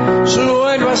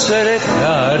suelo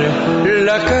acertar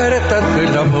la carta de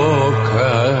la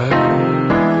boca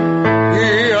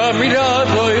y a mi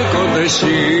lado oigo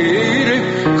decir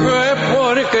que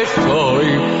porque estoy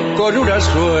con con una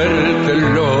suerte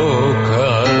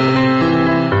loca.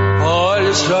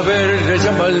 Al saber le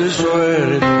llaman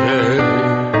suerte,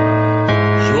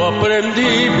 yo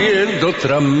aprendí viendo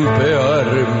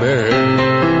trampearme,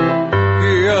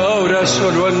 y ahora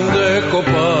solo han de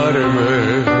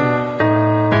coparme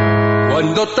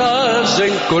cuando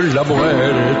tasen con la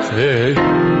muerte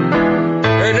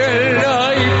en el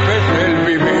naipe del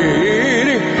vivir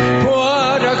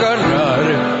para ganar.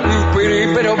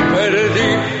 Primero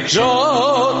perdí,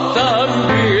 yo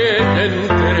también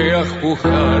entré a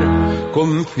jugar,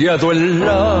 confiado en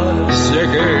la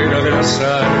ceguera del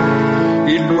azar,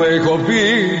 y luego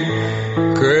vi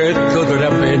que todo era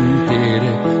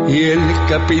mentira y el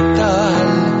capital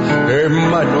en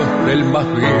manos del más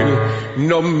vil.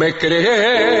 No me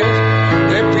crees,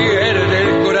 te pierde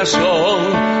el corazón,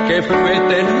 que fe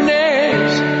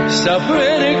tenés,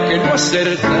 saber que no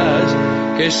acertás,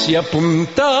 que si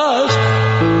apuntás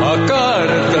a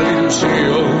carta de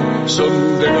ilusión,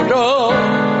 son del honor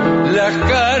las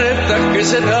cartas que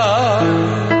se dan.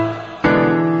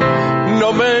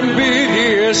 No me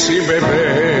envidies si me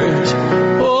ves,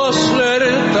 oh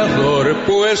acertador,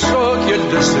 pues soy el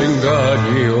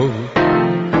desengaño.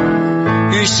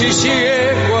 Y si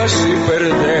ciego así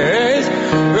perdés,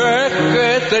 es que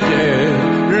tenés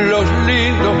los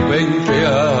lindos 20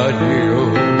 años.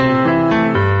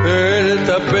 El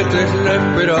tapete es la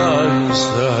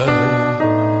esperanza,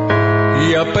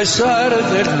 y a pesar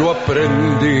de lo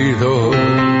aprendido,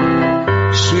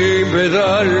 si me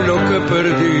dan lo que he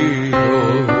perdido,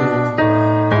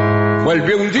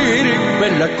 vuelve a hundirme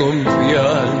la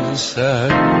confianza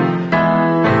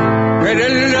en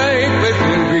el naipe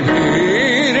del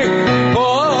vivir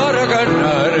para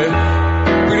ganar.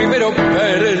 Primero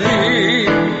perdí.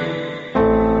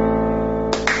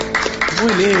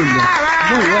 Muy lindo,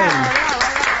 muy bueno.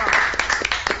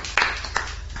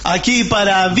 Aquí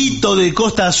para Vito de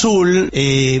Costa Azul,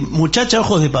 muchacha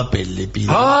ojos de papel le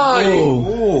pido. ¡Ay!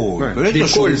 Bueno, pero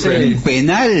esto es un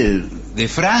penal de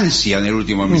Francia en el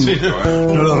último minuto.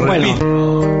 No lo repito.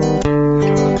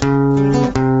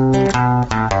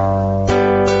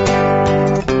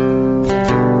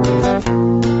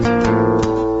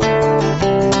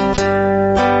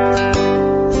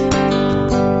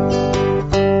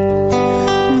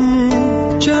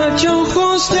 Muchacha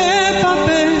ojos de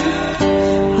papel,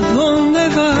 ¿a dónde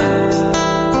vas?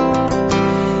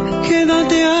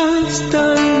 Quédate hasta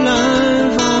el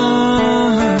alba.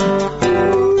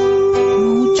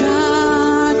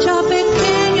 Muchacha,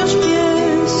 pequeños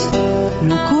pies,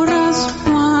 no corras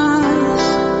más,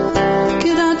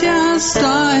 quédate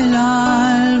hasta el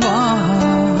alba.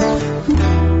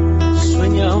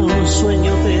 Sueña un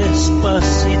sueño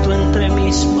despacito entre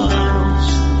mis manos,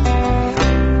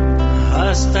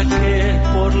 hasta que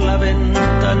por la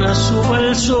ventana suba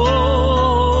el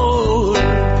sol.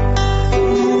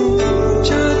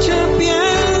 Muchacha,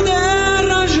 piel de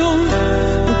rayón,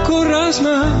 no corras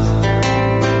más,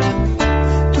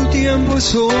 tu tiempo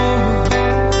es hoy.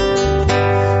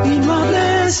 Y no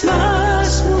hables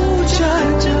más,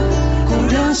 muchacha,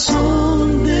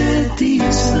 corazón de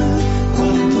tiza,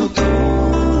 cuando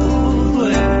todo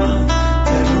duerma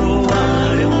te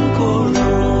robaré un color.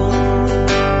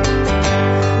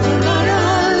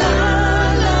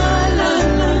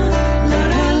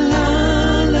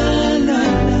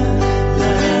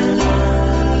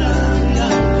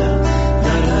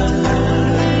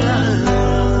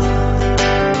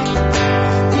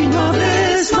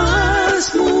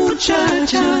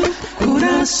 Muchacha,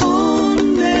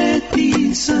 corazón de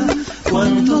tiza,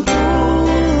 cuando todo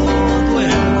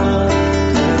duerma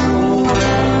te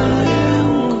robaré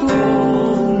un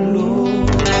color.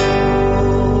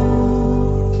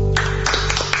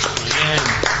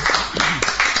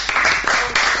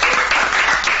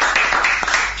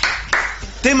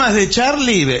 Temas de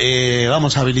Charlie,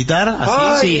 vamos a habilitar,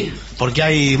 así, Sí. porque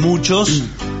hay muchos,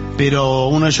 pero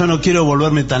yo no quiero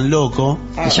volverme tan loco.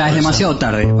 Ya es demasiado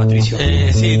tarde, Patricio.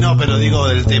 Sí, no, pero digo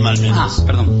del tema al menos.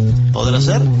 Perdón. ¿Podrá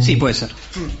ser? Sí, puede ser.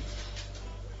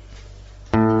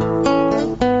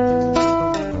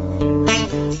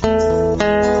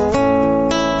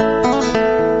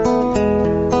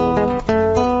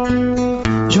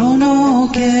 Yo no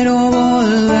quiero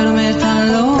volverme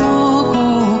tan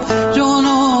loco, yo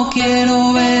no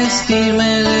quiero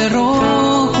vestirme de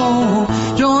rojo,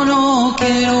 yo no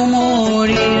quiero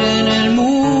morir en el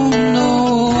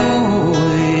mundo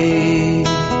hoy.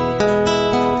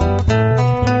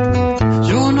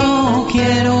 Yo no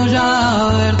quiero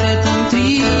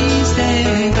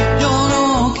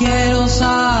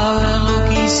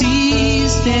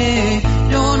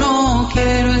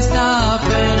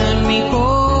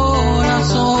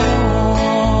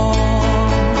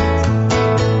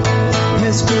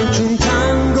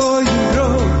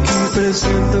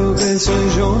soy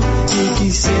yo y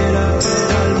quisiera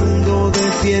ver al mundo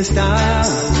de fiesta.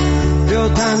 Veo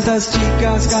tantas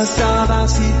chicas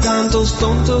gastadas y tantos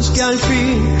tontos que al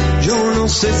fin yo no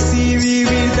sé si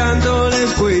vivir tanto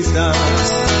les cuesta.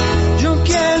 Yo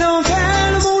quiero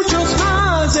ver muchos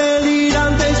más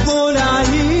delirantes por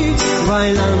ahí,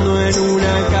 bailando en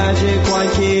una calle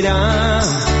cualquiera.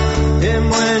 En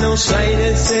Buenos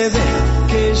Aires se ve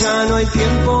que ya no hay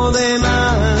tiempo de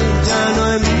más, ya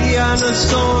no es mía, no es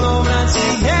solo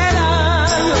brasilera.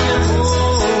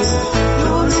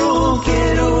 Yo no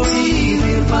quiero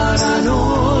vivir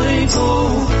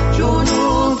paranoico, yo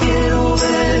no quiero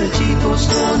ver chicos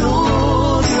con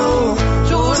odio,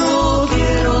 yo no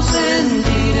quiero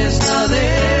sentir esta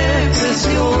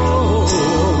depresión.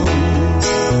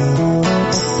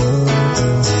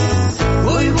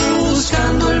 Voy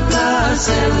buscando el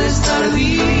placer de estar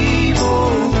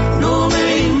vivo, no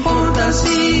me importa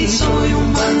si soy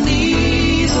un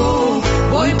bandido,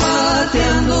 voy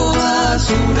pateando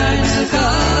basura en el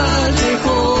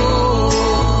callejón.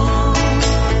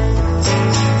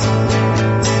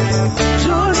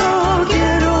 Yo no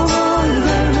quiero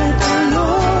volverme tan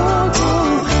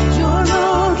loco, yo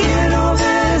no quiero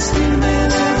vestirme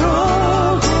de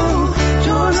rojo,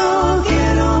 yo no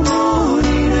quiero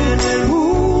morir en el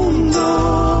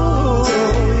mundo.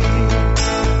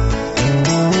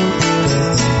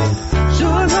 Yo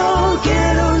no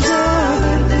quiero ya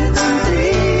verte tan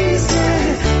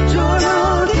triste, yo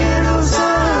no quiero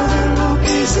saber lo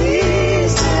que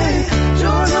hiciste,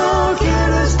 yo no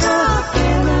quiero esta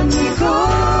pena en mi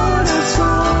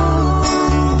corazón.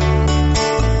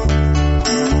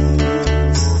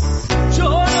 Yo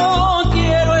no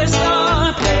quiero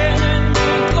esta pena en mi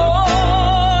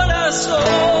corazón.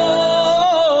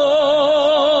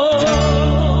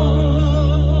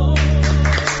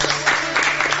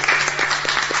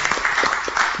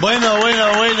 Bueno,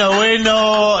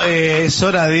 es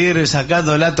hora de ir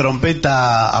sacando la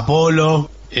trompeta a Apolo,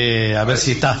 a ver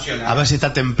si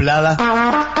está templada.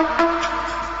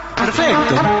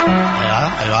 Perfecto.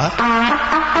 Ahí va.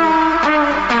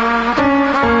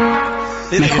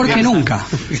 Mejor que nunca.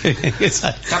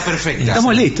 Está perfecta.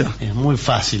 Estamos listos. Es muy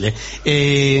fácil.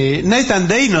 Night and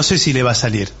Day no sé si le va a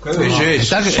salir.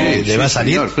 ¿Le va a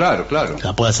salir? Señor, claro.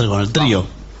 La puede hacer con el trío.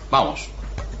 Vamos.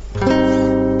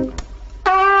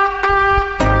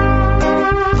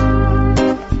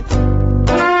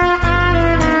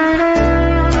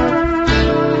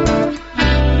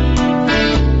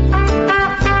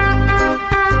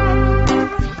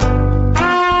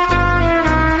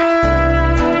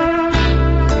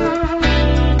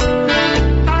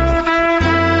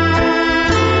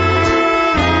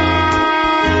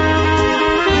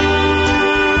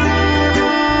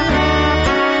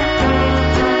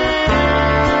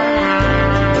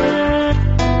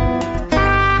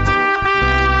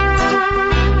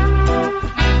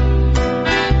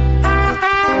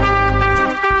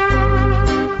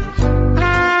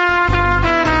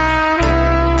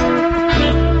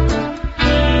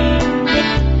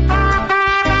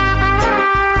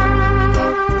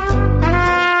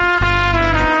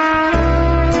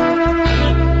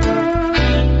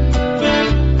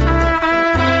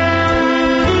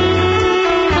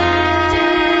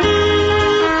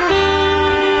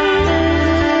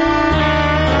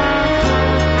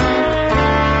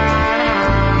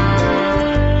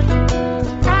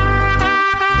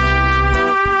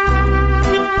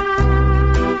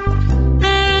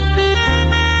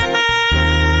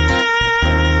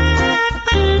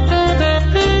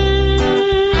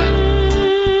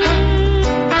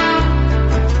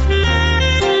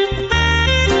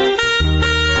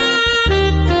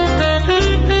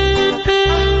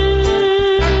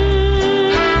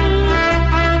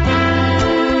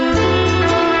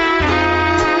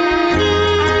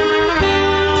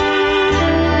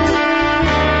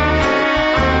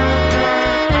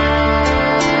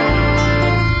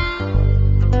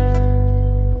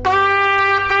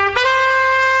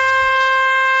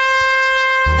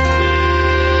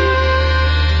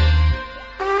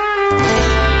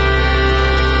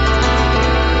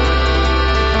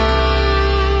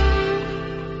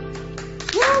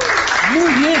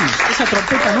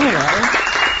 trompeta nueva,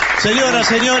 Señoras,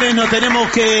 señores, nos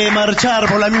tenemos que marchar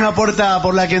por la misma puerta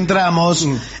por la que entramos.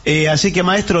 Así que,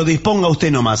 maestro, disponga usted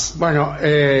nomás. Bueno,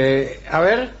 a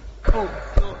ver. 1,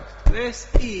 2, 3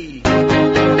 y...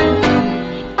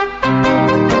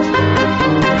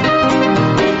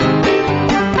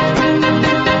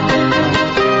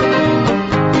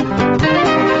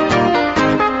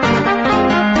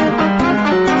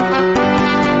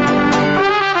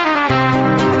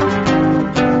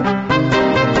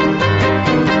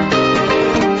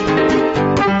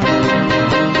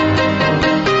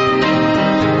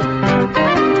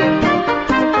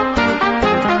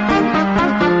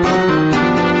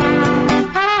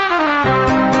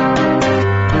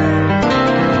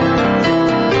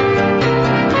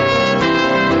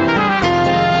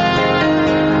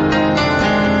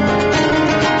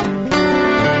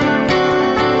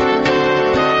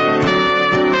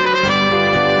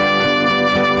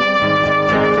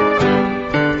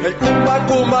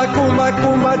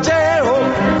 cumbachero,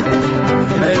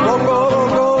 el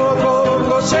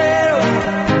bongocero,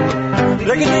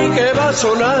 requitín que va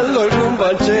sonando el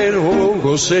cumbachero,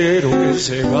 bongocero que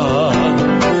se va,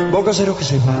 bongocero que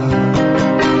se va.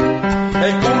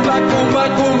 El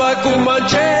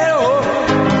cumbachero,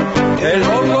 el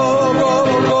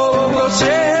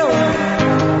bongocero,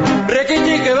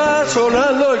 requitín que va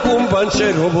sonando el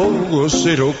cumbachero,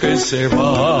 bongocero que se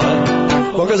va,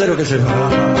 bongocero que se va.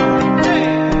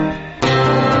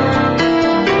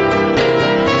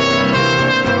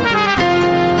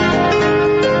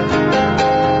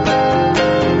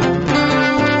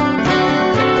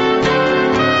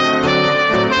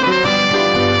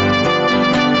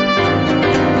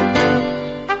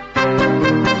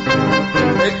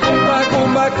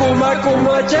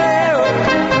 Cumbachero,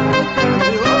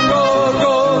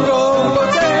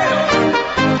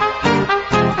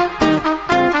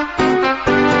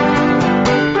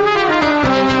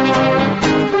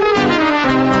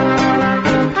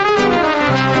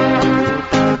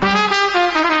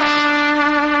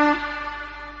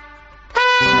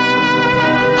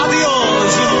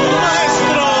 Adiós,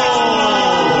 maestro.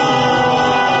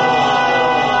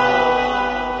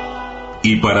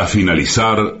 Y para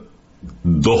finalizar,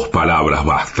 dos palabras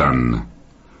bastan.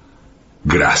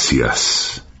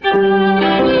 Gracias.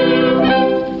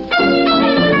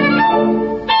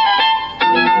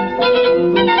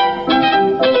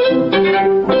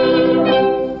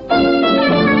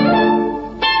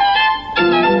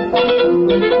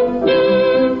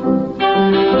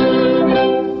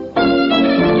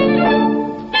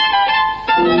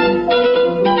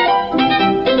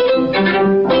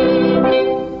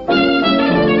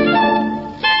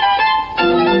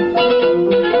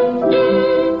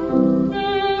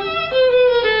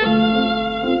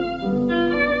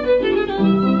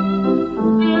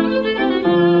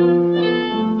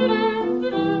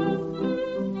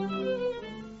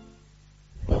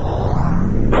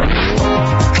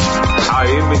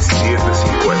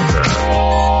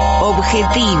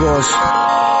 Objetivos,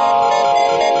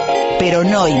 pero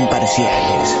no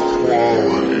imparciales.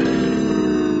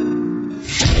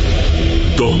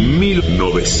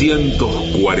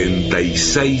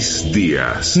 2946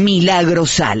 días. Milagro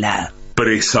Sala.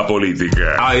 Presa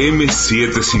política.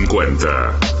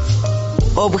 AM750.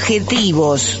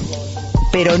 Objetivos,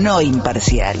 pero no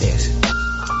imparciales.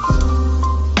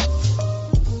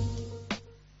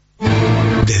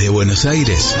 Desde Buenos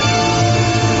Aires,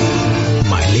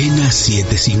 Malena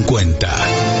 750.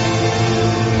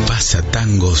 Pasa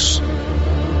tangos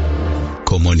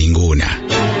como ninguna.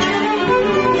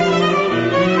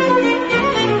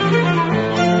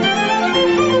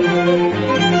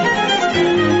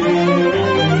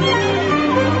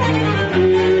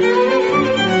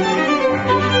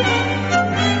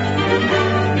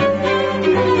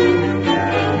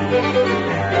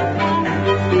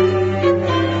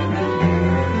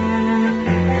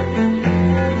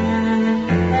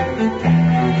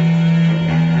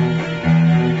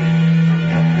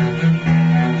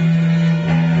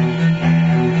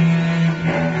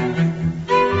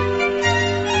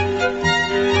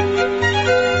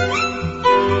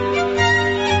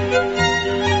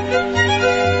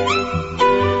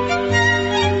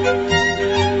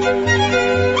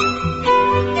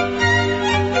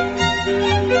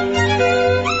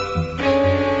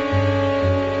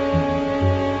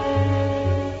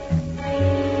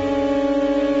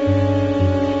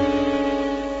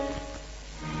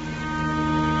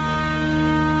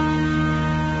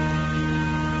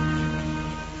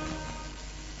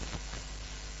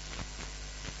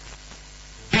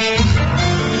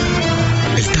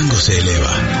 Se eleva.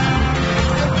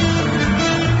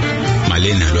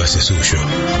 Malena lo hace suyo.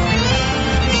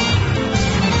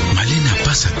 Malena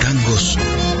pasa tangos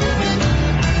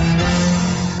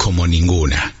como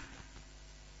ninguna.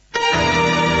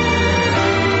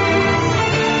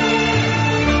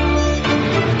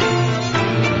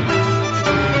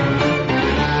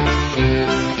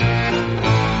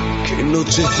 Qué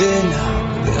noche llena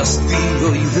de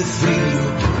hastío y de frío.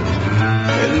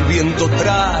 El viento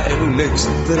trae un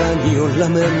extraño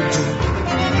lamento.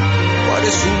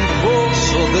 Parece un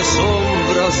pozo de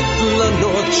sombras la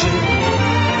noche,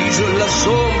 y yo en las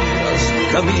sombras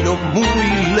camino muy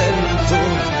lento.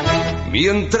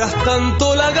 Mientras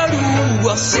tanto la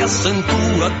garúa se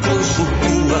acentúa con sus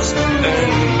púas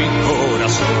en mi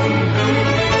corazón.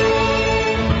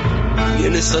 Y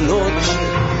en esa noche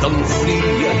tan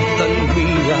fría y tan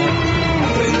mía,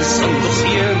 pensando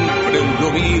siempre en lo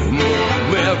mismo,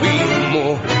 me abismo.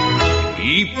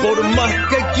 Y por más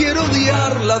que quiero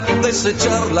odiarla,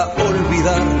 desecharla,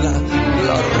 olvidarla,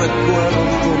 la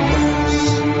recuerdo más.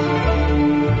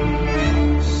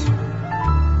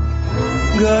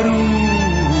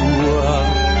 Garúa,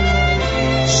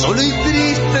 solo y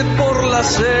triste por la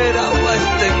acera va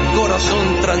este corazón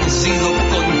transido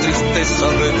con tristeza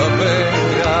de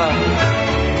tapera,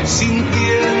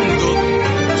 sintiendo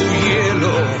tu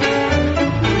hielo,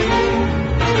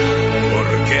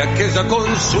 porque aquella con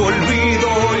su olvido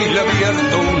y le ha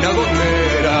abierto una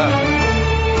gotera,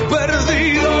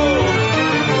 perdido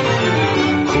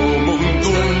como un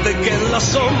duende que en la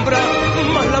sombra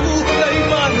más la busca y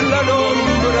más la nombra.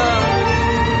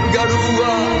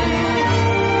 Garúa,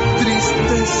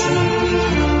 tristeza,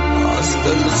 hasta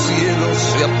el cielo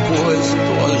se ha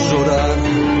puesto a llorar.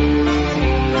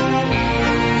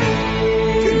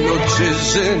 Qué noche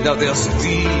llena de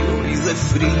hastío y de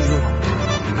frío,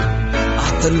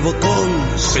 hasta el botón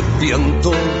se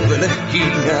piantó de la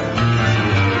esquina.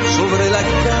 Sobre la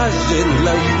calle en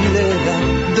la hilera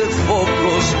de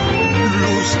focos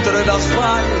lustra el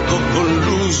asfalto con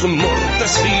luz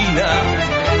mortecina.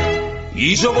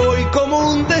 Y yo voy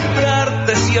como un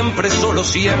descarte, siempre solo,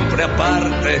 siempre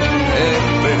aparte,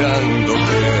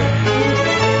 esperándote.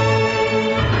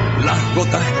 Las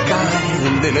gotas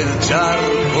caen en el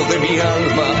charco de mi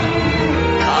alma,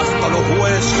 hasta los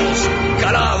huesos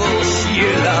calados y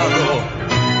helados.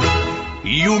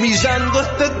 Y humillando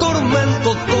este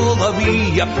tormento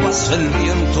todavía pasa el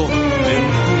viento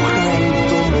empujándome.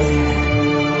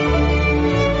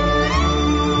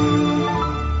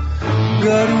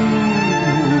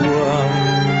 Garúa,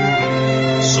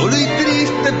 solo y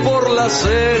triste por la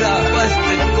acera va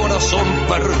este corazón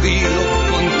perdido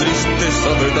con tristeza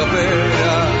de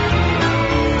tapera,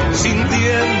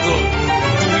 sintiendo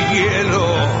tu hielo,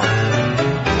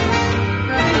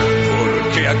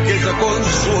 porque aquella con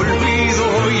su olvido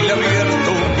y le ha abierto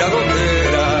una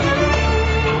gotera,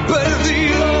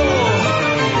 perdido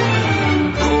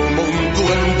como un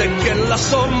duende que en la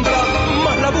sombra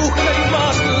más la busca y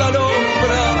más la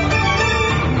nombra.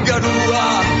 Garúa,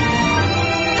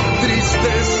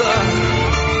 tristeza,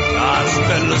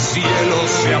 hasta el cielo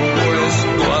se ha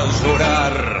puesto a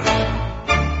llorar.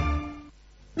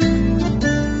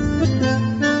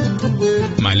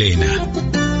 Malena,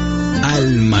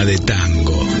 alma de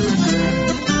tango.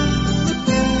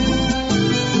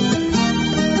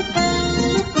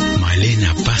 Malena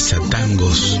pasa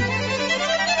tangos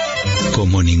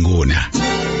como ninguna.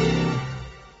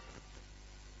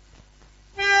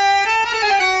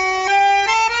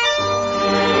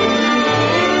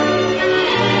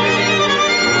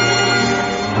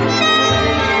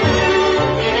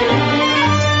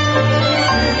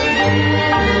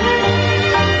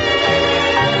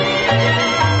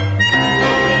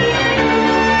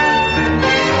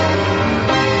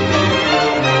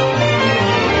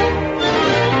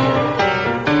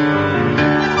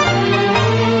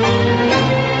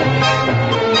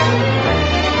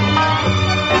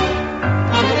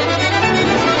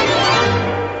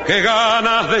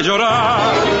 De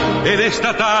llorar en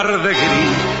esta tarde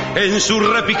gris, en su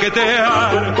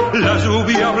repiquetear la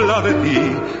lluvia habla de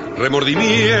ti,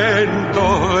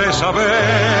 remordimiento de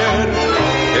saber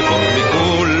que por mi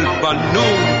culpa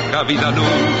nunca, vida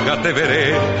nunca te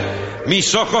veré.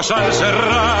 Mis ojos al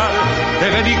cerrar te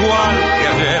ven igual que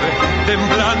ayer,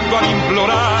 temblando al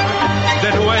implorar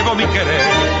de nuevo mi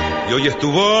querer, y hoy es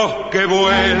tu voz que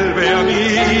vuelve a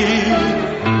mí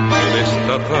en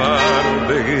esta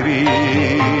tarde gris.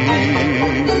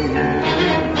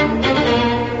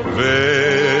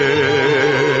 Ven,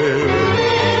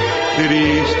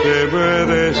 triste me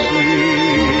decías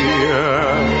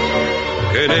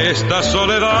que en esta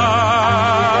soledad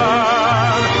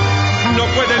no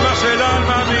puede más el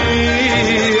alma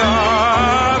mía.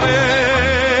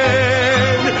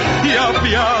 Ven y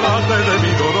apiádate de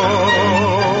mi dolor,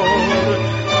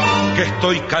 que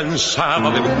estoy cansada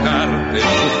de buscarte,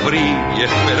 sufrir y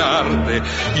esperarte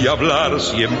y hablar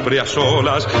siempre a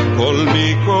solas con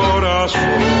mi corazón.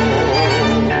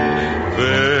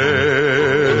 Ven,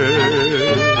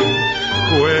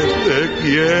 pues te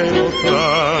quiero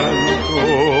tanto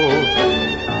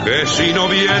que si no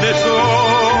vienes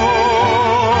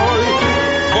hoy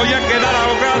voy a quedar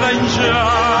ahogada en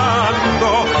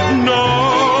llanto.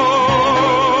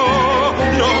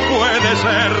 No puede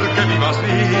ser que viva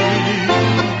así,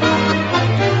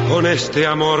 con este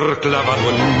amor clavado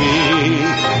en mí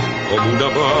como una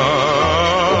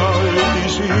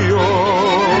maldición.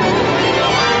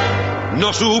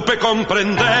 No supe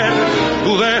comprender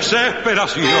tu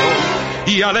desesperación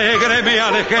y alegre me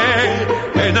alejé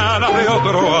en alas de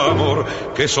otro amor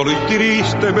que solo y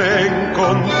triste me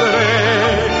encontré.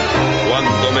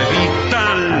 Cuando me vi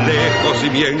tan lejos y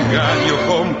mi engaño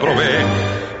comprobé,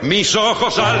 Mis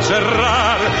ojos al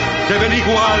cerrar te ven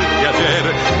igual que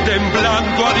ayer,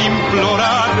 temblando al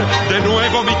implorar de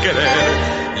nuevo mi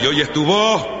querer. Y hoy es tu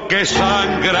voz que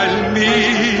sangra en mí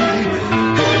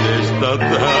en esta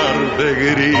tarde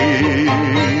gris.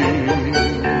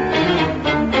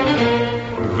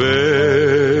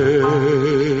 Ven,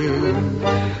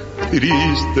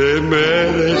 triste me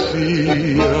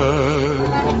decía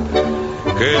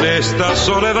que en esta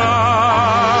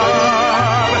soledad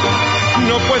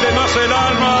no puede más el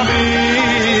alma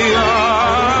mía.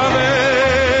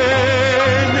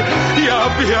 Ven y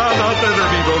apiádate de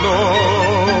mi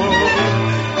dolor,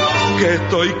 que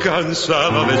estoy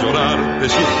cansada de llorar, de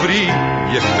sufrir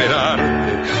y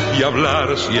esperarte y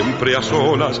hablar siempre a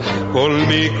solas con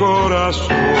mi corazón.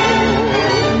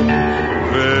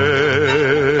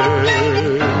 Ven,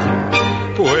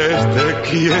 pues te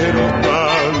quiero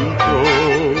tanto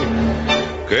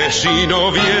que si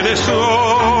no vienes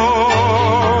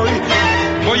hoy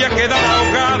voy a quedar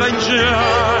ahogada en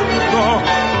llanto.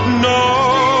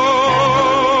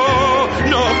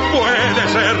 No puede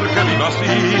ser que viva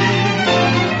así,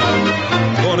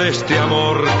 con este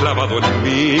amor clavado en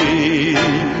mí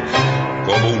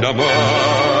como una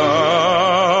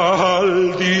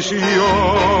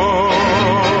maldición.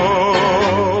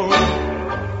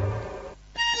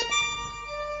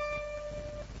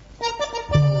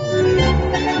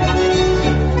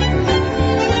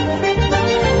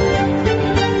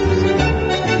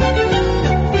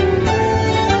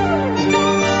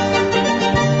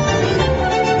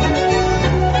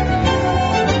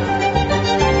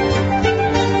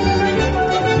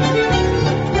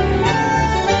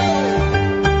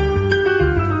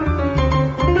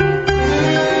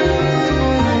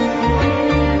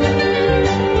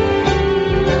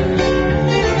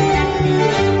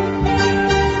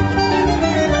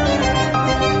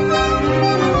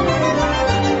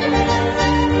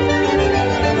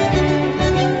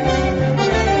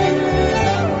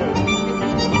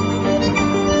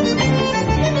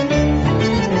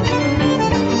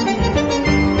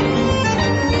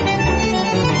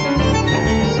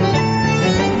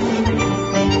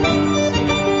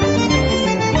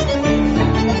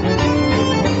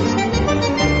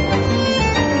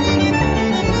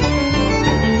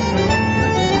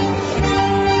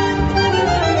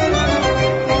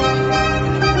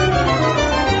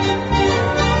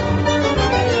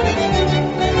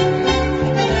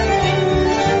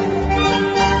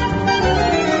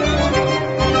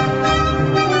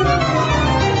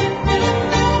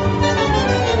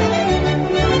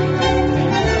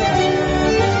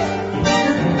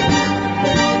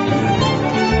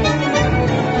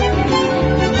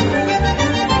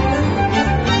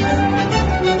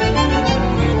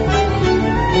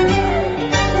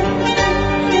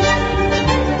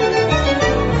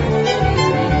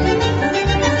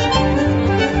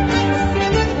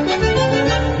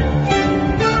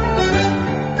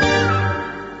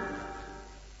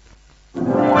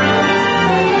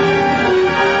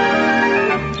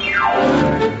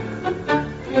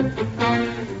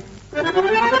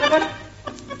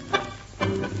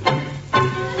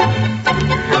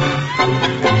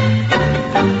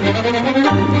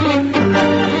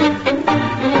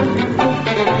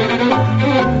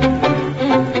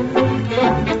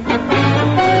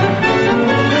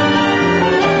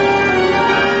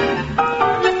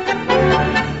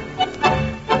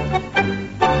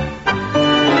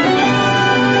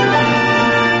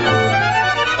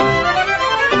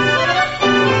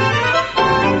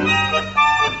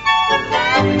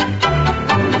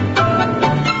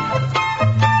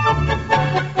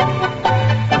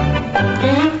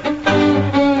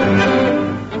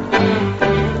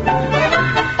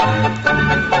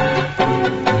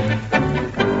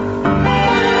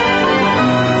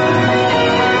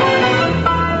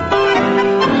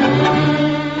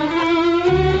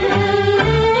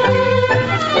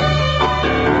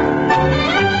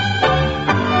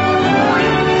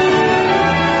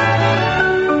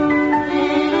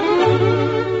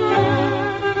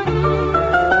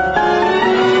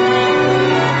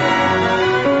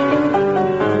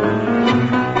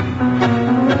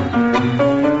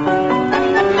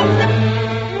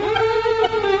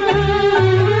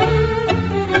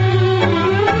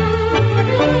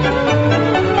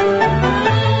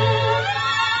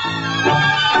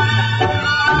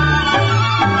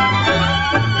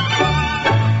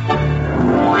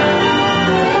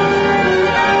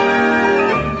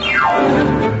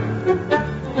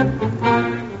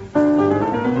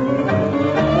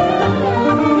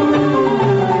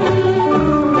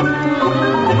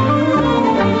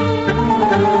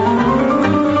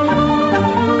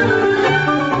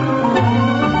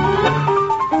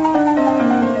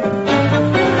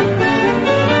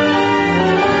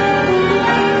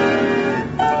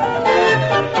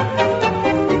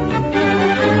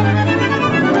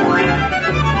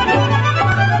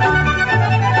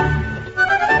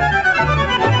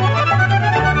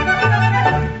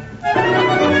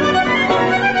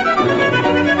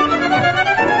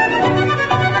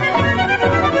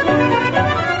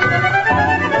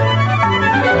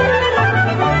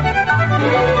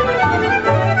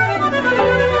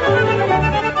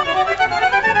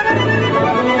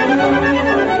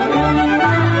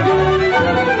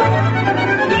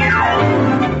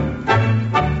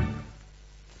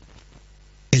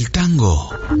 tango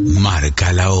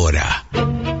marca la hora.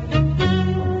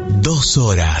 2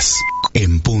 horas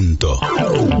en punto.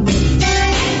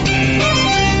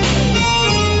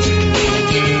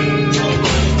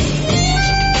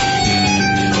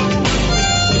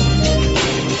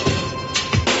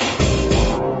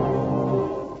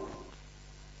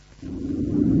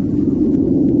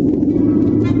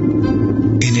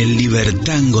 En el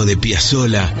libertango de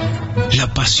Piazzolla,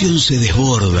 la pasión se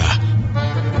desborda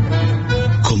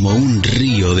como un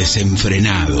río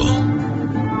desenfrenado.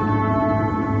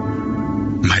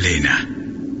 Malena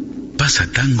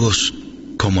pasa tangos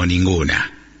como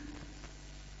ninguna.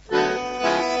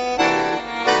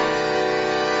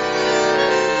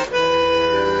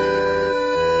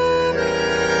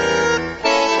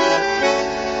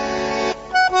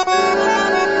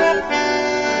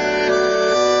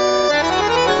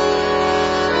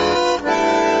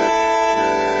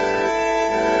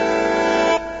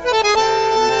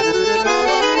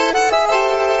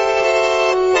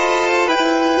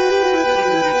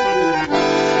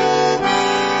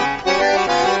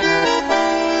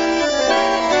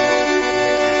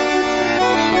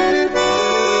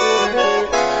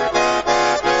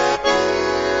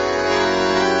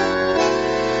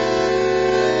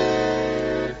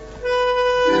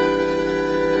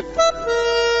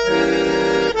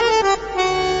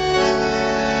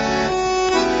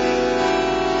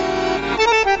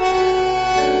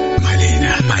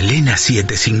 Malena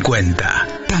 750.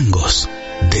 Tangos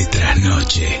de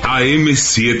trasnoche. AM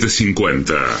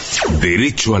 750.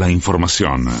 Derecho a la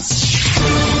información.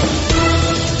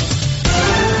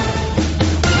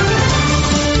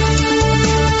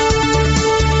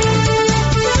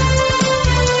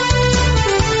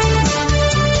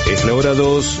 Es la hora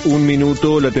 2, 1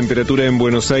 minuto. La temperatura en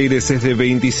Buenos Aires es de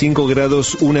 25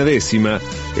 grados 1 décima.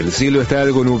 El cielo está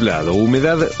algo nublado.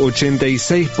 Humedad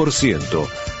 86%.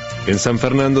 En San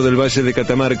Fernando del Valle de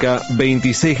Catamarca,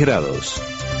 26 grados.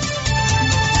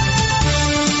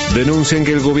 Denuncian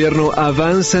que el gobierno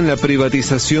avanza en la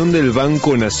privatización del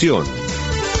Banco Nación.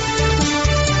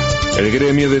 El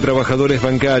gremio de trabajadores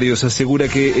bancarios asegura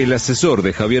que el asesor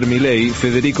de Javier Milei,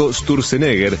 Federico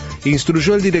Sturzenegger,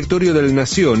 instruyó al directorio del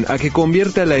Nación a que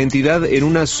convierta la entidad en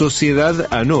una sociedad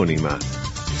anónima.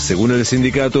 Según el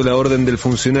sindicato, la orden del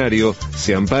funcionario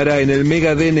se ampara en el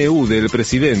mega DNU del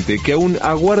presidente, que aún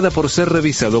aguarda por ser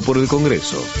revisado por el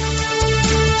Congreso.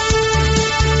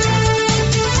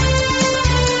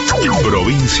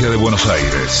 Provincia de Buenos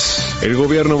Aires. El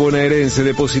gobierno bonaerense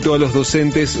depositó a los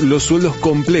docentes los sueldos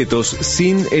completos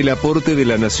sin el aporte de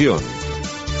la Nación.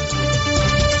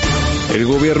 El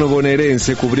gobierno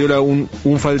bonaerense cubrió un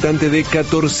faltante de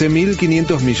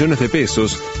 14.500 millones de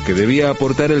pesos que debía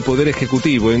aportar el Poder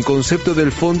Ejecutivo en concepto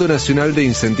del Fondo Nacional de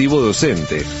Incentivo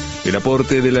Docente. El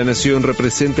aporte de la Nación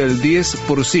representa el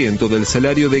 10% del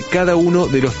salario de cada uno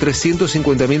de los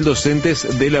 350.000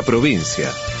 docentes de la provincia.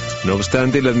 No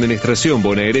obstante, la administración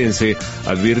bonaerense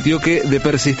advirtió que, de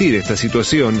persistir esta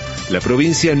situación, la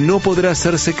provincia no podrá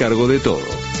hacerse cargo de todo.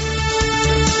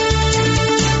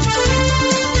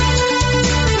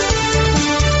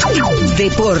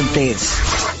 Deportes.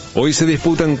 Hoy se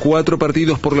disputan 4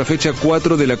 partidos por la fecha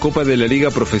 4 de la Copa de la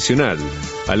Liga Profesional.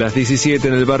 A las 17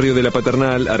 en el barrio de la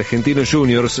Paternal, Argentinos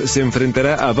Juniors se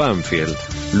enfrentará a Banfield.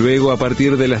 Luego, a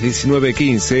partir de las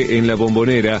 19:15 en la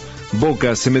Bombonera,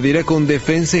 Boca se medirá con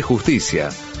Defensa y Justicia.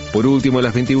 Por último, a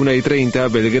las 21:30,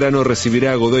 Belgrano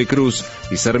recibirá a Godoy Cruz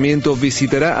y Sarmiento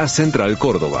visitará a Central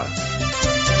Córdoba.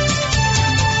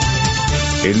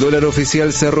 El dólar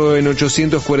oficial cerró en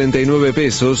 849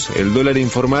 pesos, el dólar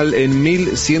informal en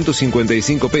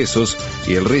 1.155 pesos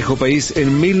y el riesgo país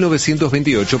en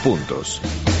 1.928 puntos.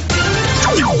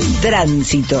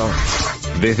 Tránsito.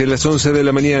 Desde las 11 de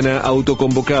la mañana,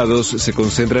 autoconvocados se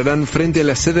concentrarán frente a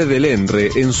la sede del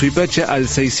ENRE en Suipacha al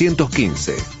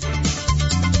 615.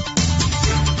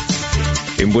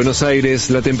 En Buenos Aires,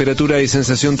 la temperatura y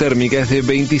sensación térmica es de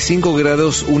 25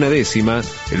 grados 1 décima,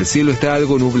 el cielo está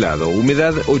algo nublado,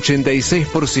 humedad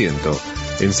 86%.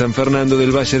 En San Fernando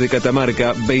del Valle de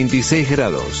Catamarca, 26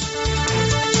 grados.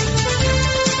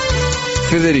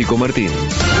 Federico Martín.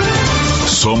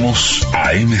 Somos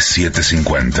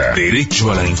AM750.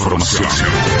 Derecho a la información.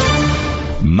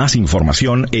 Más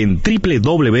información en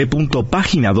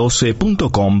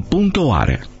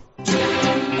www.pagina12.com.ar.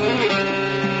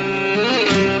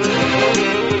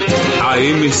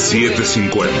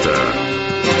 AM750.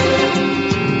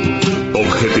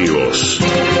 Objetivos,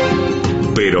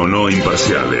 pero no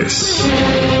imparciales.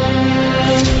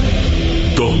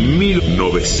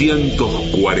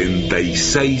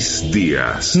 2.946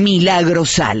 días. Milagro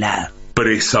Sala.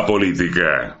 Presa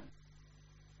política.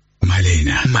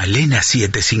 Malena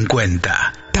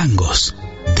 750. Tangos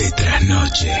de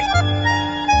trasnoche.